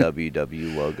fan of the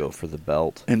WW logo for the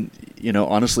belt. And,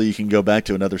 honestly, you can go back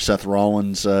to another Seth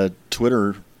Rollins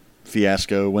Twitter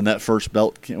fiasco when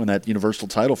that Universal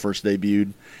title first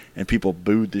debuted and people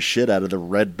booed the shit out of the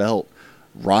red belt.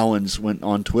 Rollins went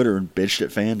on Twitter and bitched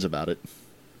at fans about it.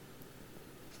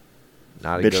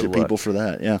 Not a bitched good at look. people for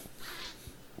that, yeah.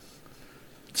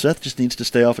 Seth just needs to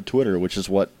stay off of Twitter, which is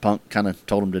what Punk kind of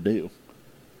told him to do.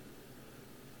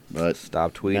 But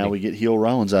stop tweeting. Now we get heel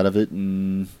Rollins out of it,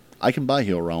 and I can buy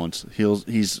heel Rollins.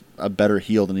 He's a better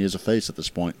heel than he is a face at this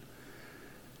point.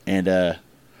 And I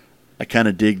kind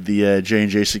of dig the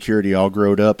J&J Security all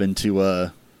growed up into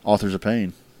Authors of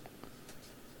Pain.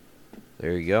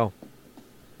 There you go.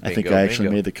 I think I actually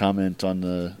made the comment on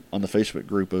the Facebook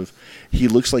group of he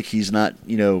looks like he's not,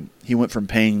 he went from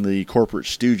paying the corporate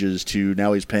stooges to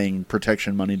now he's paying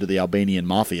protection money to the Albanian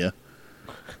mafia.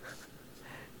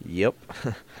 Yep.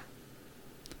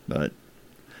 But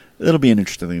it'll be an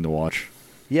interesting thing to watch.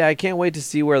 Yeah, I can't wait to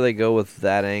see where they go with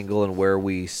that angle and where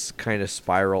we kind of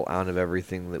spiral out of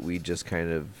everything that we just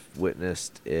kind of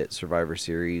witnessed at Survivor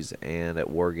Series and at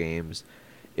War Games.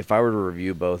 If I were to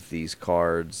review both these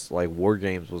cards, like War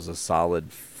Games was a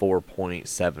solid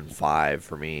 4.75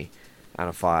 for me out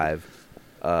of 5.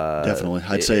 Definitely.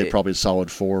 I'd say probably a solid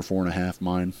 4.5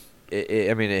 mine.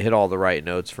 It hit all the right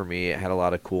notes for me. It had a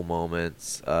lot of cool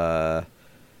moments.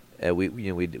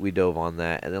 We dove on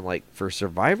that, and then like for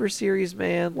Survivor Series,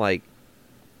 man, like,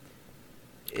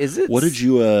 is it? What did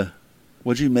you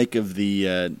make of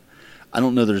the? I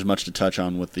don't know. There's much to touch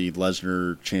on with the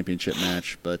Lesnar Championship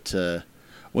match, but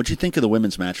what'd you think of the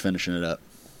women's match finishing it up?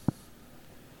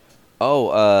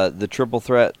 Oh, the triple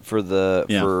threat for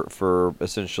for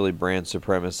essentially brand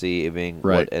supremacy being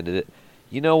what ended it.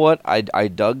 You know what? I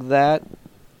dug that.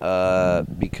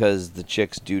 Because the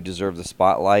chicks do deserve the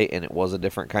spotlight, and it was a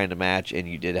different kind of match, and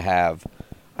you did have,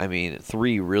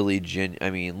 3 really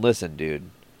listen, dude.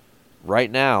 Right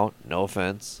now, no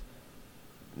offense,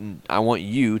 I want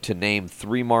you to name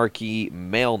 3 marquee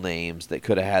male names that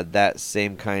could have had that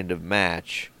same kind of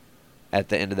match at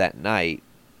the end of that night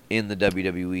in the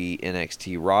WWE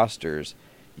NXT rosters.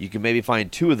 You can maybe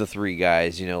find 2 of the 3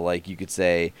 guys, like you could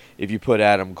say if you put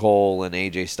Adam Cole and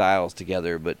AJ Styles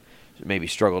together, but maybe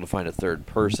struggle to find a third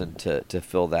person to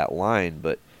fill that line,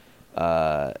 but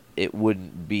it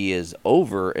wouldn't be as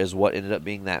over as what ended up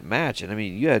being that match. And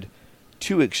you had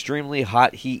 2 extremely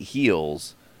hot heat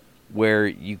heels where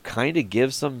you kind of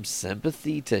give some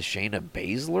sympathy to Shayna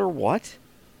Baszler. What?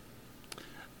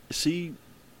 See,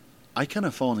 I kind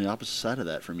of fall on the opposite side of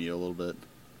that from you a little bit.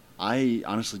 I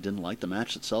honestly didn't like the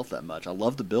match itself that much. I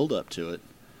loved the build up to it,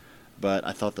 but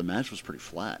I thought the match was pretty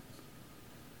flat.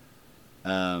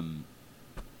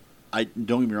 I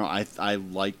don't get me wrong. I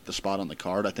liked the spot on the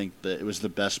card. I think that it was the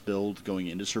best build going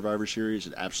into Survivor Series.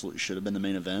 It absolutely should have been the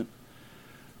main event.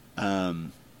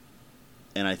 And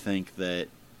I think that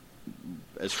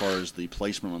as far as the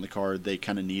placement on the card, they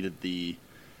kind of needed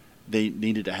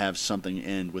to have something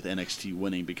end with NXT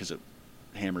winning because it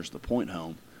hammers the point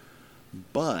home.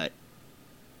 But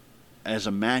as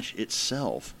a match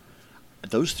itself,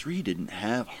 those 3 didn't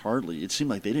have hardly. It seemed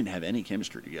like they didn't have any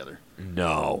chemistry together.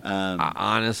 No.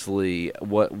 Honestly,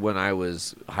 when I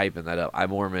was hyping that up, I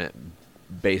more meant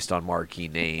based on marquee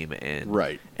name and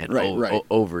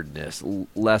overness,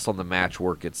 less on the match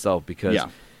work itself, because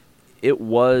it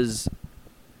was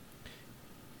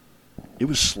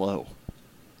slow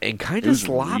and kind of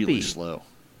sloppy. Really slow.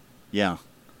 Yeah.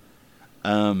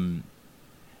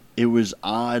 It was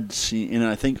odd seeing, and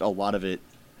I think a lot of it.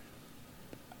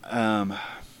 I'm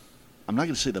not going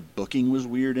to say the booking was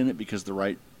weird in it because the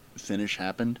right finish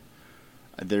happened.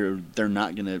 They're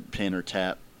not going to pin or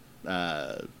tap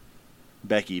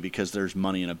Becky because there's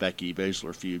money in a Becky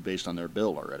Baszler feud based on their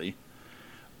build already.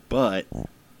 But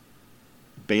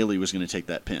Bayley was going to take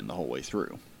that pin the whole way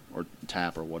through, or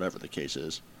tap, or whatever the case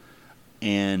is.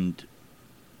 And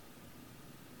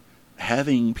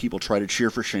having people try to cheer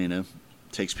for Shayna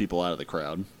takes people out of the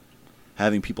crowd.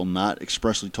 Having people not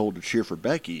expressly told to cheer for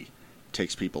Becky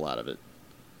takes people out of it.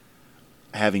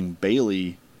 Having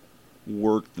Bayley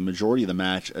work the majority of the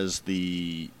match as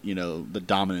the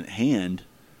dominant hand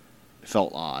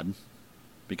felt odd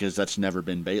because that's never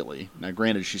been Bayley. Now,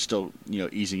 granted, she's still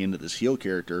easing into this heel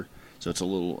character, so it's a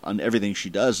little. Everything she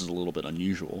does is a little bit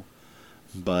unusual,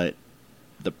 but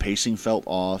the pacing felt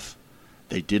off.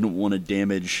 They didn't want to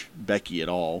damage Becky at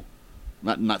all.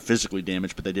 Not physically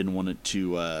damage, but they didn't want it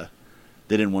to.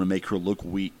 They didn't want to make her look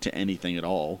weak to anything at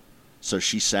all. So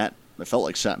she sat. It felt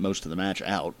like sat most of the match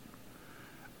out.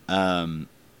 Baszler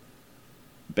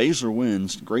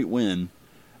wins, great win,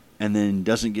 and then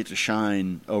doesn't get to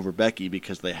shine over Becky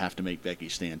because they have to make Becky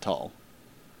stand tall.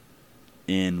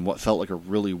 In what felt like a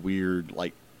really weird,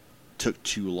 like, took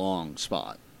too long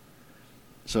spot.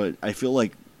 So I feel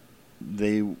like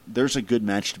there's a good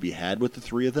match to be had with the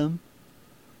three of them,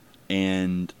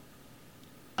 and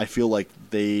I feel like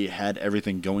they had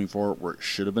everything going for it where it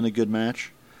should have been a good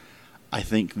match. I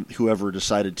think whoever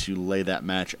decided to lay that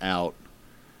match out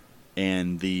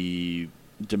and the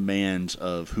demands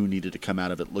of who needed to come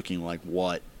out of it looking like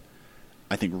what,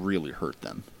 I think really hurt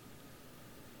them.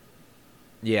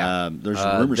 Yeah. There's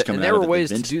rumors coming out of it. And there were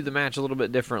ways to do the match a little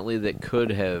bit differently that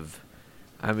could have.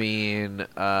 I mean,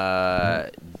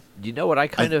 you know what I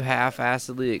kind of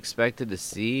half-assedly expected to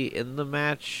see in the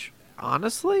match,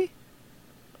 honestly?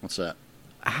 What's that?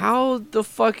 How the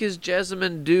fuck is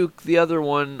Jessamine Duke, the other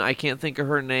one, I can't think of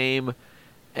her name,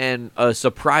 and a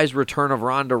surprise return of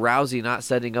Ronda Rousey not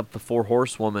setting up the four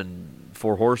horsewoman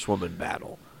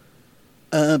battle?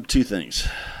 Two things.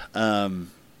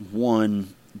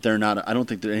 One, they're not. I don't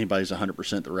think that anybody's 100%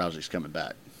 that Rousey's coming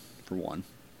back, for one.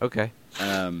 Okay.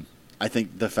 I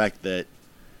think the fact that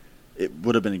it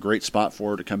would have been a great spot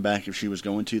for her to come back if she was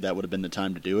going to, that would have been the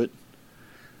time to do it.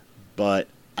 But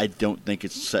I don't think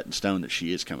it's set in stone that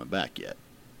she is coming back yet.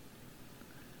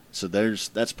 So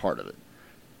that's part of it.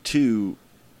 Two,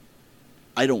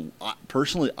 I don't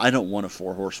want a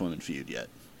four horsewomen feud yet.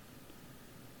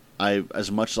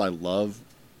 As much as I love,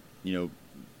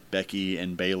 Becky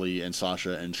and Bayley and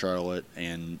Sasha and Charlotte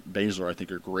and Baszler, I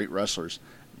think are great wrestlers.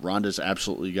 Ronda's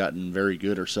absolutely gotten very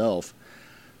good herself,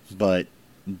 but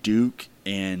Duke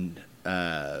and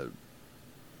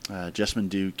Jessamine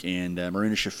Duke and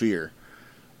Marina Shafir,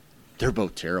 they're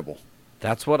both terrible.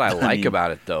 That's what I like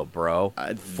about it, though, bro.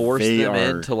 Force them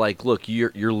into, like, look,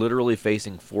 you're literally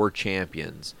facing 4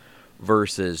 champions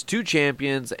versus 2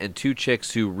 champions and 2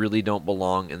 chicks who really don't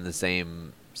belong in the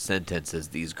same sentence as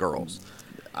these girls.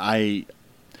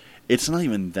 It's not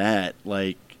even that.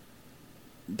 Like,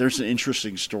 there's an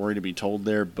interesting story to be told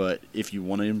there, but if you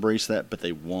want to embrace that, but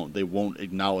they won't. They won't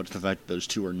acknowledge the fact that those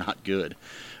 2 are not good.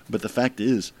 But the fact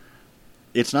is,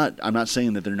 it's not. I'm not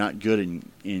saying that they're not good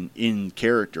in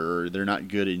character or they're not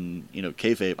good in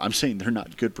kayfabe. I'm saying they're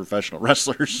not good professional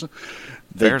wrestlers.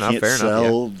 They can't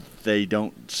sell. Yeah. They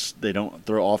don't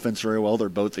throw offense very well. They're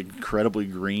both incredibly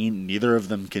green. Neither of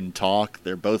them can talk.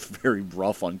 They're both very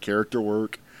rough on character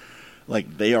work.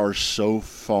 Like, they are so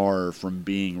far from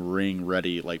being ring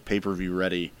ready, like pay-per-view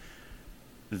ready,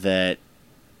 that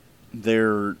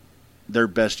their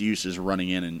best use is running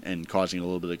in and causing a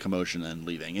little bit of commotion and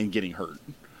leaving and getting hurt.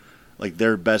 Like,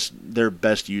 their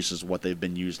best use is what they've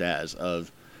been used as,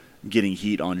 of getting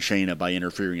heat on Shayna by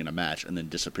interfering in a match and then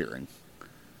disappearing.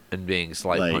 And being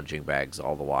slight punching bags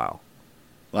all the while.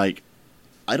 Like,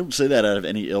 I don't say that out of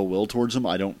any ill will towards them.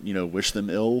 I don't, wish them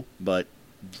ill, but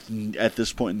at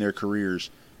this point in their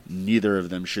careers, neither of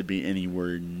them should be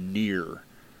anywhere near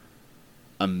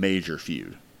a major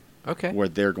feud. Okay. Where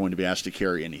they're going to be asked to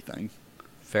carry anything.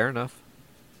 Fair enough.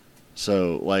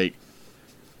 So, like,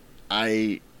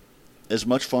 as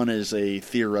much fun as a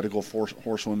theoretical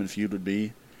horsewoman feud would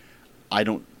be, I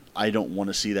don't want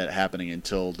to see that happening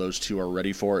until those 2 are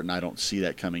ready for it, and I don't see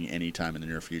that coming anytime in the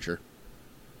near future.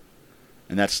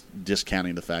 And that's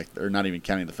discounting the fact, or not even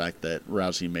counting the fact that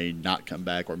Rousey may not come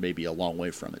back or may be a long way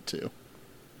from it, too.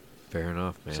 Fair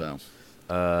enough, man. So,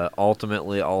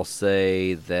 ultimately, I'll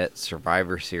say that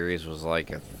Survivor Series was like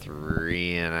a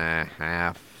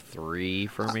 3.5, 3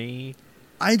 for me.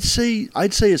 I'd say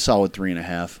a solid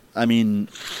 3.5. I mean,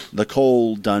 the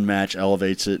Cole Dunn match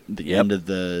elevates it. The end of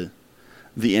the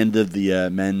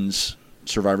men's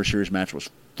Survivor Series match was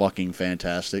fucking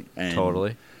fantastic. And,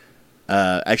 totally.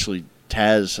 Actually,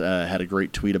 Taz had a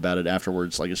great tweet about it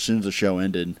afterwards. Like, as soon as the show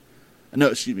ended,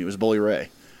 it was Bully Ray.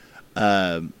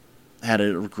 Had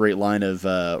a great line of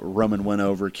Roman went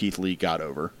over, Keith Lee got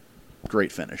over.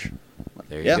 Great finish.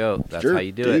 There you go. That's how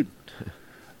you do it.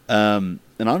 And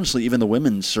honestly, even the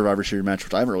women's Survivor Series match,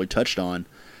 which I haven't really touched on,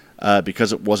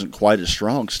 because it wasn't quite as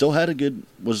strong, still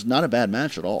was not a bad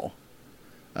match at all.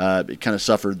 It kind of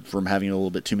suffered from having a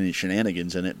little bit too many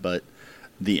shenanigans in it, but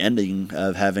the ending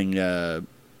of having the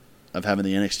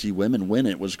NXT women win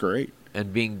it was great.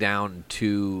 And being down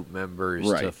 2 members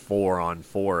to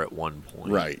 4-on-4 at one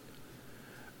point. Right.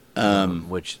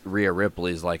 Which Rhea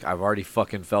Ripley's like, I've already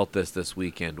fucking felt this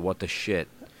weekend. What the shit?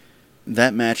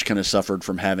 that match kind of suffered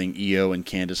from having Io and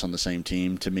Candice on the same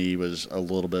team. To me, was a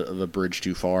little bit of a bridge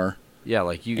too far. Yeah,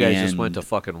 like you guys just went to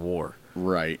fucking war.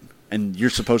 Right. And you're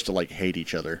supposed to, like, hate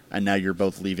each other. And now you're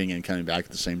both leaving and coming back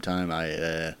at the same time.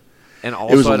 And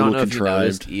also, I don't know if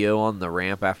contrived. you noticed Io on the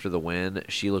ramp after the win.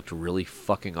 She looked really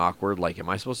fucking awkward. Like, am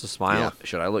I supposed to smile? Yeah.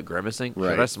 Should I look grimacing? Right.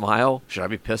 Should I smile? Should I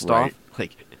be pissed Right. off?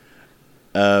 Like,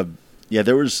 yeah,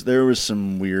 there was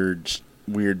some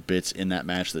weird bits in that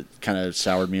match that kind of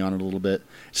soured me on it a little bit.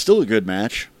 Still a good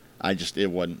match. It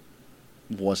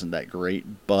wasn't that great,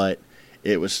 but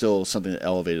it was still something that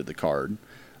elevated the card.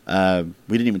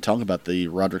 We didn't even talk about the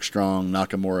Roderick Strong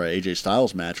Nakamura AJ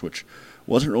Styles match, which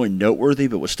wasn't really noteworthy,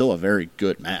 but was still a very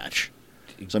good match.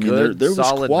 So I mean, there was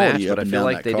solid quality match, up but I and feel down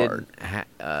like that they card.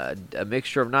 didn't. A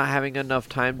mixture of not having enough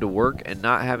time to work and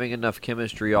not having enough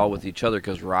chemistry all with each other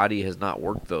because Roddy has not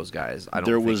worked those guys. I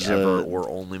don't think ever, or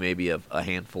only maybe a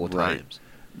handful of times.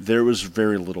 There was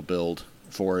very little build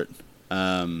for it.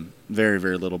 Very,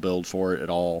 very little build for it at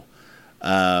all.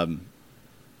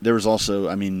 There was also,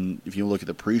 I mean, if you look at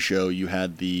the pre-show, you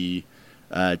had the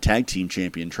tag team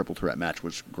champion triple threat match,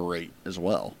 was great as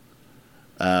well.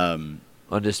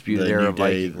 Undisputed the Era New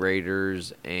Day, Viking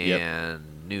Raiders and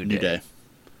New Day.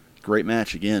 Great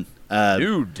match again.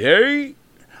 New Day?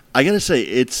 I gotta say,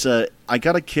 it's I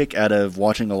got a kick out of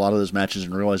watching a lot of those matches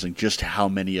and realizing just how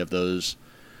many of those,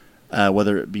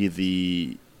 whether it be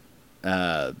the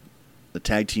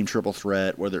tag team triple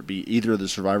threat, whether it be either of the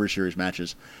Survivor Series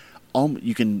matches,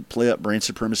 you can play up brand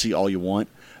supremacy all you want,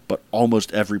 but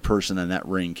almost every person in that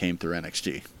ring came through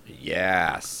NXT.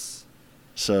 Yes.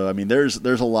 So I mean, there's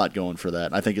a lot going for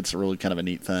that. I think it's really kind of a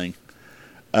neat thing.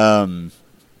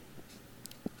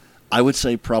 I would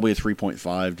say probably a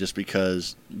 3.5 just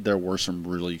because there were some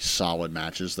really solid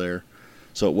matches there.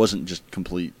 So it wasn't just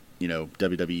complete,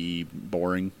 WWE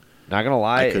boring. Not going to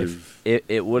lie, if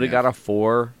it would have got a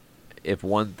 4 if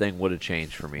one thing would have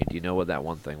changed for me. Do you know what that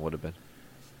one thing would have been?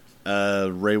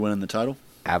 Ray winning the title?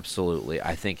 Absolutely.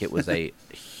 I think it was a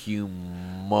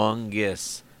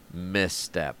humongous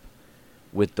misstep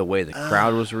with the way the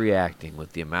crowd was reacting,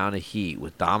 with the amount of heat,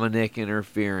 with Dominic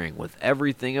interfering, with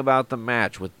everything about the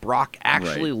match, with Brock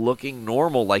actually looking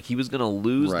normal, like he was going to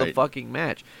lose the fucking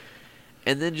match.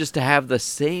 And then just to have the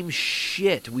same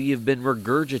shit we have been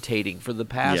regurgitating for the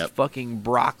past fucking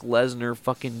Brock Lesnar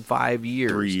fucking 5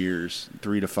 years. 3 years.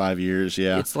 3 to 5 years,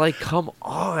 yeah. It's like, come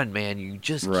on, man. You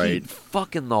just keep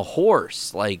fucking the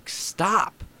horse. Like,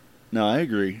 stop. No, I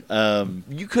agree.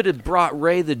 You could have brought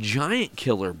Ray the Giant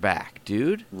Killer back,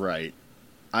 dude. Right.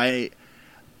 And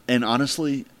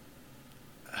honestly,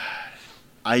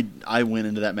 I went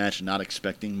into that match not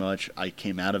expecting much. I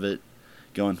came out of it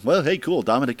going, well, hey, cool.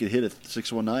 Dominic can hit a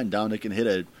 619. Dominic can hit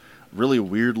a really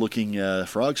weird-looking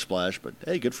frog splash, but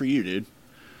hey, good for you, dude.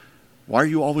 Why are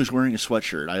you always wearing a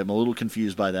sweatshirt? I am a little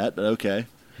confused by that, but okay.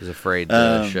 He's afraid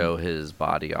to show his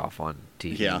body off on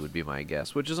TV, Yeah. would be my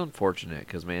guess, which is unfortunate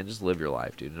because, man, just live your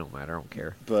life, dude. It don't matter. I don't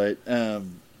care. But,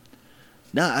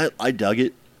 no, I dug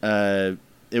it.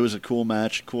 It was a cool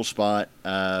match, cool spot.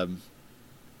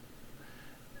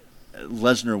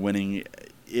 Lesnar winning,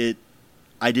 it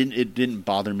didn't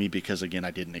bother me because, again, I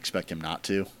didn't expect him not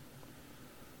to.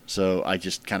 So I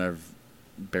just kind of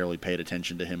barely paid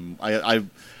attention to him.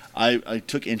 I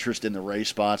took interest in the Ray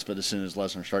spots, but as soon as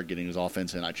Lesnar started getting his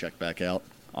offense in, I checked back out,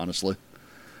 honestly.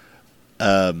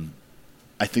 I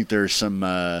think there's some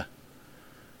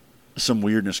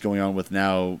weirdness going on with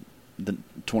now,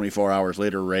 24 hours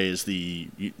later, Ray is the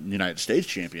United States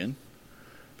champion,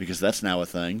 because that's now a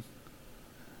thing.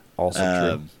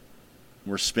 Also true.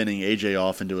 We're spinning AJ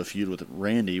off into a feud with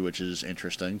Randy, which is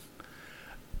interesting.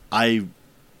 I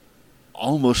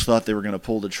almost thought they were going to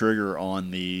pull the trigger on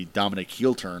the Dominic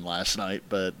heel turn last night,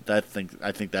 but I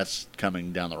think that's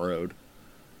coming down the road.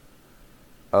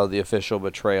 Oh, the official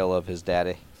betrayal of his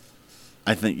daddy.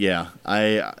 I think, yeah.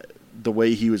 The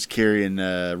way he was carrying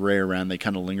Ray around, they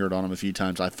kind of lingered on him a few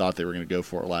times. I thought they were going to go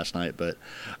for it last night, but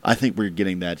I think we're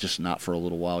getting that, just not for a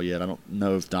little while yet. I don't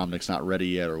know if Dominic's not ready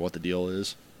yet or what the deal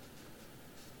is.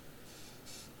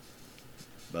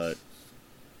 But,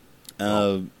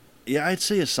 yeah, I'd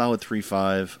say a solid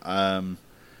 3.5.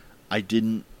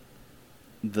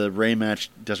 The Ray match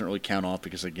doesn't really count off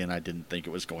because, again, I didn't think it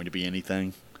was going to be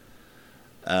anything.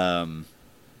 I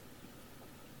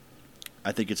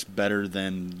think it's better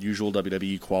than usual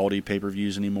WWE quality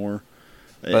pay-per-views anymore.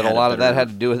 But a lot of that had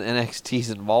to do with NXT's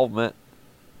involvement.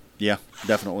 Yeah,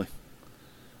 definitely.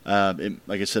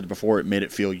 Like I said before, it made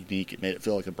it feel unique. It made it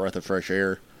feel like a breath of fresh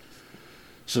air.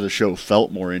 So the show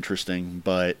felt more interesting,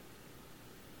 but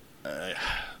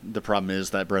the problem is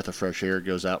that breath of fresh air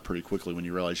goes out pretty quickly when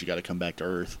you realize you got to come back to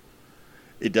Earth.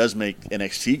 it does make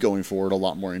NXT going forward a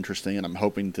lot more interesting, and I'm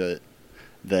hoping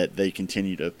that they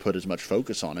continue to put as much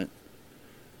focus on it.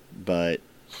 But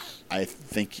I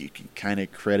think you can kind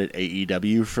of credit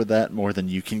AEW for that more than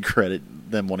you can credit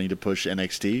them wanting to push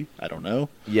NXT. I don't know.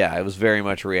 Yeah, it was very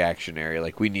much reactionary.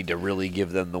 Like, we need to really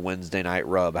give them the Wednesday night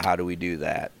rub. How do we do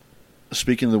that?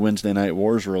 Speaking of the Wednesday Night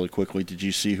Wars really quickly, did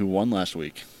you see who won last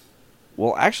week?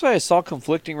 Well, actually, I saw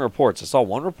conflicting reports. I saw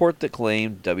one report that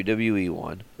claimed WWE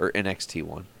won, or NXT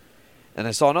won. And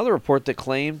I saw another report that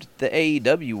claimed the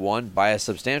AEW won by a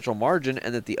substantial margin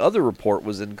and that the other report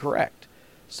was incorrect.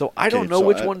 So I don't know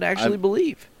which one to actually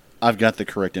believe. I've got the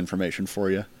correct information for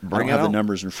you. I don't have the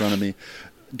numbers in front of me.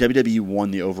 WWE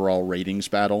won the overall ratings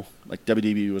battle. Like,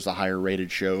 WWE was the higher rated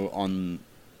show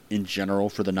in general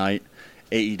for the night.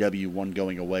 AEW won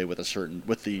going away with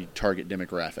the target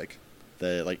demographic,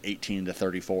 the like 18 to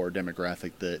 34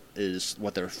 demographic that is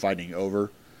what they're fighting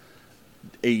over.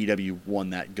 AEW won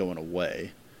that going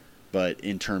away, but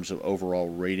in terms of overall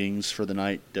ratings for the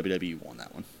night, WWE won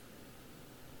that one.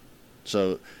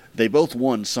 So they both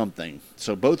won something.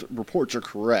 So both reports are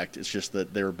correct. It's just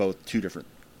that they're both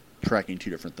tracking two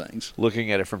different things.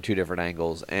 Looking at it from two different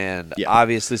angles. And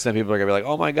obviously some people are going to be like,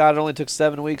 oh my God, it only took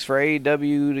 7 weeks for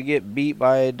AEW to get beat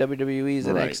by WWE's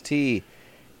NXT.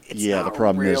 It's not the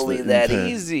problem really is that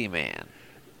easy, man.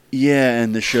 Yeah,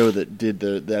 and the show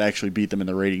that actually beat them in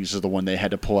the ratings is the one they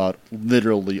had to pull out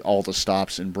literally all the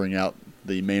stops and bring out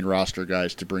the main roster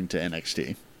guys to bring to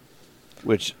NXT.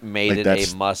 Which made it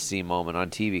a must-see moment on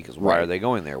TV, because why are they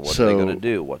going there? What are they going to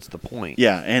do? What's the point?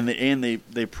 Yeah, and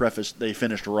they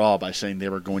finished Raw by saying they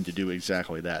were going to do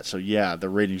exactly that. So yeah, the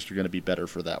ratings are going to be better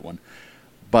for that one,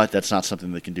 but that's not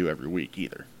something they can do every week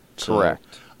either. So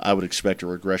correct. I would expect a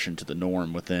regression to the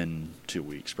norm within 2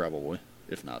 weeks, probably,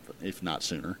 if not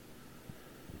sooner.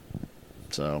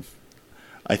 So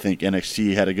I think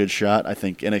NXT had a good shot. I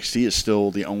think NXT is still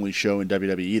the only show in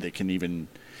WWE that can even.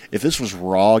 If this was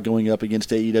Raw going up against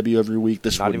AEW every week,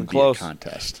 this wouldn't be a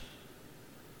contest.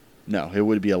 No, it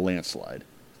would be a landslide.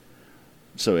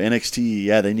 So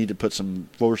NXT, they need to put some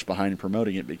force behind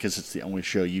promoting it because it's the only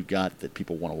show you got that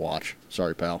people want to watch.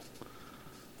 Sorry, pal.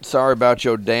 Sorry about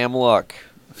your damn luck.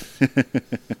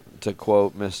 To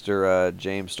quote Mr.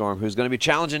 James Storm, who's going to be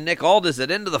challenging Nick Aldis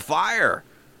at Into the Fire.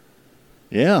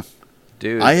 Yeah.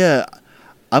 Dude.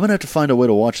 I'm going to have to find a way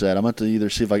to watch that. I'm going to have to either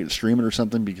see if I can stream it or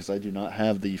something because I do not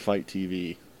have the Fight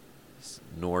TV.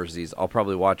 Norsies. I'll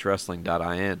probably watch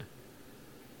wrestling.in.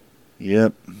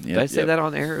 Yep. Did I say that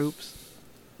on air? Oops.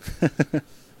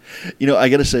 I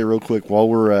got to say real quick while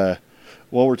we're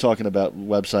talking about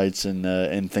websites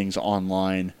and things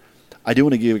online, I do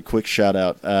want to give a quick shout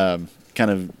out, kind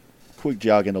of quick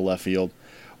jog into left field.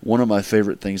 One of my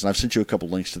favorite things, and I've sent you a couple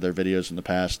links to their videos in the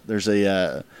past. There's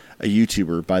a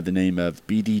YouTuber by the name of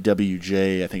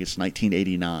BDWJ, I think it's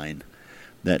 1989,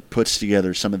 that puts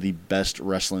together some of the best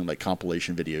wrestling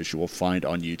compilation videos you will find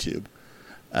on YouTube.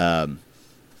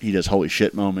 He does holy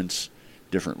shit moments,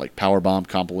 different powerbomb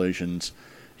compilations.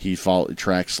 He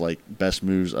tracks best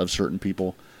moves of certain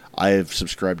people. I have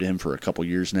subscribed to him for a couple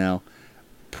years now.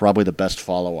 Probably the best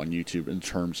follow on YouTube in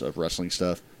terms of wrestling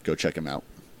stuff. Go check him out.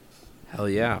 Hell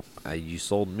yeah. You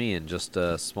sold me in just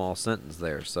a small sentence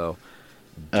there, so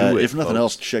do it, if nothing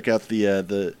else, check out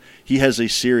the he has a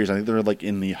series, I think they're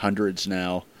in the hundreds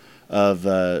now, of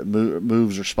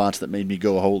moves or spots that made me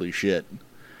go holy shit.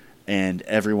 And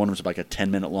every one was a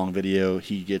 10-minute long video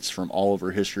he gets from all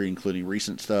over history, including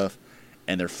recent stuff,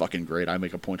 and they're fucking great. I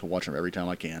make a point to watch them every time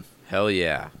I can. Hell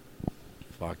yeah.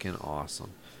 Fucking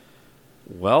awesome.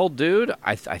 Well, dude,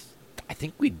 I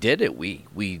think we did it. We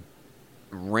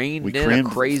reined in a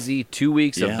crazy 2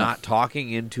 weeks of not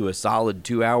talking into a solid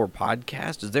 2-hour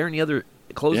podcast. Is there any other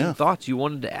closing thoughts you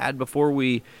wanted to add before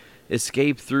we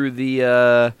escape through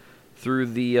the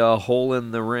hole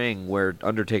in the ring where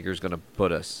Undertaker's going to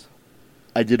put us?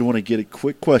 I did want to get a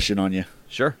quick question on you.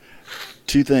 Sure.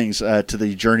 2 things to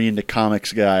the Journey into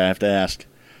Comics guy I have to ask.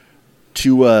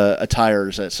 2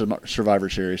 attires at Survivor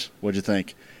Series. What'd you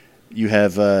think? You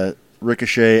have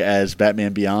Ricochet as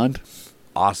Batman Beyond.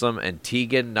 Awesome, and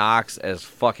Tegan Knox as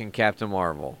fucking Captain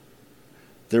Marvel.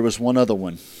 There was one other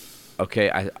one.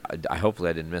 Okay, I hopefully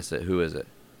I didn't miss it. Who is it?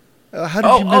 How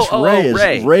did you miss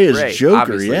Ray? Ray is Joker.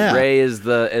 Obviously. Yeah, Ray is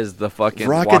the fucking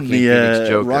rocking Phoenix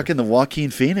Joker. Rocking the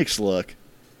Joaquin Phoenix look.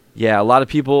 Yeah, a lot of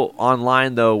people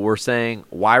online though were saying,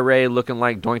 "Why Ray looking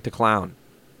like Doink the Clown?"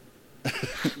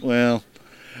 Well,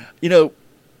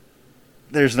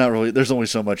 there's only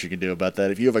so much you can do about that.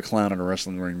 If you have a clown in a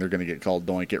wrestling ring, they're going to get called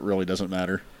Doink. It really doesn't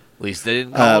matter. At least they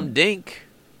didn't call him Dink.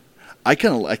 I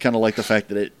kind of like the fact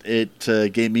that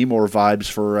it gave me more vibes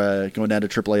for going down to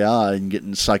AAA and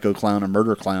getting Psycho Clown and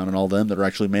Murder Clown and all them that are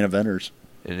actually main eventers.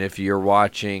 And if you're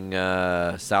watching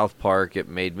South Park, it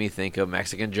made me think of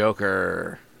Mexican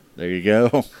Joker. There you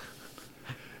go.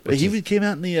 But he came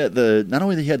out in the not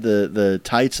only did he had the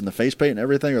tights and the face paint and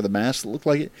everything, or the mask that looked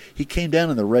like it, he came down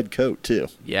in the red coat too.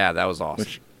 Yeah, that was awesome.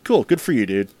 Cool, good for you,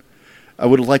 dude. I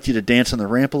would have liked you to dance on the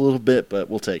ramp a little bit, but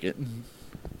we'll take it.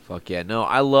 Fuck yeah! No,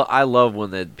 I love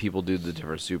when the people do the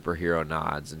different superhero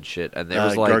nods and shit. And there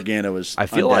was like Gargano was. I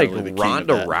feel like undoubtedly the king of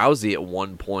Ronda that. Rousey at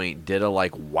one point did a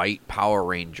like white Power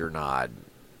Ranger nod.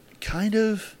 Kind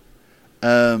of.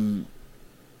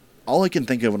 All I can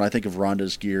think of when I think of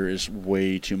Ronda's gear is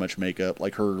way too much makeup.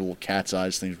 Like her little cat's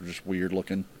eyes things were just weird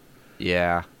looking.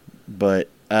 Yeah. But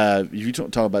if you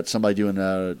talk about somebody doing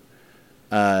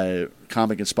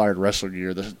comic inspired wrestler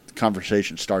gear, the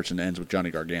conversation starts and ends with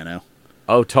Johnny Gargano.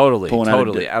 Oh, totally, Pulling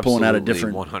absolutely, out a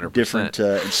different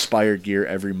 100%. inspired gear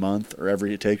every month or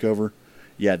every takeover.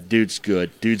 Yeah, dude's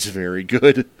good. Dude's very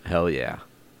good. Hell yeah.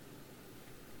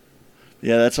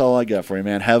 Yeah, that's all I got for you,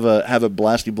 man. Have a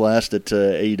blasty blast at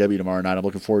AEW tomorrow night. I'm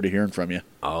looking forward to hearing from you.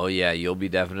 Oh yeah, you'll be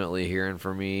definitely hearing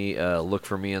from me. Look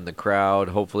for me in the crowd.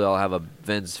 Hopefully, I'll have a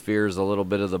Vince Fears a little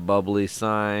bit of the bubbly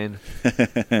sign.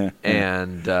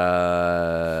 And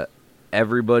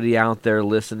everybody out there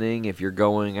listening, if you're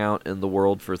going out in the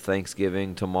world for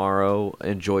Thanksgiving tomorrow,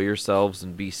 enjoy yourselves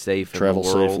and be safe. Travel in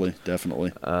the world. safely,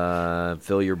 definitely.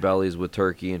 Fill your bellies with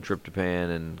turkey and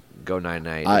tryptophan and go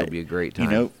night-night. It'll be a great time.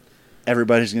 You know,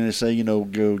 everybody's going to say,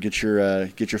 go get your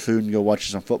food and go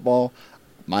watch some football.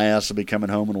 My ass will be coming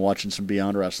home and watching some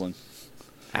Beyond Wrestling.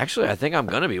 Actually, I think I'm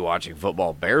going to be watching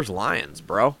football. Bears-Lions,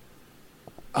 bro.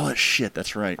 Oh, shit,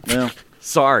 that's right. Well,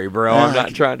 sorry, bro. I'm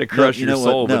not trying to crush your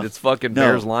soul, No, but it's fucking no.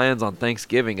 Bears-Lions on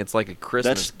Thanksgiving. It's like a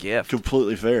Christmas gift.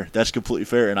 Completely fair. That's completely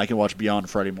fair, and I can watch Beyond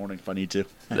Friday morning if I need to.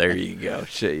 There you go.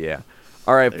 Shit, yeah.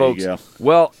 All right, There folks. you go.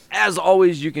 Well, as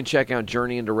always, you can check out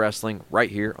Journey into Wrestling right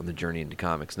here on the Journey into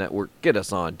Comics Network. Get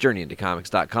us on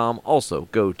journeyintocomics.com. Also,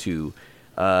 go to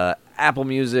Apple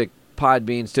Music,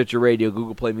 Podbean, Stitcher Radio,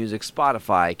 Google Play Music,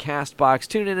 Spotify, CastBox,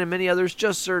 TuneIn, and many others.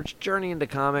 Just search Journey into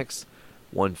Comics,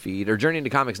 one feed, or Journey into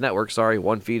Comics Network, sorry.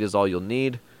 One feed is all you'll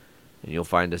need, and you'll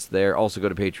find us there. Also, go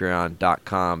to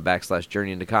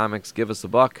patreon.com/Journey into Comics. Give us a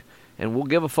buck, and we'll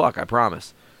give a fuck, I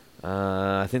promise.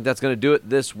 I think that's going to do it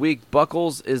this week.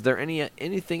 Buckles, is there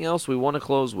anything else we want to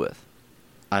close with?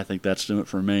 I think that's doing it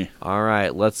for me. All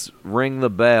right, let's ring the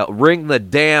bell. Ring the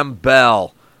damn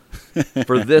bell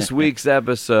for this week's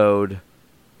episode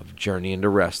of Journey into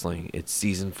Wrestling. It's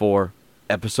Season 4,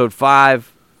 Episode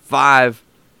 5. I've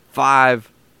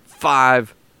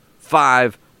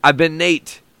been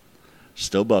Nate.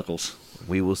 Still Buckles.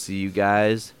 We will see you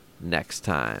guys next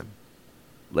time.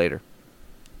 Later.